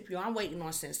want to tip you. I'm waiting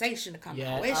on Sensation to come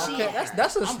out." Where's she at?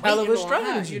 That's a hell of a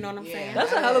strategy. You know what I'm saying?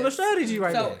 That's a hell of a strategy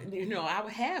right so, there. you know, I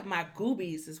would have my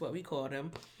goobies, is what we call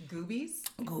them. Goobies?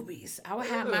 Goobies. I would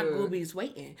have my goobies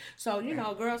waiting. So, you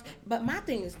know, girls. But my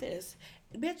thing is this,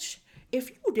 bitch. If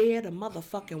you there to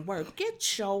motherfucking work,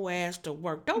 get your ass to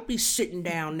work. Don't be sitting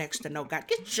down next to no guy.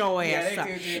 Get your ass up.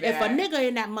 If a nigga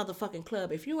in that motherfucking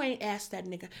club, if you ain't asked that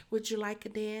nigga, would you like a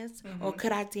dance? Or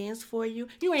could I dance for you?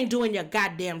 You ain't doing your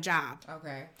goddamn job.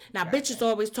 Okay. Now, bitches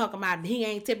always talking about he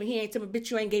ain't tipping.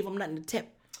 Bitch, you ain't gave him nothing to tip.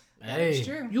 Hey,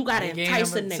 true. You gotta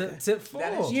entice a nigga. Tip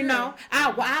 4. You know,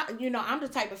 I'm the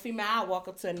type of female. I walk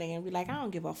up to a nigga and be like, I don't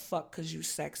give a fuck because you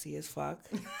sexy as fuck.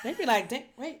 They be like,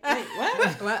 wait,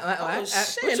 what? What? Oh,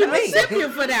 shit, What you let me mean? sip you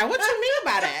for that. What you mean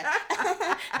by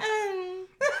that?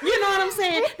 You know what I'm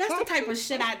saying? That's the type of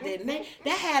shit I did. And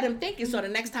that had them thinking. So the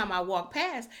next time I walk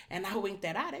past and I winked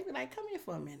that out, they be like, come here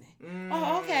for a minute.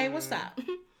 Oh, okay, what's up?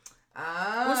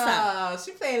 Oh, What's up?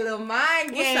 She played a little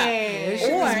mind What's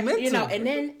game. up? Or, you know, and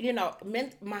then, you know,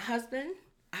 my husband,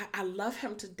 I love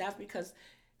him to death because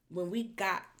when we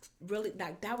got really,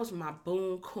 like, that was my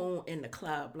boom coon in the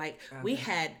club. Like, we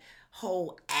had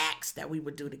whole acts that we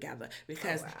would do together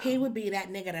because he would be that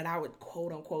nigga that I would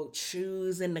quote unquote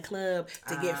choose in the club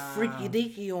to get freaky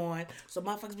deaky on. So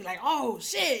motherfuckers be like, oh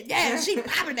shit, yeah, she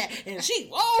popping that, and she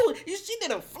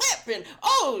did a flip, and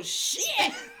oh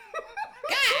shit.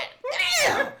 God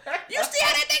damn! You see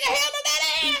how that nigga handled that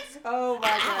ass? Oh my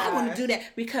God. I want to do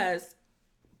that because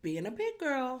being a big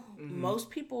girl, most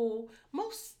people, I'm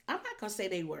not going to say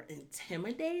they were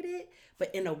intimidated,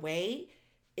 but in a way,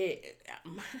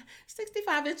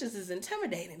 65 inches is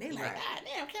intimidating. They like, God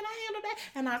damn, can I handle that?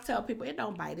 And I tell people, it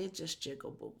don't bite, it just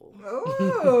jiggle, boo boo.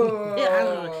 Ooh.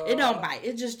 It don't bite,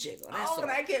 it just jiggle. That's all. When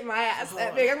I get my ass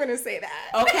that big, I'm going to say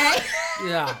that. Okay?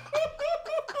 Yeah.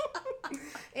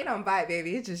 It don't bite,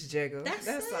 baby. It just jiggle. That's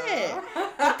all. it.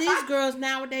 But these girls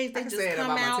nowadays, they I can just say it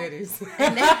come about out. my titties.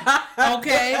 And they,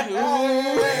 okay.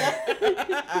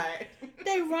 All right.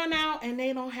 They run out and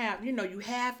they don't have, you know, you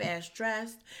half-ass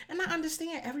dressed. And I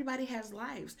understand everybody has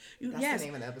lives. That's the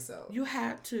name of the episode. You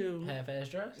have to. Half-ass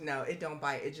dress? No, it don't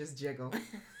bite. It just jiggle.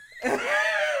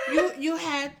 You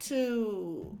had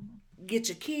to get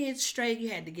your kids straight. You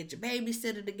had to get your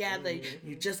babysitter together.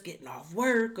 You just getting off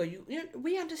work, or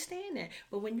we understand that.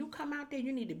 But when you come out there,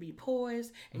 you need to be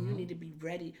poised and you need to be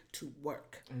ready to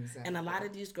work. Exactly. And a lot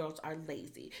of these girls are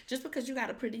lazy. Just because you got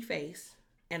a pretty face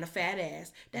and a fat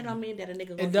ass, that don't mean that a nigga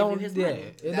gonna It give don't. you his Yeah. money.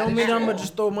 It That don't is mean I'm true. gonna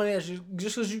just throw money at you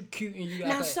just because you cute and you got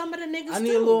Now that. some of the niggas I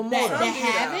need a little more. that Some do,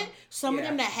 have though. it. Some of Yeah.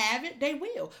 them that have it, they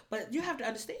will. But you have to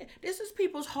understand, this is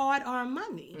people's hard-earned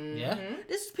money. Yeah.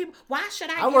 This is people. Why should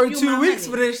I? I give worked you 2 my weeks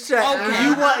money? for this check.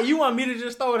 Okay. You want me to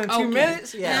just throw it in 2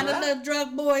 minutes? And the Yeah. little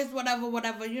drug boys,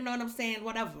 whatever. You know what I'm saying?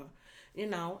 Whatever. You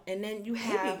know, and then you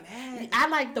have. mad. I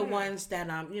like the ones that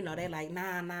they like,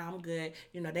 nah, I'm good.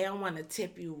 You know, they don't want to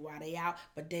tip you while they out,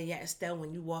 but then yeah, still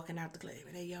when you walking out the club,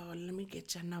 they yo, let me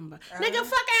get your number, nigga,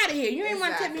 fuck out of here. You ain't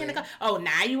want to tip me in the car. Oh,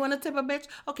 now you want to tip a bitch?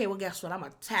 Okay, well guess what? I'm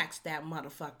gonna tax that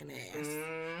motherfucking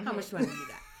ass. How much money you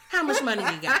got? How much money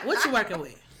you got? What you working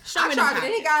with? Show I me the charge pocket.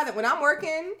 any guy that when I'm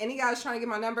working, any guy that's trying to get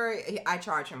my number, I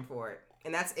charge him for it,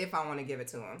 and that's if I want to give it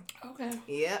to him. Okay.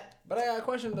 Yep. But I got a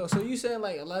question though. So you saying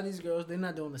like a lot of these girls they're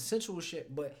not doing the sensual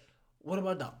shit, but what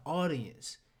about the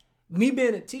audience? Me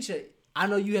being a teacher, I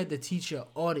know you have to teach your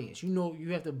audience. You know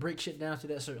you have to break shit down to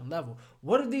that certain level.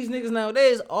 What if these niggas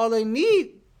nowadays all they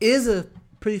need is a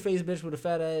pretty face bitch with a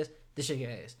fat ass to shake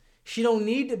her ass? She don't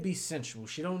need to be sensual.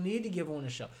 She don't need to give on the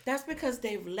show. That's because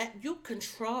they've let you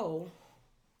control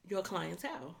your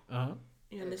clientele. Uh-huh.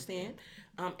 You understand?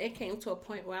 It came to a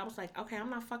point where I was like, okay, I'm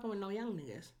not fucking with no young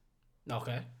niggas.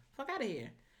 Okay. Fuck out of here.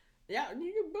 Yeah,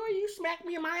 you smack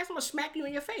me in my ass, I'm gonna smack you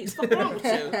in your face. Fuck wrong with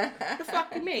you? The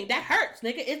fuck you mean? That hurts,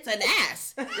 nigga. It's an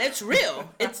ass. That's real.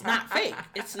 It's not fake.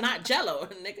 It's not jello,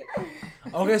 nigga.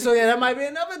 Okay, so yeah, that might be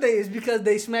another day. It's because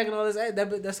they smacking all this ass.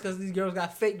 That's because these girls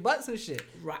got fake butts and shit.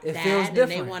 Right. It that, feels and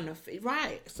different. they want to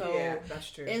right. So Yeah,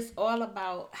 that's true. It's all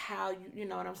about how you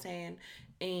know what I'm saying,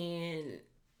 and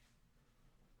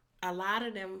a lot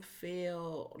of them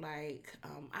feel like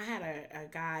I had a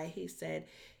guy. He said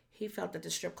he felt that the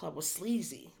strip club was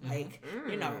sleazy. Like,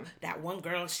 you know, that one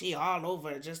girl, she all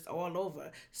over, just all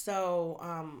over. So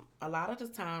a lot of the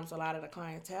times, a lot of the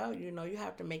clientele, you know, you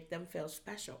have to make them feel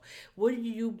special. What are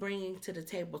you bringing to the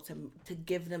table to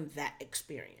give them that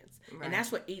experience? Right. And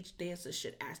that's what each dancer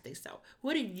should ask themselves.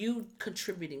 What are you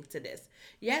contributing to this?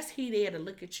 Yes, he there to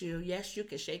look at you. Yes, you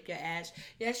can shake your ass.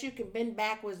 Yes, you can bend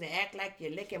backwards and act like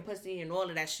you're licking pussy and all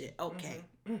of that shit. Okay.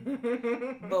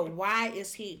 But why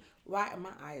is he... Why my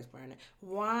eyes burning?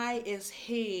 Why is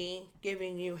he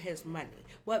giving you his money?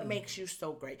 What makes you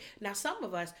so great? Now, some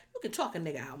of us, you can talk a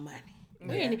nigga out money.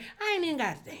 I ain't even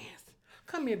got to dance.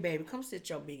 Come here, baby. Come sit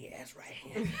your big ass right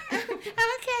here.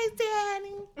 Okay,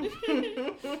 Daddy.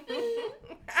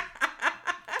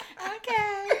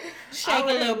 Okay. Shake a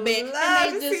little bit.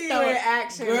 Love to see you in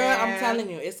action, Girl, man. I'm telling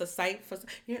you, it's a sight for...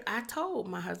 You know, I told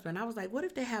my husband, I was like, what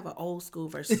if they have an old school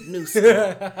versus new school?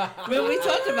 Remember we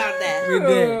talked about that? We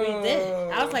did. We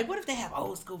did. I was like, what if they have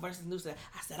old school versus new school?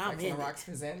 I said, I'm Sex in and it. Rocks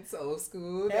presents old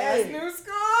school. Hey. That's new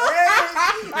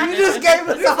school. You just gave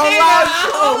us a whole lot of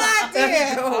show.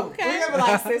 Let's go. Okay. We're gonna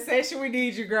be like, Sensation, we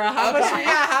need you, girl. How much we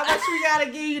got? How much we gotta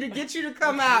give you to get you to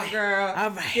come out, girl?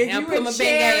 All right. Give I'll you put a my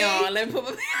cherry. big on. Let me put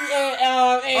my...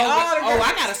 And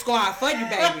I got a squad for you,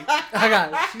 baby. I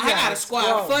got a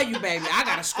squad for you, baby. I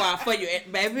got a squad for you,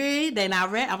 baby. They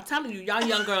not ready. I'm telling you, y'all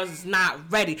young girls is not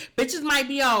ready. Bitches might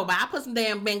be old, but I put some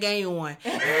damn Bengay on.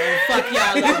 Fuck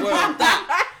y'all like world up.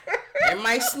 It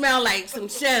might smell like some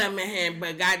shit in my hand,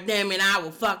 but goddamn it, I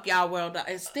will fuck y'all world up.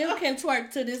 And still can twerk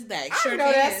to this day. Sure I know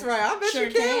can. that's right. I bet Sure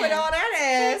you can with can. all that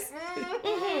ass.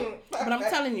 Mm-hmm. But I'm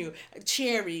telling you,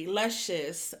 Cherry,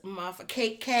 Luscious,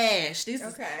 Kate Cash. These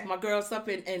Okay. is my girls up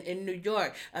in New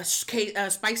York.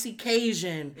 Spicy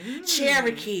Cajun,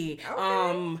 Cherokee.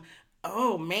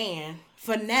 Oh man,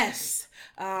 Finesse.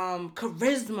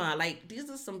 Charisma, like these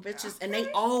are some bitches, and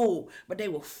they old, but they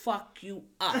will fuck you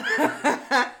up.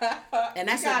 And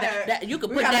that's you can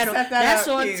put that on. That's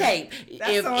on tape.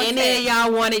 If any of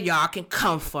y'all want it, y'all can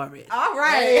come for it. All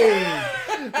right.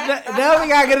 Now we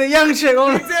gotta get a young chick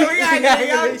on. We gotta get a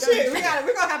young chick. We're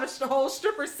gonna have a whole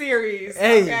stripper series.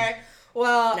 Hey. Okay.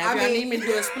 Well, Now, if I y'all mean, need me to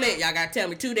do a split, y'all gotta tell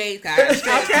me 2 days. Cause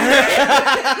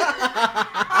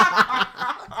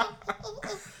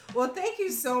well, thank you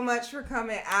so much for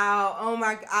coming out. Oh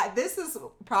my God, this is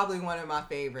probably one of my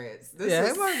favorites. This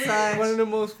is such, one of the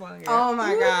most fun. oh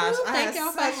my gosh, I Thank had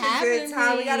y'all for such a good having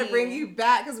time. We got to me. bring you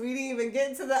back because we didn't even get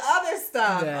into the other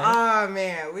stuff. Yeah. Oh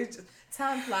man,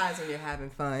 time flies when you're having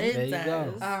fun. There you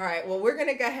go. All right, well, we're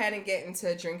gonna go ahead and get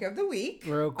into drink of the week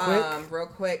Real quick. Real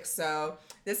quick. So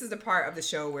this is the part of the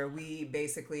show where we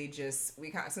basically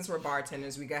since we're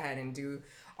bartenders, we go ahead and do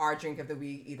our drink of the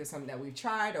week, either something that we've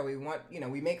tried or we want,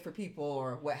 we make for people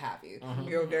or what have you.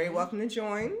 You're very welcome to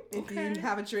join if you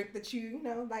have a drink that you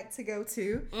like to go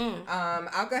to.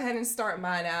 I'll go ahead and start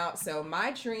mine out. So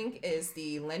my drink is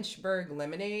the Lynchburg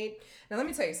Lemonade. Now let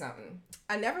me tell you something.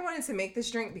 I never wanted to make this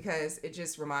drink because it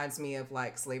just reminds me of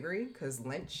like slavery. Because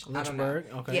Lynchburg,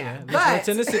 okay, yeah. But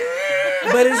Tennessee.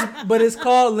 but it's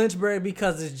called Lynchburg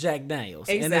because it's Jack Daniels,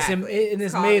 exactly. and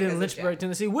it's made in Lynchburg,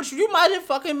 Tennessee, which you might have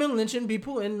fucking been lynching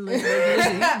people in Lynchburg,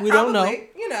 Tennessee. We don't know.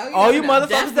 All you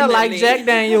motherfuckers that like Jack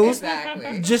Daniels,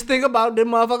 exactly. Just think about the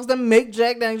motherfuckers that make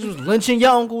Jack Daniels lynching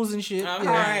your uncles and shit. All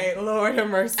right, Lord have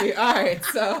mercy. All right,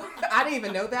 so I didn't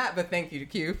even know that, but thank you,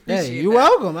 Q. Hey, you're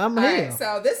welcome. I'm here. Right,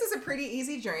 so this is a pretty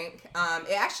easy drink.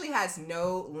 It actually has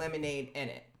no lemonade in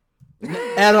it.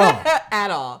 At all. At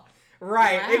all.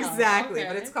 Right, Wow, exactly. okay.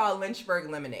 But it's called Lynchburg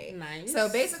Lemonade. Nice. So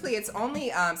basically it's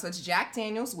only, so it's Jack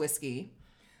Daniels whiskey.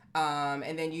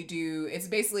 And then it's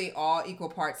basically all equal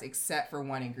parts except for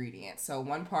one ingredient. So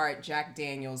 1 part Jack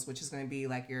Daniels, which is going to be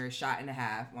like your shot and a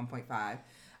half, 1.5.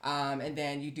 And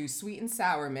then you do sweet and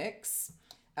sour mix.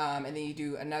 And then you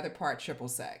do another part triple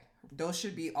sec. Those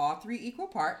should be all 3 equal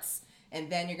parts. And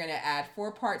then you're going to add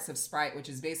 4 parts of Sprite, which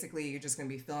is basically you're just going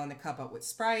to be filling the cup up with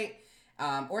Sprite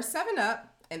or 7-Up.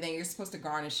 And then you're supposed to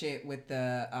garnish it with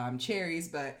the cherries.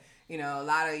 But, a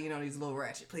lot of, these little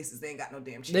ratchet places, they ain't got no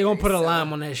damn cherries. They gonna put a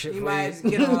lime on that shit You for might you. as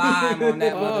get a lime on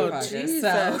that Oh, motherfucker. Jesus.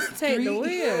 So, Take the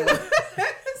wheel.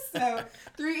 So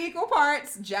 3 equal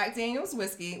parts Jack Daniels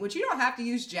whiskey, which you don't have to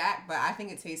use Jack, but I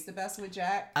think it tastes the best with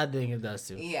Jack. I think it does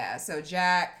too. Yeah, so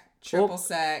Jack, triple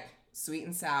sec, sweet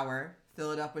and sour,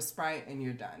 fill it up with Sprite, and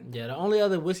you're done. Yeah, the only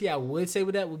other whiskey I would say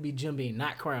with that would be Jim Beam,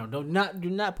 not Crown. Do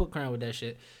not put Crown with that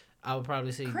shit. I would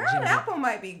probably say Crown Jim Beam. Apple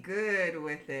might be good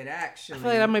with it, actually. I feel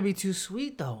like that might be too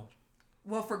sweet though.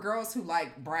 Well, for girls who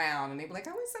like brown, and they be like,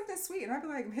 I want something sweet. And I'd be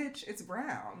like, bitch, it's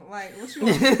brown. Like, what you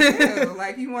want to do?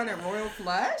 Like, you want a royal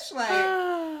flush? Like,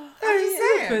 I'm just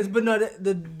saying. Depends, but no,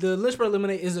 the Lynchburg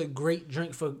Lemonade is a great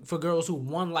drink for girls who,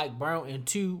 1, like brown, and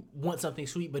 2, want something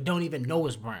sweet but don't even know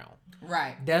it's brown.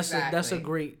 Right. That's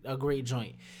exactly. a great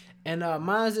joint. And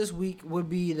mine this week would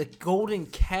be the Golden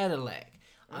Cadillac.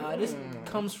 This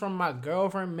comes from my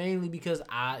girlfriend mainly because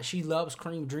she loves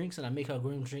cream drinks and I make her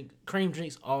cream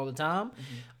drinks all the time.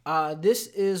 This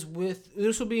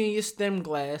will be in your stem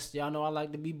glass. Y'all know I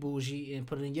like to be bougie and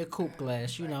put it in your coupe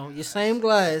glass. Your same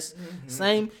glass,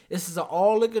 same. This is an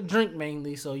all liquor drink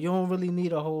mainly, so you don't really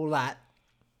need a whole lot.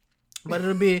 But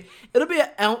it'll be an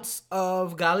ounce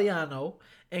of Galliano.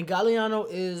 And Galliano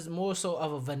is more so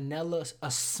of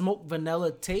a smoked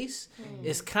vanilla taste.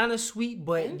 It's kind of sweet,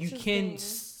 but you can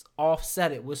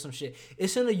offset it with some shit.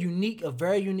 It's in a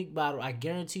very unique bottle. I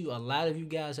guarantee you a lot of you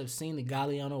guys have seen the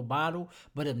Galliano bottle,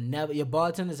 but your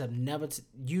bartenders have never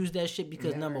used that shit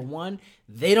because number 1,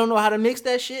 they don't know how to mix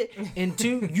that shit, and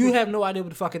 2, you have no idea what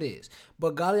the fuck it is.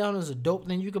 But Galliano is a dope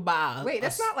thing you could buy. Wait,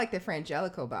 that's not like the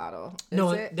Frangelico bottle.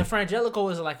 No, it? the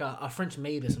Frangelico is like a French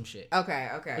maid or some shit. Okay.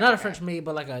 Not a French maid,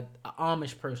 but like a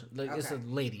Amish person. Like it's a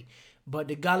lady. But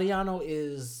the Galliano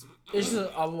it's just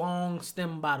a long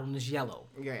stem bottle and it's yellow.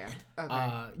 Yeah. Okay.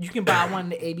 You can buy one in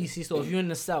the ABC store. If you're in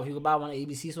the South, you can buy one in the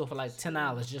ABC store for like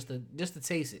 $10 just to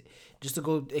taste it, just to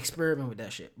go experiment with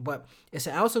that shit. But it's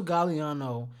an ounce of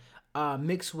Galliano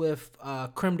mixed with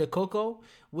creme de coco,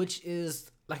 which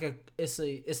is like it's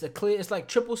like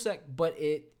triple sec, but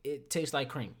it tastes like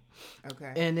cream.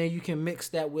 Okay. And then you can mix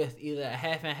that with either a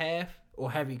half and half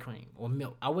or heavy cream or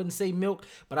milk. I wouldn't say milk,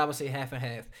 but I would say half and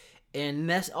half. And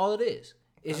that's all it is.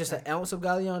 It's just an ounce of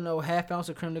Galliano, half ounce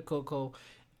of creme de coco,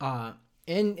 and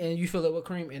you fill it with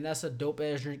cream, and that's a dope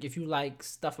ass drink. If you like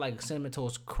stuff like Cinnamon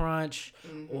Toast Crunch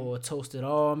or toasted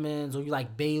almonds, or you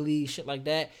like Bailey, shit like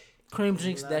that, cream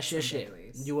drinks, that's your shit.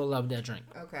 Baileys. You will love that drink.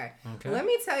 Okay. Let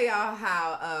me tell y'all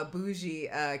how bougie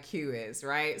Q is,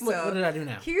 right? So What did I do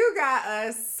now? Q got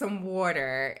us some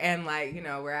water, and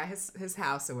we're at his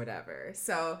house or whatever.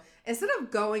 So instead of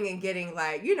going and getting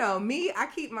me, I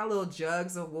keep my little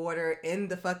jugs of water in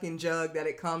the fucking jug that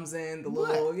it comes in, the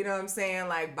little, you know what I'm saying,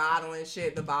 like bottle and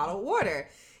shit, the bottled water.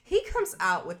 He comes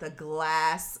out with a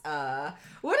glass,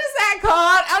 what is that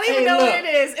called? I don't even know what it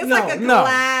is. It's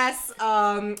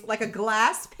like a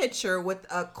glass pitcher with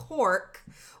a cork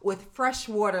with fresh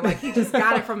water. Like he just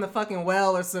got it from the fucking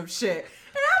well or some shit.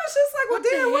 And I was just like, well,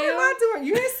 damn, what am I doing?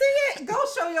 You didn't see it? Go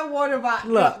show your water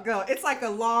bottle. Look. Go. It's like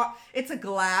it's a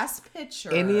glass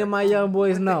pitcher. Any of my young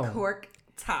boys with know. the cork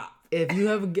top. If you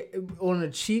have on a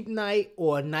cheap night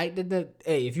or a night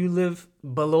if you live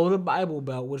below the Bible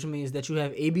Belt, which means that you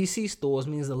have ABC stores,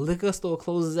 means the liquor store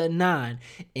closes at 9,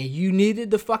 and you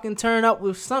needed to fucking turn up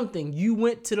with something, you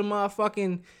went to the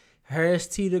motherfucking Harris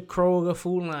Teeter, Kroger,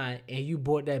 Food Line, and you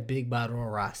bought that big bottle of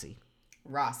Rossi.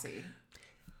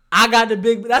 I got the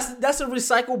big. That's a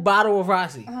recycled bottle of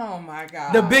Rossi. Oh my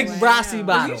god. The big Rossi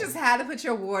bottle. You just had to put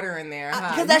your water in there, huh?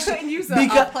 Because that couldn't shit use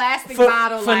a plastic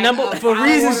bottle for like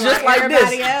reasons just like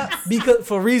this. Else. Because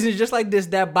for reasons just like this,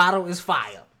 that bottle is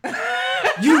fire.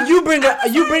 You bring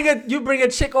a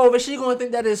chick over, she gonna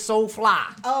think that is so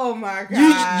fly. Oh my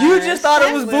god. You just thought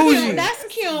it was bougie. That's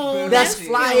cute. That's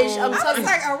flyish. I was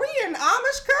like, are we in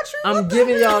Amish country? I'm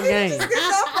giving y'all game. Just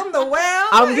get stuff from the well.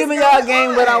 I'm giving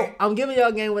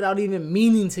y'all game without even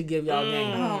meaning to give y'all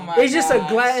game. Oh my it's just a gosh.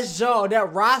 glass jar.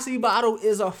 That Rossi bottle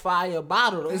is a fire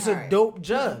bottle. It's a dope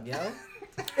jug, yo.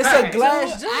 It's All a right.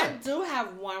 glass I jug. do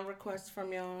have one request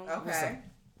from y'all. Okay.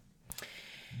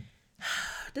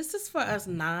 This is for us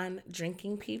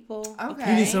non-drinking people. Okay.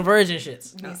 You need some virgin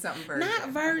shits. You need something virgin. Not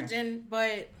virgin,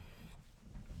 but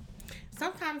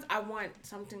sometimes I want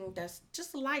something that's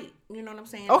just light. You know what I'm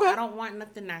saying? Okay. I don't want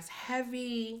nothing that's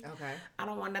heavy. Okay. I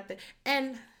don't want nothing.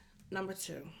 And number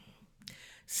 2,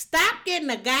 stop getting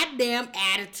a goddamn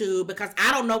attitude because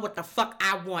I don't know what the fuck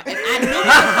I want. If I knew what the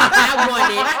fuck I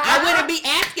wanted, I wouldn't be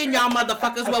asking y'all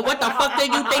motherfuckers, well, what the fuck do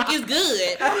you think is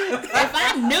good? If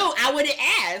I knew, I would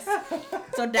have asked.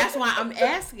 So that's why I'm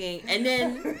asking. And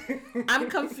then I'm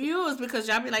confused because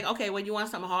y'all be like, okay, well, you want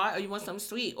something hard or you want something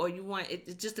sweet or you want,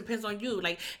 it just depends on you.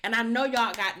 Like, and I know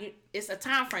y'all got, it's a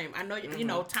time frame. I know, you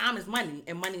know, time is money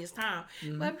and money is time.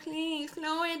 But please,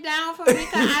 slow it down for me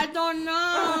because I don't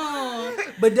know.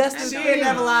 But that's the She thing. ain't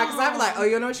never lie because I'd be like, oh,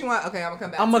 you know what you want? Okay, I'm gonna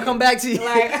come back. I'm gonna come back to you.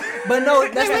 Like, but no,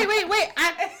 that's Wait.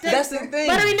 That's the thing.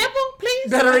 Buttery nipple, please.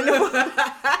 Buttery nipple.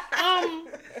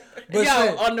 Yo,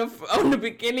 shit. on the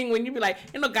beginning when you be like,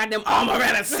 you know, goddamn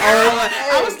amaretto sour.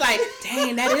 I was like,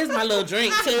 dang, that is my little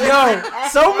drink too. Yo,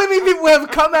 so many people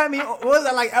have come at me. What was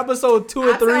that, like episode 2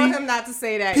 or 3? I told him not to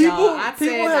say that, People y'all. I said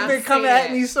have not been to coming say at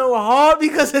that. me so hard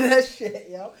because of that shit,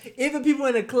 yo. Even people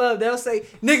in the club, they'll say,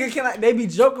 nigga, they be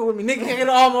joking with me. Nigga, can I get an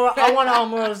amaretto? I want an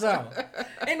amaretto sour.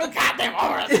 Ain't no goddamn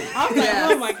amaretto. I was like,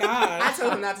 Yes. oh my god. I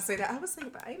told him not to say that. I was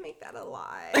like, but I make that a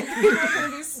lot. People are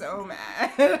gonna be so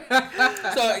mad.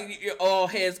 So all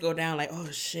heads go down like, oh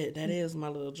shit, that is my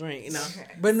little drink, you know.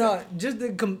 But no, just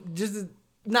to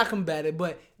not combat it,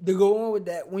 but to go on with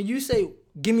that, when you say,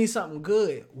 give me something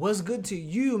good, what's good to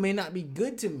you may not be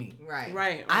good to me.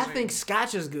 Right. I think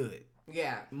scotch is good.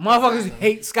 Yeah. Motherfuckers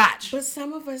hate scotch. But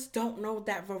some of us don't know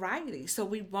that variety, so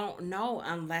we won't know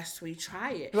unless we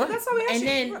try it. Well, that's what we And actually-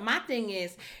 then my thing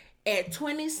is, at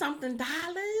 $20-something,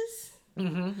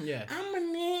 Yeah. I'm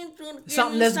gonna need to give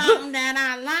Something me that's something good. that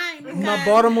I like. My because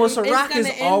Baltimore it's Ciroc gonna is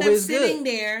end always up good. sitting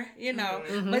there, you know.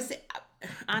 But see,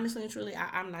 honestly and truly,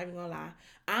 I'm not even gonna lie.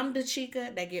 I'm the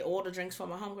chica that get all the drinks for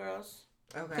my homegirls.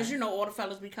 Okay. Cause you know all the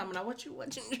fellas be coming out. What you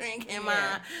drinking,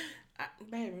 Yeah.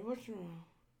 baby? What you?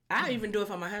 I even do it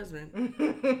for my husband.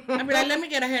 I be like, let me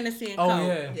get a Hennessy and Oh, Coke.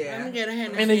 yeah. Yeah. Let me get a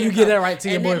Hennessy. And then you Coke. get that right to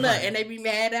your and then, boyfriend. look, and they be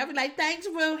mad. I be like, thanks,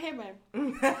 bro. Here, baby.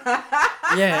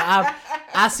 Yeah,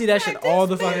 I see that shit all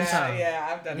the fucking Yeah, time. yeah,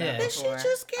 I've done Yeah. that Did she before.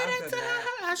 just get I've into done that.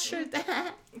 her? I sure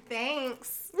that.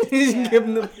 Thanks. Give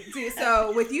them the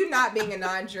So, with you not being a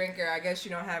non-drinker, I guess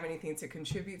you don't have anything to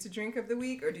contribute to drink of the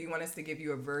week, or do you want us to give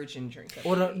you a virgin drink of the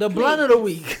or week? the blunt of the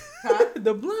week.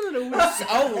 The blunt of the week.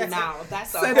 Oh, now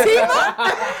that's a Sativa?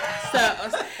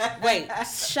 So, wait.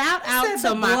 Shout out to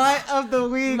the my blunt of the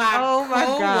week. my Oh my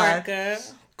god. coworker,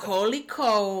 Coley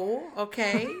Cole.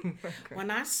 Okay, when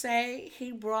I say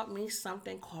he brought me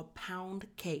something called pound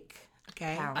cake.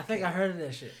 Okay, I think I heard of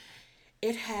that shit.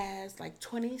 it has like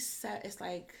 27. It's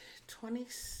like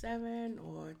 27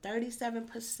 or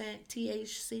 37%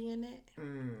 THC in it,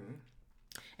 and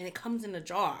it comes in a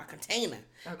jar, a container.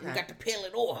 Okay. You got to peel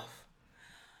it off.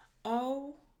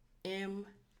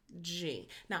 OMG.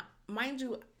 Now, mind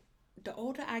you, the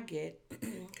older I get,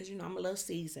 because you know I'm a little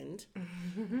seasoned,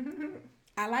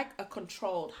 I like a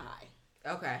controlled high.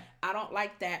 Okay. I don't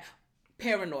like that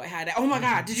paranoid high. That, oh my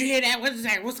God, did you hear that? What is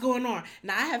that? What's going on?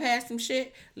 Now, I have had some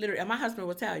shit, literally, and my husband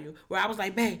will tell you, where I was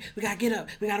like, babe, we gotta get up.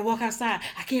 We gotta walk outside.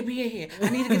 I can't be in here. I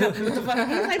need to get up. What the fuck?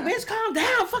 He was like, bitch, calm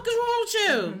down. Fuck is wrong with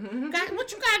you?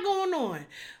 What you got going on?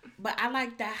 But I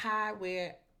like that high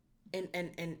where,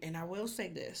 and I will say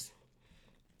this.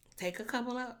 Take a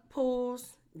couple of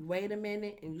pulls, wait a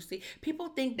minute, and you see. People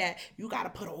think that you got to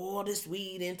put all this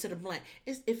weed into the blunt.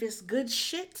 If it's good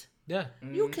shit, Yeah.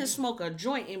 you can smoke a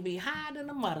joint and be high than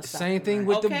a mother. Same thing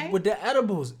with Okay? the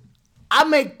edibles. I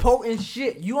make potent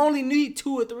shit. You only need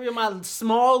 2 or 3 of my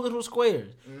small little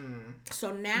squares.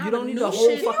 So now You don't the need new the whole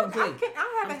shit- fucking plate.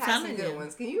 I haven't I'm had some telling good you.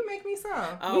 ones. Can you make me some?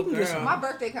 Oh, We can get girl. some. My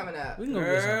birthday coming up. We can go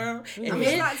get some. We can I go mean,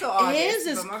 get it's some. not until August, His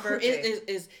is, but my cre- birthday.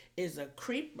 is a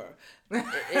creeper.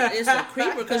 It's a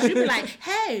creeper because you be like,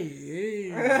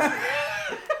 hey,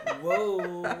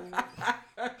 whoa,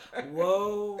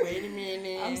 wait a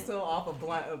minute. I'm still off a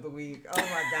blunt of the week. Oh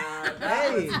my god,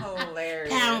 that Hey. was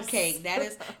hilarious. Pound cake. That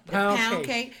is the Pound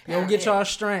cake. Yo, Pound get cake. y'all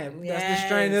strain. That's the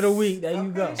strain of the week. There you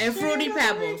go. Okay. And Fruity Strain of the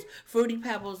Pebbles. week. Fruity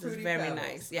Pebbles is Fruity very Pebbles.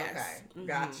 nice. Yes. Okay,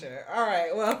 gotcha. All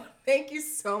right. Well, thank you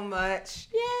so much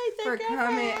Yay, for thank you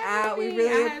coming having out. We me.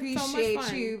 really I had so much appreciate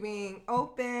fun. you being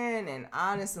open and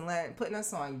honest and putting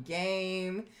us on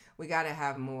game. We gotta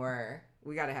have more.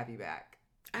 We gotta have you back.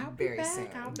 I'll be Very back.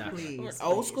 soon. Please.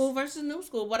 Old school versus new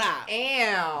school. What up?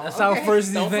 Damn. That's our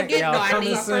first Don't event, forget, y'all. though, I Coming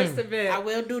need soon. I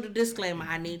will do the disclaimer.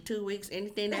 I need 2 weeks.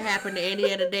 Anything that happened to any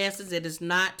of the dancers, it is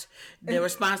not the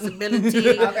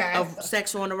responsibility Okay. of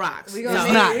Sex on the Rocks. We gonna It's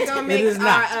make, not. we gonna It make is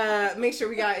not. make sure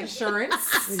we got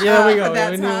insurance. Yeah, we go. at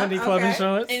that We time. need club Okay.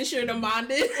 insurance. Insure the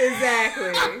bonded.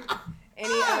 Exactly.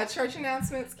 Any church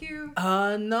announcements, Q?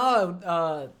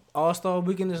 No. All-Star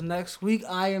Weekend is next week.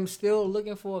 I am still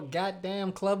looking for a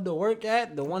goddamn club to work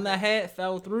at. The one I had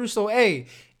fell through. So, hey,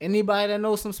 anybody that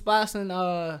knows some spots in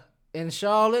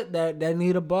Charlotte that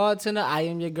need a bartender, I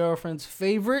am your girlfriend's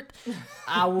favorite.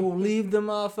 I will leave the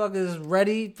motherfuckers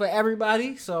ready for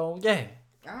everybody. So, yeah.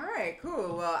 All right,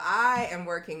 cool. Well, I am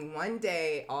working one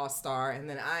day All-Star, and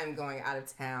then I am going out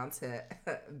of town to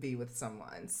be with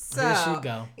someone. So There you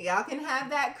go. y'all can have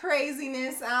that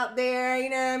craziness out there, you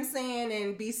know what I'm saying?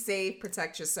 And be safe,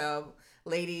 protect yourself.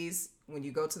 Ladies, when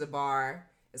you go to the bar,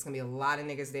 there's going to be a lot of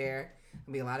niggas there.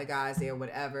 There'll be a lot of guys there,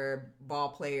 whatever, ball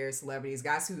players, celebrities,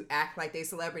 guys who act like they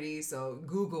celebrities. So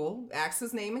Google, ask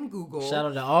his name in Google. Shout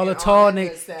out to all the and tall that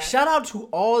good niggas. stuff. Shout out to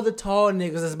all the tall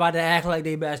niggas that's about to act like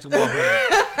they basketball players.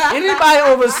 Anybody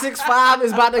over 6'5"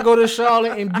 is about to go to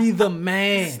Charlotte and be the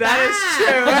man. That is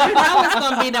true. You know it's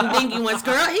gonna be them dingy ones,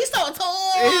 girl. He's so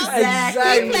tall.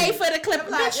 Exactly. He played for the Clippers.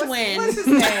 Like, Bitch win. what's his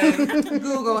name?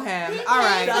 Google him. All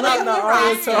right. Shout out to all the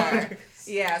roster.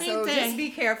 Yeah, so He just did.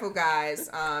 be careful, guys.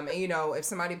 And you know, if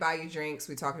somebody buy you drinks,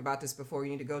 we talked about this before,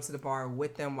 you need to go to the bar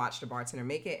with them, watch the bartender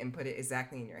make it, and put it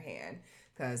exactly in your hand.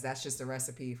 Because that's just a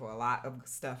recipe for a lot of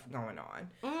stuff going on.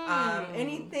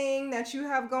 Anything that you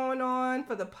have going on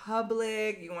for the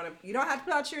public, you don't have to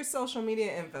put out your social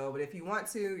media info, but if you want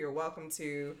to, you're welcome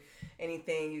to.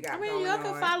 Anything you got I mean, going y'all on.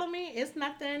 can follow me. It's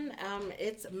nothing.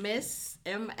 It's Miss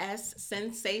MS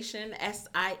Sensation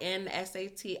SINSATION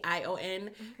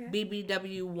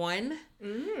BBW1,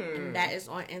 and that is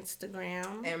on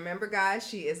Instagram. And remember, guys,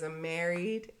 she is a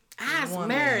married I was woman.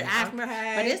 married,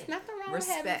 Okay. but it's nothing wrong with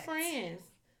having Respect. friends.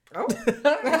 Oh. There's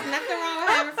nothing wrong with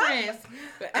having friends.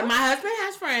 And my husband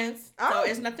has friends, Oh. so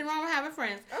it's nothing wrong with having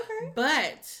friends. Okay.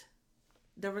 But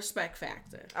the respect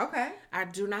factor. Okay. I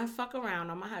do not fuck around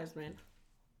on my husband.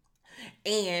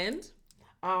 And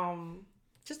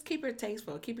just keep it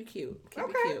tasteful, keep it cute. Keep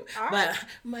Okay, it cute. all right. But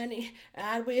money,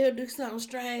 I will do something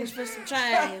strange for some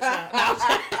change.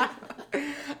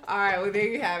 All right. Well, there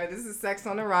you have it. This is Sex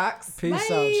on the Rocks. Peace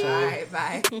out, All y'all. right.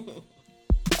 Bye.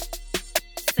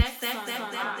 Sex on the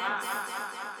Rocks.